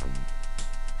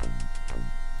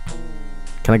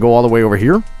 Can I go all the way over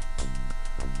here?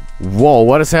 Whoa,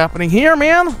 what is happening here,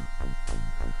 man?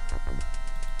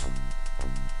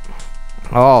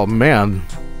 Oh, man.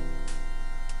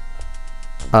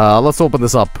 Let's open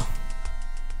this up.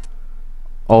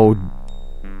 Oh,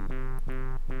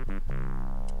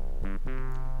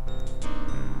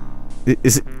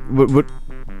 Is it... What?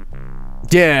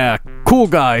 Yeah, cool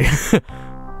guy.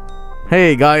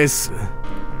 Hey, guys.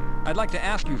 I'd like to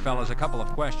ask you fellas a couple of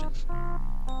questions.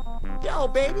 Yo,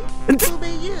 baby, who be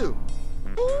you?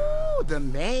 Ooh, the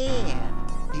man.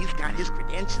 He's got his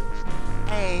credentials.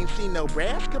 I ain't seen no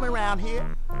brass coming around here.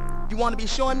 You want to be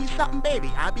showing me something,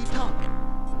 baby? I be talking.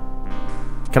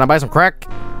 Can I buy some crack?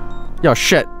 Yo,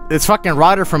 shit. It's fucking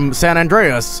Ryder from San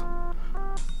Andreas.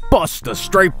 Buster,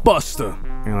 straight Buster.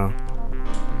 You know.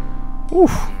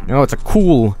 Oof. You know, it's a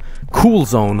cool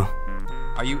zone.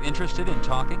 Are you interested in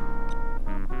talking?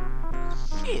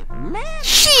 Shit, man.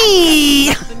 She.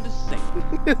 Nothing to say.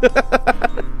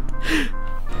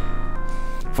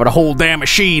 For the whole damn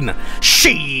machine.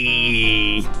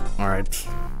 She. Alright.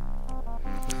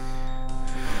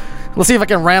 Let's see if I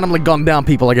can randomly gun down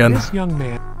people again. This young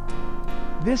man.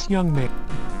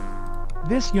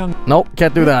 Nope,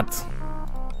 can't do that.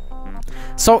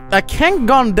 So, I can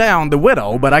gun down the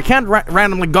widow, but I can't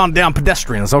randomly gun down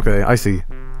pedestrians. Okay, I see.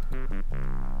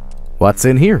 What's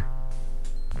in here?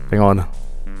 Hang on.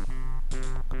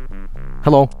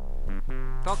 Hello.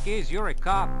 Talk is, you're a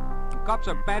cop. Cops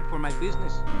are bad for my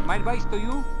business. My advice to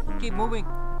you, keep moving.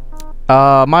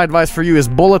 My advice for you is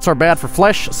bullets are bad for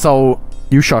flesh, so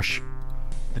you shush.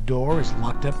 The door is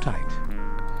locked up tight.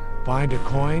 Find a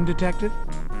coin, detective?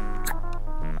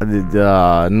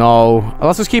 No.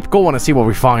 Let's just keep going and see what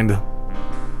we find.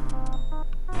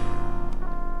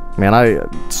 Man,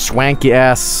 swanky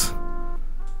ass.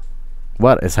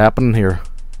 What is happening here?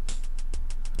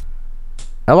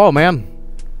 Hello, man.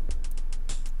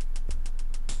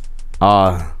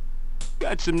 Got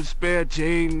some spare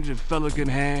change a fella can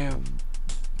have?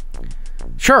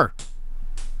 Sure.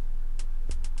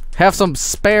 Have some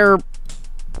spare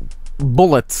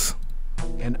bullets.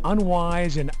 An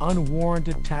unwise and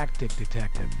unwarranted tactic,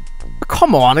 detective.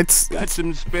 Come on, it's... Got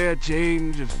some spare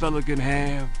change a fella can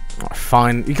have? Oh,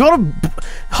 fine. You gotta...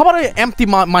 How about I empty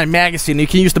my magazine? You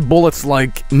can use the bullets,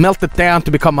 like, melt it down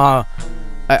to become a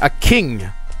king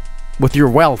with your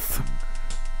wealth.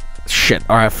 Shit.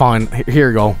 Alright, fine. Here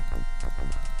you go.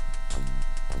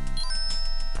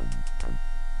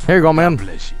 Here you go, man. God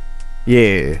bless you.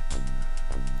 Yeah.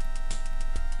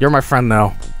 You're my friend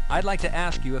now. I'd like to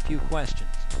ask you a few questions.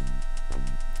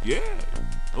 Yeah.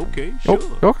 Okay, sure.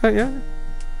 Oh, okay, yeah.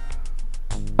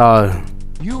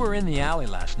 You were in the alley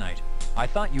last night. I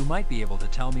thought you might be able to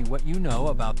tell me what you know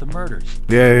about the murders.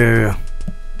 Yeah.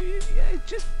 Yeah,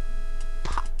 just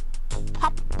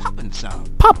popping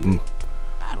sound. Poppin'?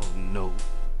 I don't know.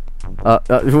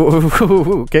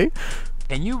 Okay.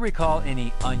 Can you recall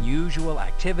any unusual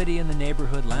activity in the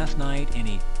neighborhood last night?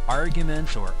 Any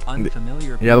arguments or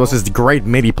unfamiliar people? Yeah, that was this great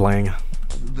MIDI playing.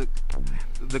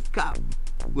 The cop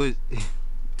was...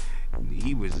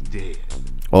 he was dead.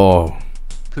 Oh.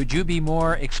 Could you be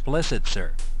more explicit,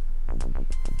 sir?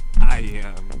 I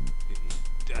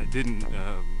didn't,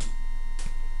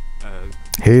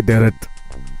 He did it.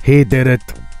 He did it.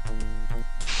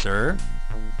 Sir?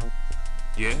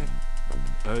 Yeah.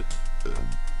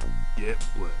 Yeah,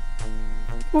 what?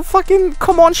 Well, fucking,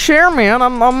 come on, share, man.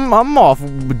 I'm off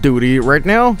duty right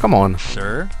now. Come on.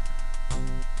 Sir?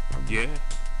 Yeah.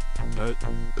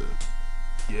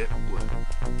 Yeah, what?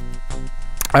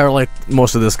 I like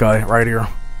most of this guy right here.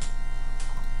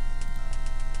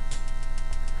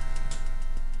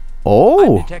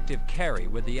 Oh. I'm Detective Carey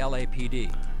with the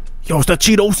LAPD. Yo, is that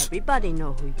Cheetos? Everybody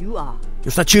know who you are.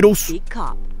 Is that Cheetos? Big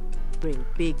cop. Bring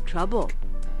big trouble.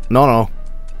 No.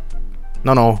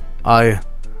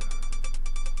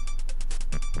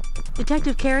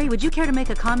 Detective Carey, would you care to make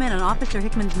a comment on Officer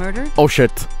Hickman's murder? Oh,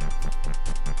 shit.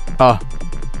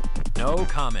 No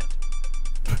comment.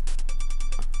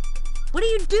 What are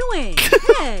you doing?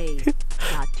 Hey!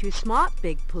 Not too smart,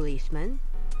 big policeman.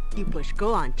 You push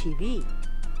go on TV.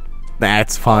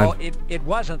 That's fine. Oh, it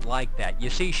wasn't like that. You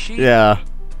see, she... Yeah.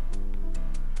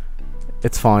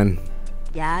 It's fine.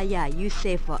 Yeah, you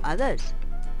say for others.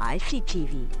 I see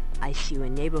TV. I see you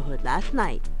in neighborhood last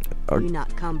night. You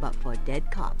not come but for a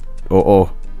dead cop.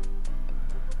 Oh.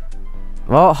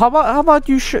 Well, how about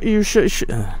you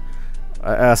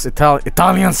as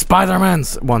Italian Spider-Man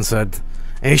once said,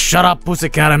 "Hey, shut up,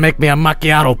 pussycat, and make me a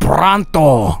macchiato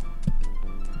pronto."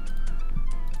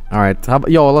 Alright,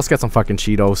 let's get some fucking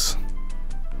Cheetos.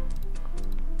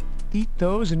 Eat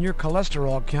those and your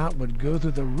cholesterol count would go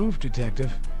through the roof,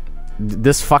 detective.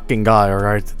 This fucking guy,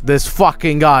 alright? This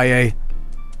fucking guy, eh?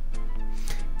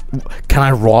 Can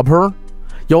I rob her?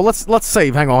 Yo, let's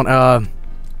save. Hang on.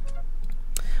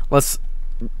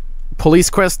 Police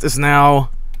quest is now.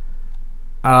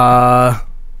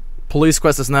 Police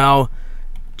quest is now.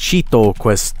 Cheeto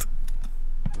quest.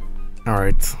 All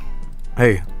right.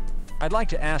 Hey. I'd like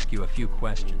to ask you a few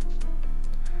questions.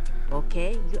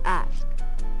 Okay, you ask.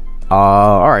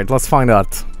 Alright, let's find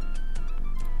out.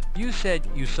 You said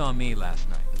you saw me last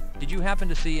night. Did you happen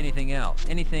to see anything else?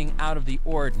 Anything out of the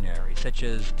ordinary, such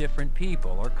as different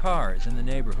people or cars in the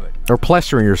neighborhood? Or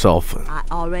plastering yourself. I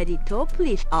already told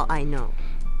police all I know.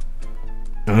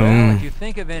 Well, if you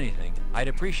think of anything, I'd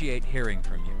appreciate hearing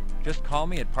from you. Just call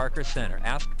me at Parker Center.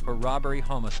 Ask for robbery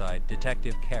homicide,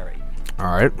 Detective Carey.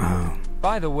 Alright.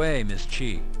 By the way, Miss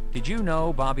Chi, did you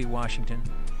know Bobby Washington?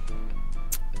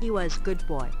 He was good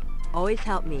boy. Always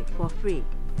helped me for free.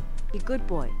 He good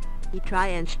boy. He try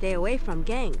and stay away from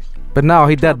gangs. But now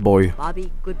he dead boy.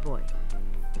 Bobby, good boy.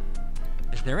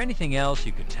 Is there anything else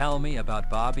you could tell me about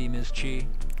Bobby, Miss Chi?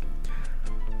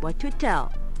 What to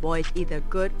tell? Boy's either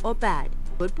good or bad.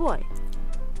 Good boy.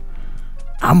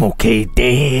 I'm okay,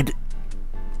 Dad.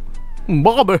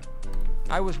 Bobby.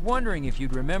 I was wondering if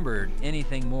you'd remembered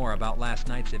anything more about last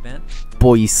night's events?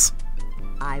 Boys.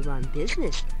 I run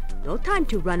business. No time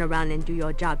to run around and do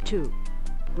your job too.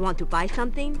 You want to buy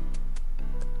something?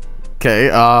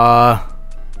 Okay, I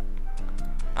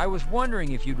was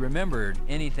wondering if you'd remembered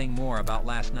anything more about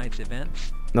last night's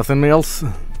events? Nothing else?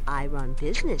 I run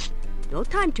business. No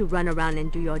time to run around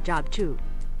and do your job too.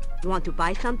 You want to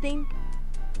buy something?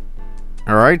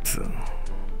 Alright.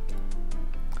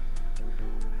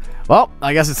 Well,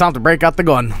 I guess it's time to break out the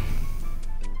gun.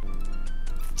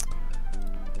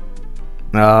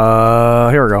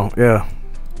 Here we go. Yeah.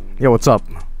 Yeah, what's up?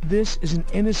 This is an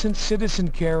innocent citizen,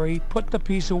 Carey. Put the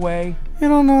piece away. You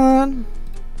don't know that.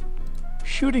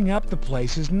 Shooting up the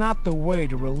place is not the way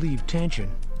to relieve tension.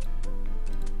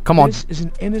 Come on. This is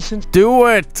an innocent... Do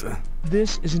it!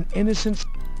 This is an innocent...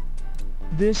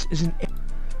 This is an...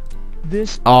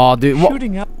 This... Oh, dude.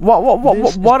 Shooting up...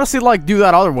 Why does he, like, do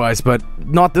that otherwise, but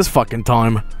not this fucking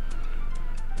time?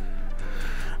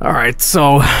 Alright,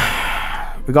 so...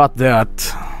 We got that.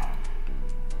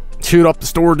 Shoot up the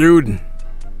store, dude.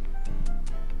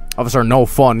 Officer, no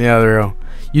fun. Yeah, there you go.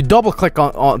 You double click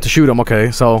on to shoot him.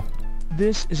 Okay, so...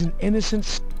 This is an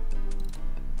innocent...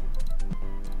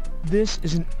 This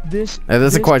isn't... This... It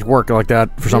doesn't quite work like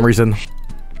that for some reason.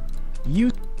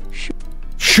 You... Shoot...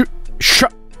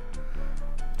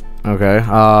 Okay,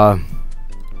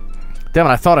 damn it,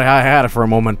 I thought I had it for a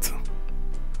moment.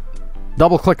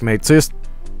 Double click, mate. So just...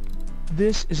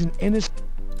 This is an innocent...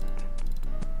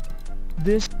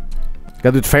 This...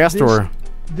 Gotta do it fast, or...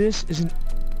 This is an...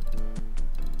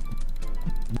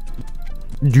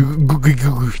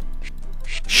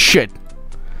 Shit.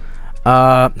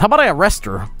 How about I arrest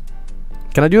her?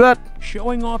 Can I do that?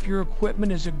 Showing off your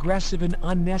equipment is aggressive and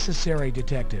unnecessary,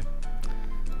 Detective.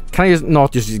 Can I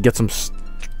just get some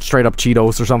straight up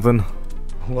Cheetos or something?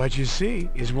 What you see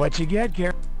is what you get,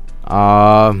 Carey.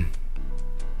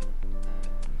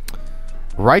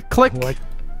 Right click? What?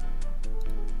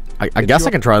 I guess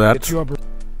I can try that.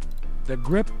 The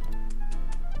grip.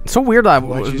 It's so weird that I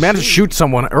managed to shoot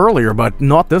someone earlier, but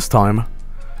not this time.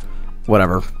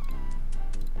 Whatever.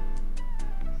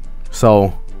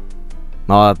 So,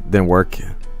 no, that didn't work.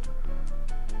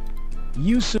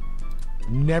 You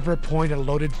never point a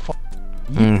loaded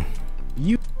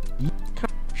You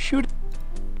shoot.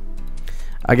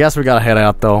 I guess we gotta head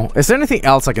out though. Is there anything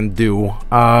else I can do?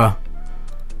 I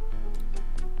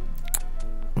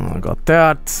got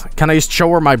that. Can I just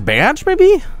show her my badge,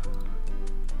 maybe?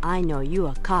 I know you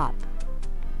a cop.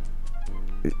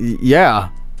 Yeah.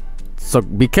 So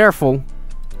be careful.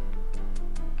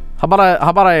 How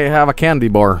about I have a candy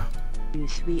bar? You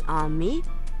sweet on me?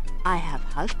 I have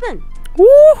husband. Woo!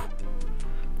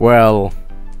 Well,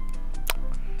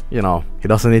 you know, he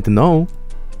doesn't need to know.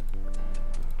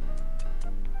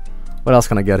 What else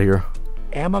can I get here?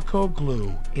 Amico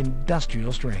glue,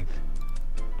 industrial strength.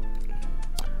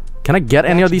 Can I get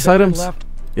any of these items?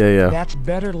 Yeah. That's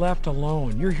better left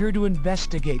alone. You're here to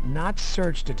investigate, not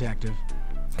search, Detective.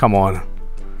 Come on.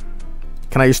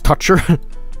 Can I just touch her?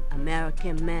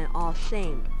 American men all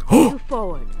same. Move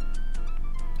forward.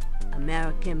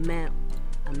 American men.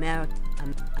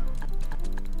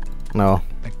 No.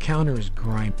 The counter is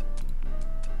grimy.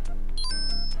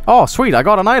 Oh, sweet. I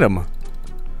got an item.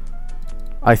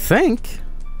 I think.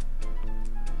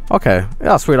 Okay.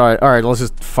 Yeah, sweet. Alright, let's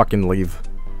just fucking leave.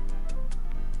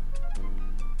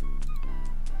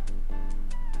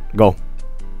 Go.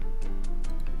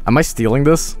 Am I stealing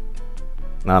this?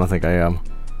 No, I don't think I am.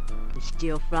 You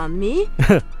steal from me?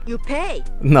 You pay.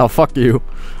 No, fuck you.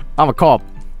 I'm a cop.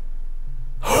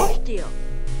 Don't steal.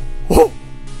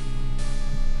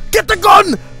 Get the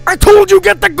gun! I told you,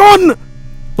 get the gun!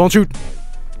 Don't shoot.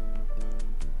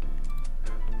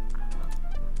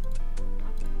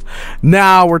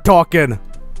 Now we're talking.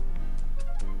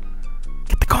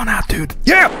 dude.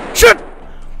 Yeah! Shit!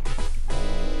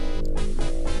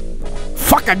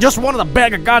 Fuck, I just wanted a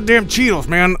bag of goddamn Cheetos,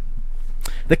 man.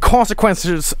 The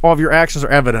consequences of your actions are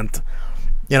evident.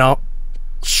 You know,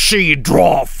 she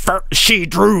drew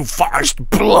first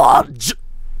blood.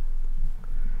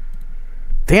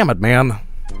 Damn it, man.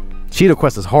 Cheeto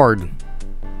quest is hard.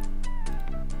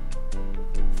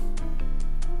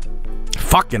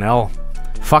 Fucking hell.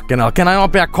 Fucking hell. Can I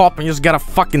not be a cop and just get a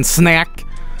fucking snack?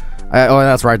 Oh,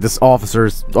 that's right. This Officer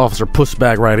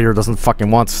Pussbag right here doesn't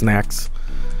fucking want snacks.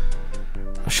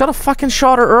 I should have fucking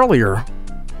shot her earlier.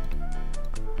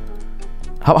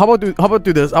 How about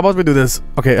do this? How about we do this?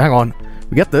 Okay, hang on.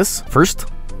 We get this first,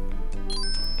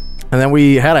 and then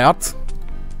we head out,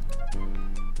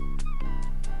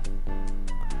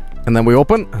 and then we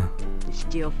open. You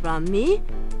steal from me,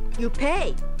 you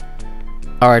pay.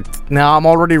 All right, now I'm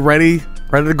already ready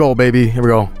to go, baby. Here we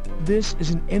go. This is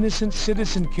an innocent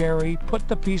citizen, Carrie. Put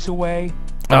the piece away.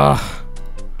 Ugh.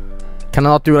 Can I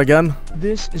not do it again?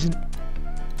 This is an...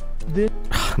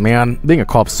 Man, being a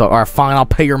cop sucks. Alright, fine, I'll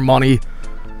pay your money.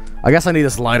 I guess I need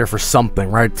this lighter for something,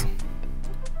 right?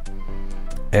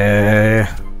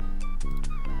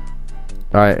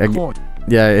 Alright,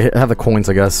 yeah, I have the coins,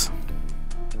 I guess.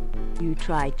 You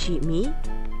try cheat me,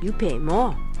 you pay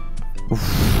more.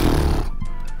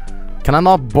 Can I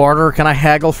not barter? Can I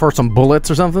haggle for some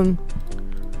bullets or something?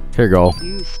 Here you go.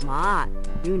 You smart.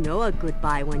 You know a good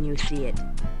buy when you see it.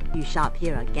 You shop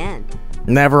here again.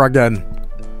 Never again.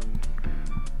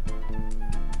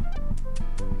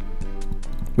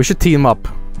 We should team up.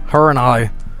 Her and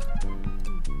I.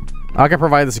 I can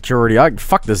provide the security.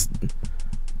 Fuck this.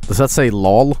 Does that say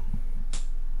lol?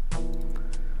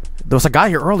 There was a guy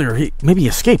here earlier. Maybe he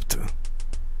escaped.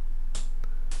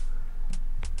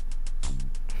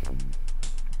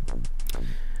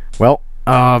 Well,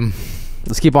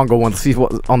 let's keep on going. Let's see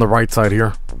what's on the right side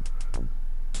here.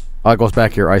 Oh, it goes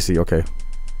back here. I see. Okay.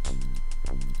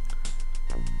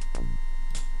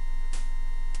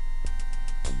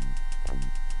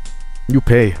 You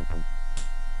pay.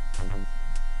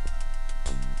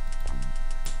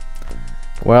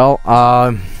 Well,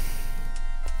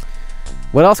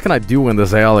 what else can I do in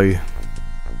this alley?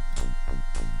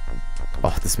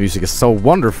 Oh, this music is so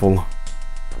wonderful.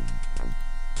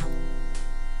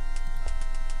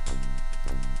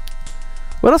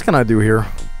 What else can I do here?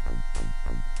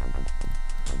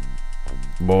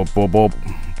 Bop, bop, bop.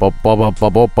 Bop, bop, bop,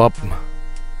 bop, bop, bop.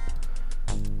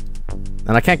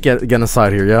 And I can't get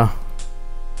inside here, yeah?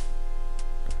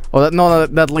 Oh,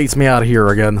 that leads me out of here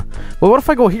again. Well, what if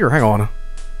I go here? Hang on.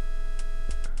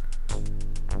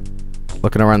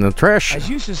 Looking around the trash. As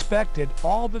you suspected,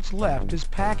 all that's left is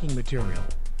packing material.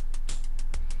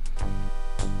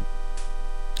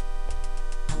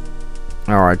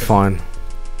 Alright, fine.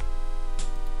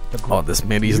 Oh, this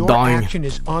maybe he's dying. Action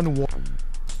is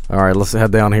Alright, let's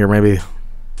head down here, maybe.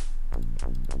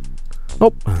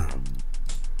 Nope.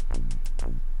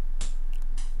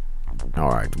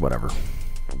 Alright, whatever.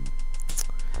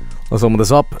 Let's open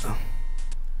this up.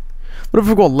 What if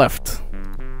we go left?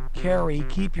 Carrie,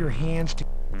 keep your hands to...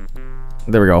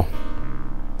 There we go.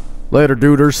 Later,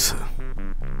 duders.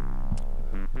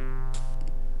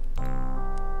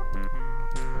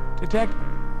 Detect...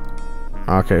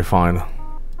 Okay, fine.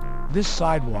 This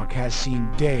sidewalk has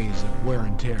seen days of wear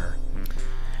and tear.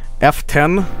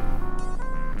 F10.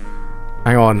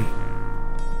 Hang on.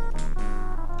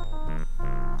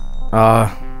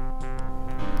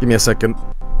 Give me a second.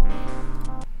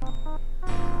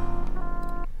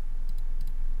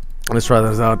 Let's try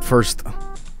this out first.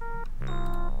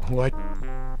 What?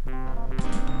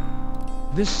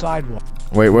 This sidewalk.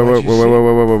 Wait. I'm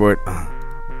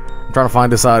trying to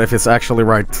find this out if it's actually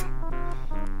right.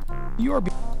 You're...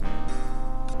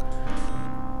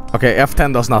 Okay,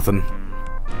 F10 does nothing.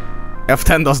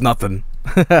 F10 does nothing.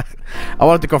 I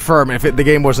wanted to confirm if the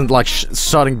game wasn't like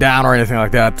shutting down or anything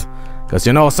like that. Because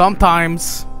you know,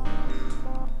 sometimes...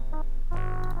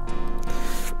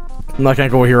 I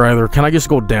can't go here either. Can I just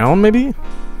go down, maybe?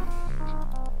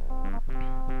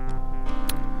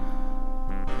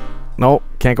 No,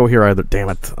 can't go here either. Damn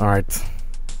it. Alright.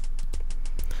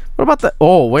 What about that?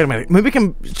 Oh, wait a minute. Maybe we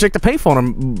can check the payphone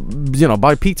and, you know,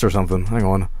 buy pizza or something. Hang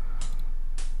on.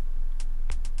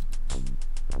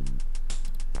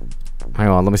 Hang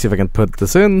on, let me see if I can put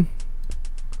this in.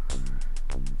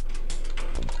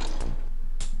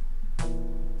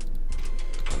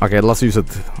 Okay, let's use it.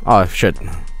 Oh, shit.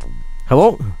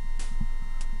 Hello?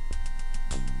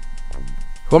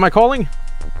 Who am I calling?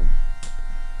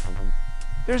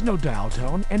 There's no dial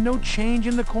tone and no change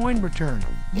in the coin return.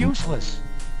 Useless.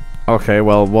 Okay,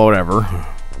 well, whatever.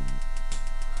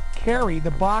 Carrie,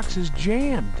 the box is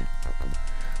jammed.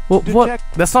 Well, what?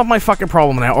 That's not my fucking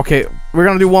problem now. Okay, we're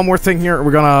gonna do one more thing here.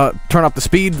 We're gonna turn up the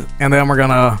speed, and then we're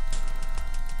gonna,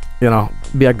 you know,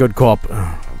 be a good cop.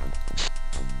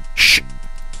 Shh.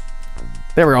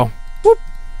 There we go. Whoop.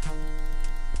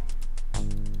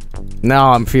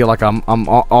 Now I feel like I'm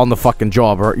on the fucking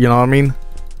job, or you know what I mean?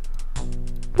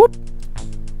 Whoop.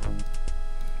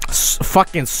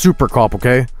 Fucking super cop,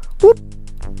 okay? Whoop.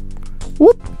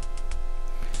 Whoop.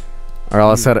 All right,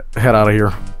 let's head out of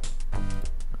here.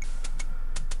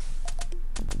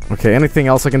 Okay, anything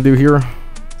else I can do here?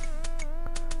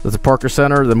 There's the Parker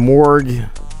Center, the morgue,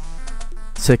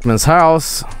 Hickman's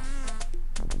house.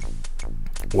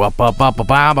 Whoop up.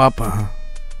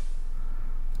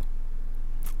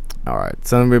 Alright,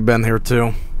 so then we've been here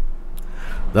too.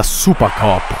 The super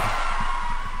cop.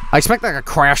 I expect like a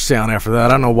crash sound after that. I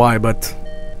don't know why, but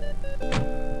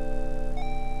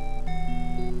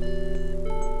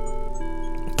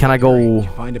can I go? Did you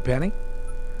find a penny?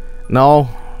 No.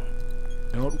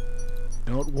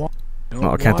 Don't want.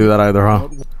 No, I can't do that either, huh?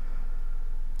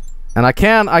 And I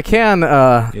can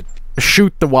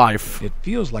shoot the wife. It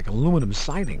feels like aluminum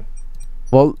siding.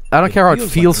 Well, I don't care how it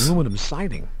feels. Like aluminum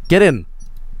siding. Get in.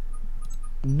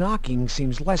 Knocking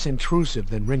seems less intrusive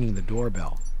than ringing the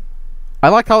doorbell. I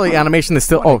like how the animation is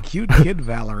still. What a cute kid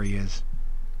Valerie is.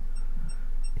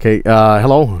 Okay.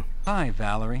 Hello. Hi,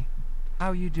 Valerie. How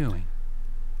are you doing?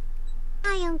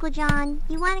 Hi, Uncle John.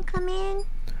 You want to come in?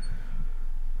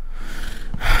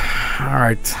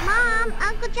 Alright. Mom,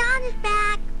 Uncle John is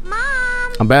back.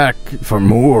 Mom! I'm back for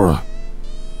more.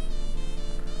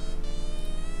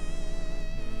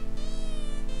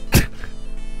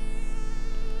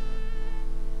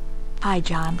 Hi,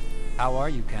 John. How are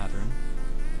you, Catherine?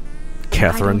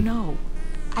 Catherine. I don't know.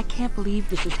 I can't believe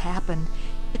this has happened.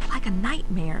 It's like a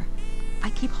nightmare.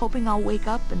 I keep hoping I'll wake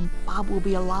up and Bob will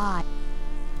be alive.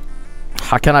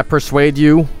 How can I persuade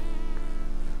you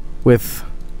with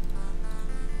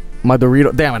my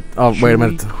Dorito? Damn it. Oh, wait a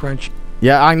minute. Crunchy.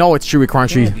 Yeah, I know it's chewy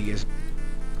crunchy.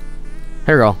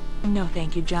 Here we go. No,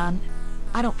 thank you, John.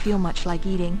 I don't feel much like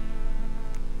eating.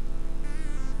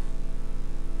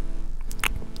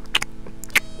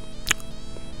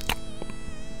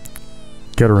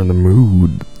 Get her in the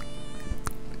mood.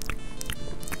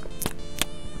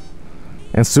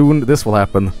 And soon this will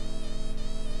happen.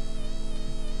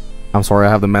 I'm sorry, I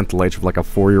have the mental age of like a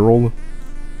 4-year-old.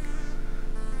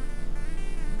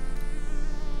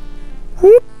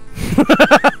 Whoop.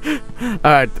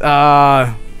 Alright,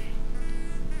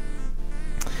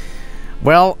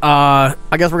 well, I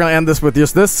guess we're gonna end this with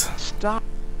just this. Stop.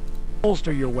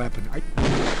 Holster your weapon.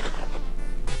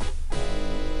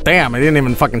 Damn, I didn't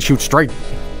even fucking shoot straight.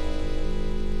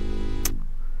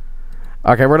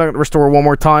 Okay, we're gonna restore one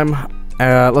more time.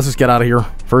 Let's just get out of here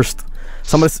first.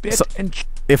 Somebody,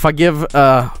 if I give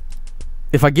the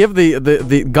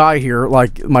guy here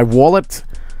like my wallet,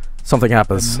 something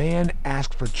happens. The man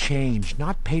asked for change,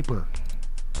 not paper.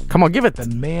 Come on, give it. The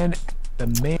man.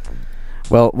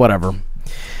 Well, whatever.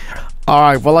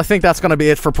 Alright, well I think that's gonna be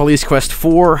it for Police Quest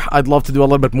 4. I'd love to do a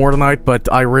little bit more tonight, but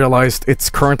I realized it's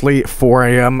currently 4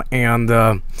 AM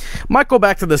and might go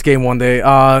back to this game one day.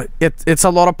 It's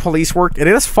a lot of police work. It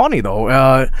is funny though.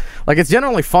 Like it's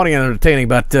generally funny and entertaining,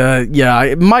 but yeah,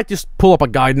 I might just pull up a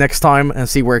guide next time and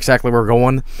see where exactly we're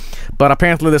going. But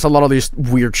apparently there's a lot of these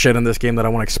weird shit in this game that I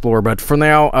want to explore. But for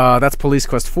now, that's Police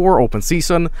Quest 4 Open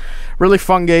Season. Really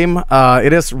fun game.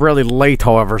 It is really late,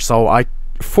 however, so I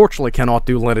fortunately cannot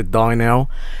do Let It Die now,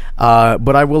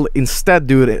 but I will instead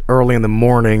do it early in the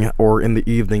morning or in the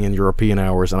evening in European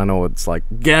hours. And I know it's like,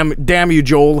 damn you,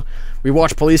 Joel, we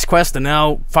watched Police Quest and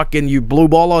now fucking you blue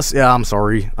ball us. Yeah, I'm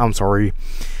sorry,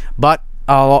 but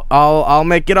I'll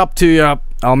make it up to you.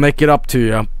 I'll make it up to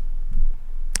you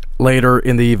later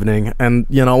in the evening. And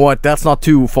you know what? That's not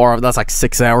too far. That's like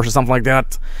 6 hours or something like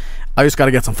that. I just gotta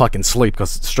get some fucking sleep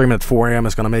because streaming at 4 AM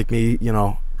is gonna make me, you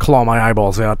know, claw my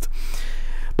eyeballs out.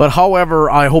 But however,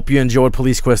 I hope you enjoyed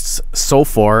Police Quests so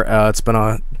far. It's been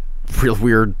a real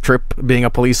weird trip being a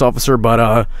police officer,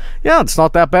 but yeah, it's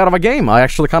not that bad of a game. I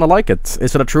actually kind of like it.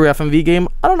 Is it a true FMV game?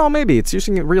 I don't know, maybe. It's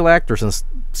using real actors and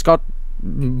it's got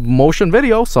motion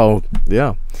video, so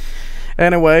yeah.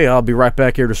 Anyway, I'll be right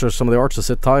back here to show some of the art, so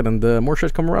sit tight, and more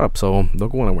shit coming right up, so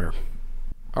don't go anywhere.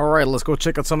 Alright, let's go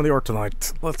check out some of the art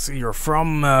tonight. Let's see, you're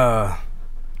from, let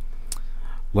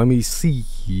me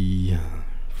see...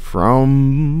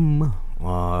 From,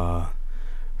 I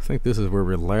think this is where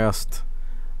we last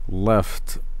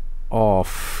left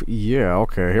off. Yeah,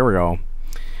 okay, here we go.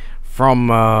 From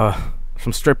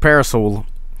Strip Parasol.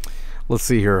 Let's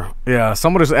see here. Yeah,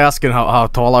 somebody's asking how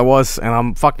tall I was, and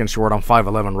I'm fucking short. I'm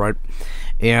 5'11", right?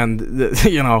 And,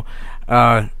 you know,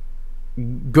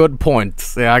 Good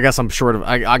point. Yeah, I guess I'm short of.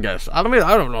 I guess. I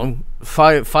don't know.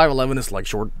 5'11" is like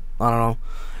short. I don't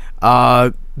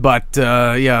know. But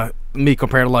yeah, me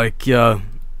compared to like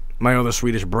my other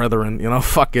Swedish brethren, you know,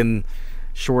 fucking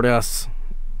short ass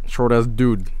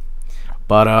dude.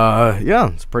 But yeah,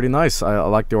 it's pretty nice. I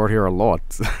like the art here a lot.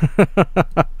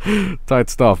 Tight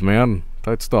stuff, man.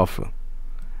 Tight stuff.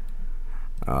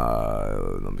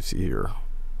 Let me see here.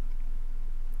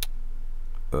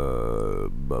 Yeah,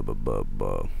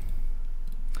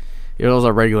 those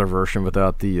are regular version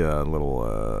without the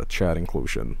little chat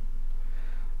inclusion.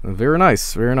 Very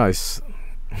nice, very nice.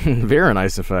 Very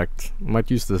nice, in fact. I might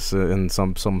use this in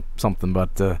something,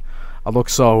 but I look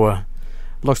so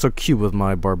cute with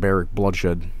my barbaric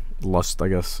bloodshed lust, I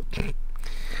guess.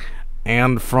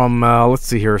 And from let's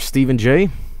see here, Stephen J.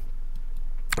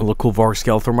 A little cool Varg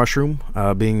Skeletor mushroom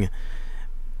being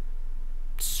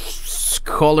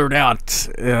colored out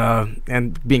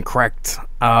and being cracked.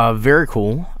 Very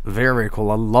cool, very cool.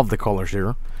 I love the colors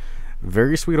here.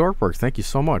 Very sweet artwork. Thank you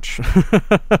so much.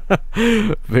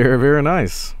 Very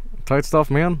nice. Tight stuff,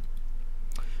 man.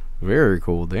 Very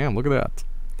cool. Damn, look at that.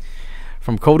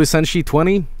 From Cody Senshi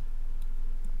 20.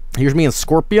 Here's me and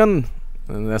Scorpion.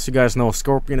 And as you guys know,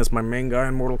 Scorpion is my main guy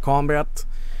in Mortal Kombat.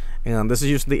 And this is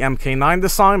using the MK9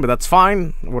 design, but that's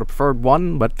fine. I would have preferred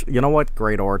one, but you know what?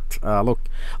 Great art. Look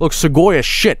Sugoi as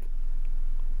shit.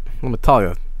 Let me tell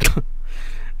you.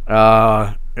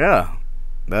 Yeah.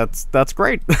 That's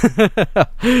great.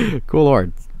 Cool art.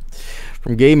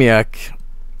 From Gamiac.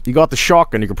 You got the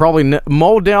shotgun. You could probably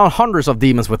mow down hundreds of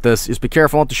demons with this. Just be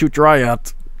careful not to shoot your eye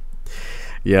out.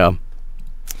 Yeah.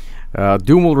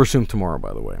 Doom will resume tomorrow,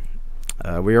 by the way.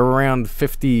 We are around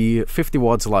 50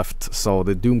 wads left, so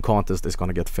the Doom contest is going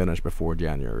to get finished before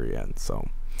January ends. So,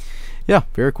 yeah,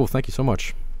 very cool. Thank you so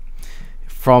much.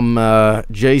 From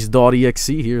Jace.exe,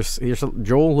 here's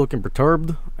Joel looking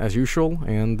perturbed as usual,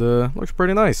 and looks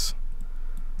pretty nice.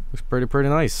 Looks pretty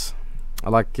nice. I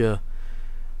like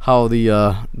how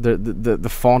the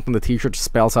font on the T-shirt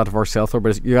spells out of our Skeletor,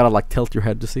 but you gotta like tilt your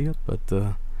head to see it. But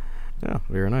yeah,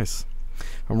 very nice.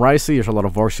 From Ricey, there's a lot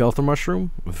of Varg Skeletor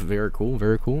mushroom. Very cool,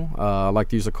 very cool. I like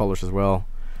to use the colors as well.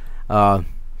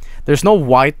 There's no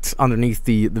white underneath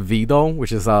the V though,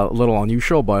 which is a little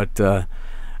unusual, but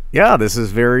yeah, this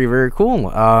is very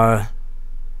cool.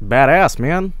 Badass,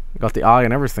 man. Got the eye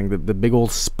and everything. The big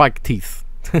old spike teeth.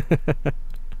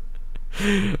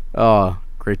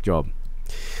 Great job.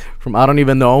 From I don't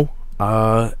even know.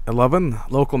 11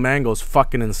 local mango's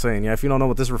fucking insane. Yeah, if you don't know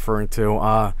what this is referring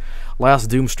to, last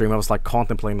Doom stream I was like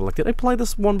contemplating, like, did I play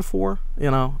this one before?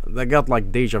 You know, I got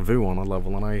like deja vu on a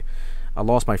level, and I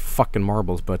lost my fucking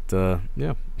marbles. But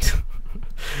yeah,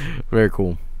 very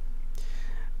cool.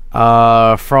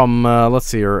 From let's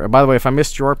see here. By the way, if I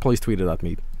missed your art, please tweet it at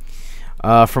me.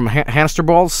 From Hamster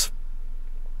Balls.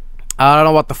 I don't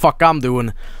know what the fuck I'm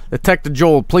doing. Detective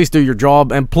Joel, please do your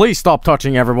job, and please stop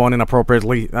touching everyone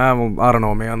inappropriately. I don't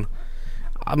know, man.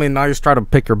 I mean, I just try to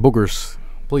pick your boogers.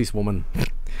 Please, woman.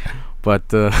 But,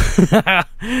 yeah,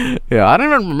 I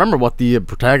don't even remember what the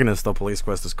protagonist of Police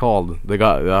Quest is called. They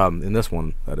got, in this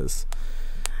one, that is.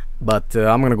 But,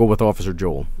 I'm gonna go with Officer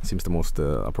Joel. Seems the most,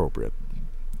 appropriate.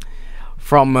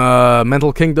 From,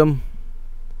 Mental Kingdom.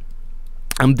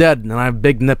 I'm dead, and I have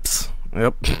big nips.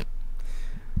 Yep.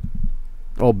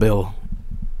 Oh, Bill.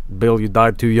 Bill, you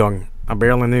died too young. I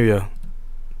barely knew you.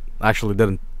 Actually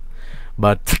didn't.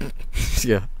 But,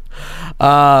 yeah.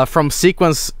 From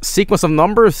Sequence of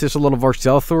Numbers, there's a little Varg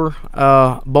Skeletor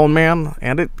Bone Man.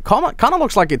 And it kind of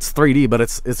looks like it's 3D, but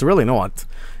it's really not.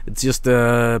 It's just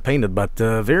painted, but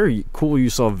very cool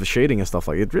use of shading and stuff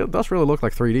like it. It does really look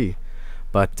like 3D.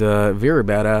 But very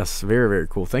badass. Very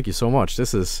cool. Thank you so much.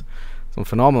 This is some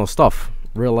phenomenal stuff.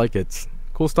 Really like it.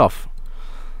 Cool stuff.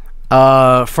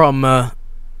 From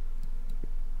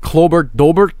Clobert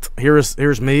Dobert,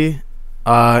 here's me,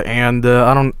 and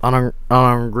I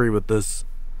don't agree with this.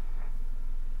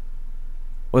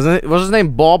 Was his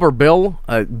name Bob or Bill?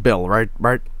 Bill,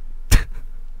 right?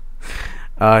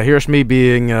 Here's me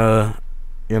being, you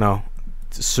know,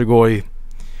 Sugoi.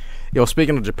 Yo,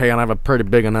 speaking of Japan, I have a pretty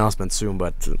big announcement soon,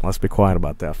 but let's be quiet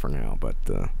about that for now. But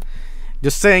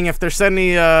just saying, if there's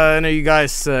any of you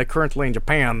guys currently in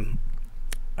Japan.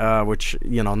 Which,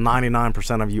 you know,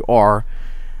 99% of you are.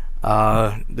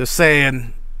 Just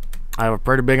saying, I have a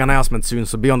pretty big announcement soon,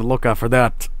 so be on the lookout for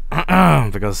that.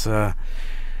 Because,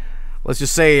 let's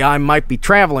just say I might be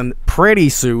traveling pretty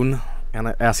soon,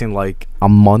 and as in like a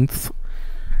month.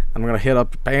 I'm gonna hit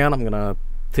up Japan, I'm gonna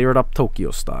tear it up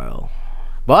Tokyo style.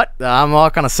 But, I'm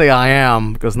not gonna say I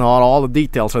am, because not all the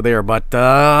details are there, but,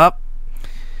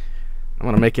 I'm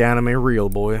gonna make anime real,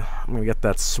 boy. I'm gonna get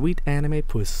that sweet anime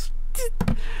puss.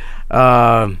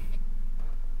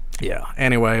 Yeah,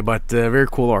 anyway, but very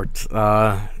cool art.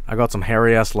 I got some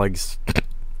hairy-ass legs.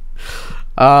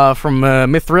 From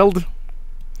Mithrilled.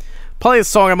 Play this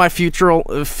song at my futural.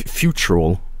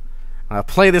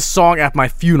 Play this song at my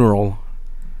funeral.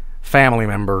 Family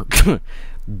member.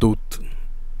 Doot.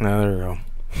 There you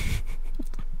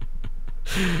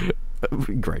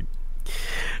go. Great.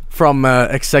 From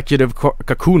Executive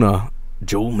Kakuna.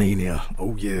 Joel Mania.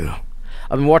 Oh, yeah.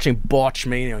 I've been watching Botch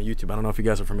Mania on YouTube. I don't know if you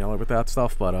guys are familiar with that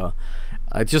stuff, but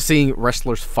just seeing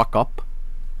wrestlers fuck up,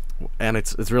 and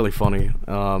it's really funny.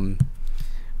 But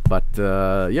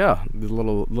yeah, the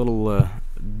little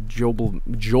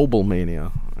Jobel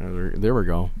Mania. There we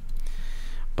go.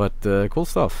 But cool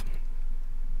stuff.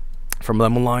 From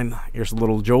Lemon Line, here's a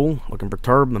little Joel looking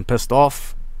perturbed and pissed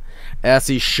off, as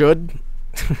he should.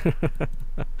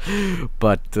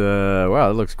 But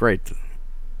wow, it looks great.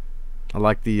 I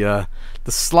like the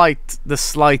slight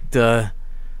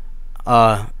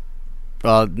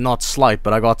not slight,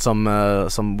 but I got some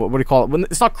what do you call it?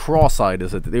 It's not cross-eyed,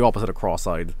 is it? The opposite of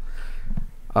cross-eyed.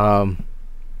 I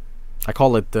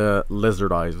call it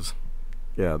lizard eyes.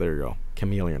 Yeah, there you go.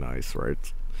 Chameleon eyes,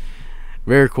 right?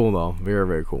 Very cool though. Very,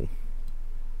 very cool.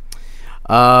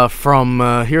 From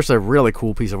here's a really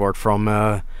cool piece of art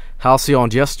from Halcyon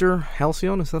Jester.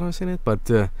 Halcyon, is that how I say it?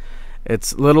 But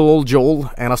it's little old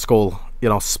Joel and a skull, you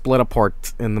know, split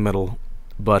apart in the middle.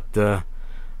 But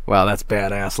wow, that's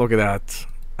badass. Look at that.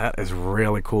 That is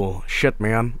really cool. Shit,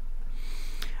 man.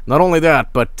 Not only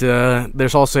that, but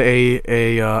there's also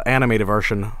a animated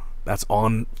version that's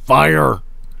on fire.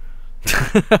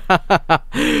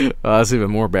 That's even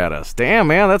more badass. Damn,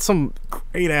 man, that's some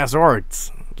great ass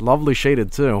art. Lovely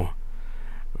shaded too.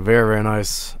 Very, very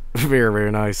nice. Very,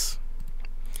 very nice.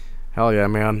 Hell yeah,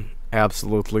 man.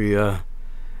 Absolutely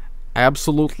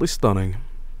absolutely stunning.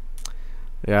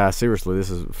 Yeah, seriously, this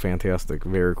is fantastic.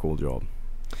 Very cool job.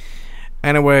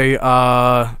 Anyway,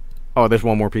 oh, there's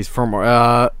one more piece from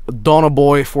Donna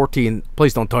Boy 14.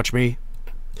 Please don't touch me.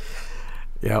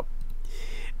 Yep.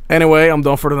 Anyway, I'm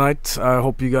done for tonight. I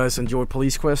hope you guys enjoyed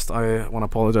Police Quest. I want to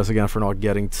apologize again for not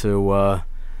getting to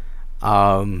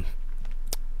let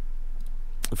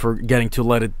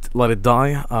it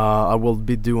die. I will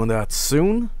be doing that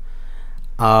soon.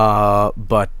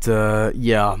 But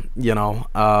yeah, you know,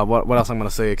 what else I'm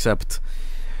gonna say except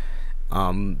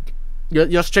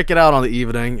just check it out on the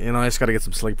evening. You know, I just gotta get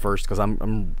some sleep first because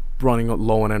I'm running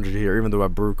low on energy here, even though I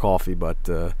brew coffee. But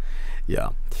yeah.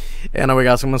 Anyway,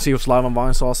 guys, I'm gonna see what's live on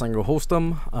Vinesauce and go host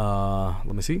them.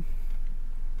 Let me see.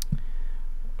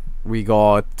 We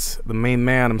got the main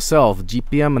man himself,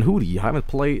 GPM and Hootie.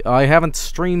 I haven't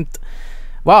streamed.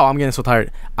 Wow, I'm getting so tired.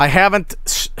 I haven't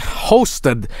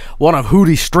hosted one of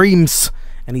Hootie's streams,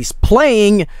 and he's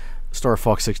playing Star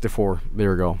Fox 64.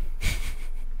 There we go.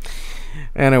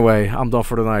 Anyway, I'm done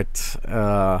for tonight.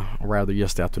 Or rather,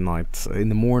 just after night. In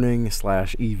the morning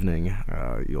 / evening,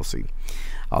 you'll see.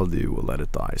 I'll do Let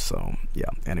It Die. So, yeah.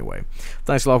 Anyway,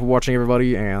 thanks a lot for watching,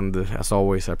 everybody. And as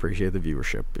always, I appreciate the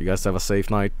viewership. You guys have a safe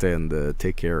night and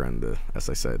take care. And as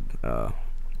I said,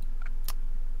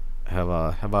 have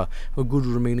a good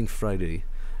remaining Friday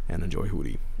and enjoy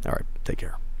Hootie. All right, take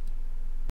care.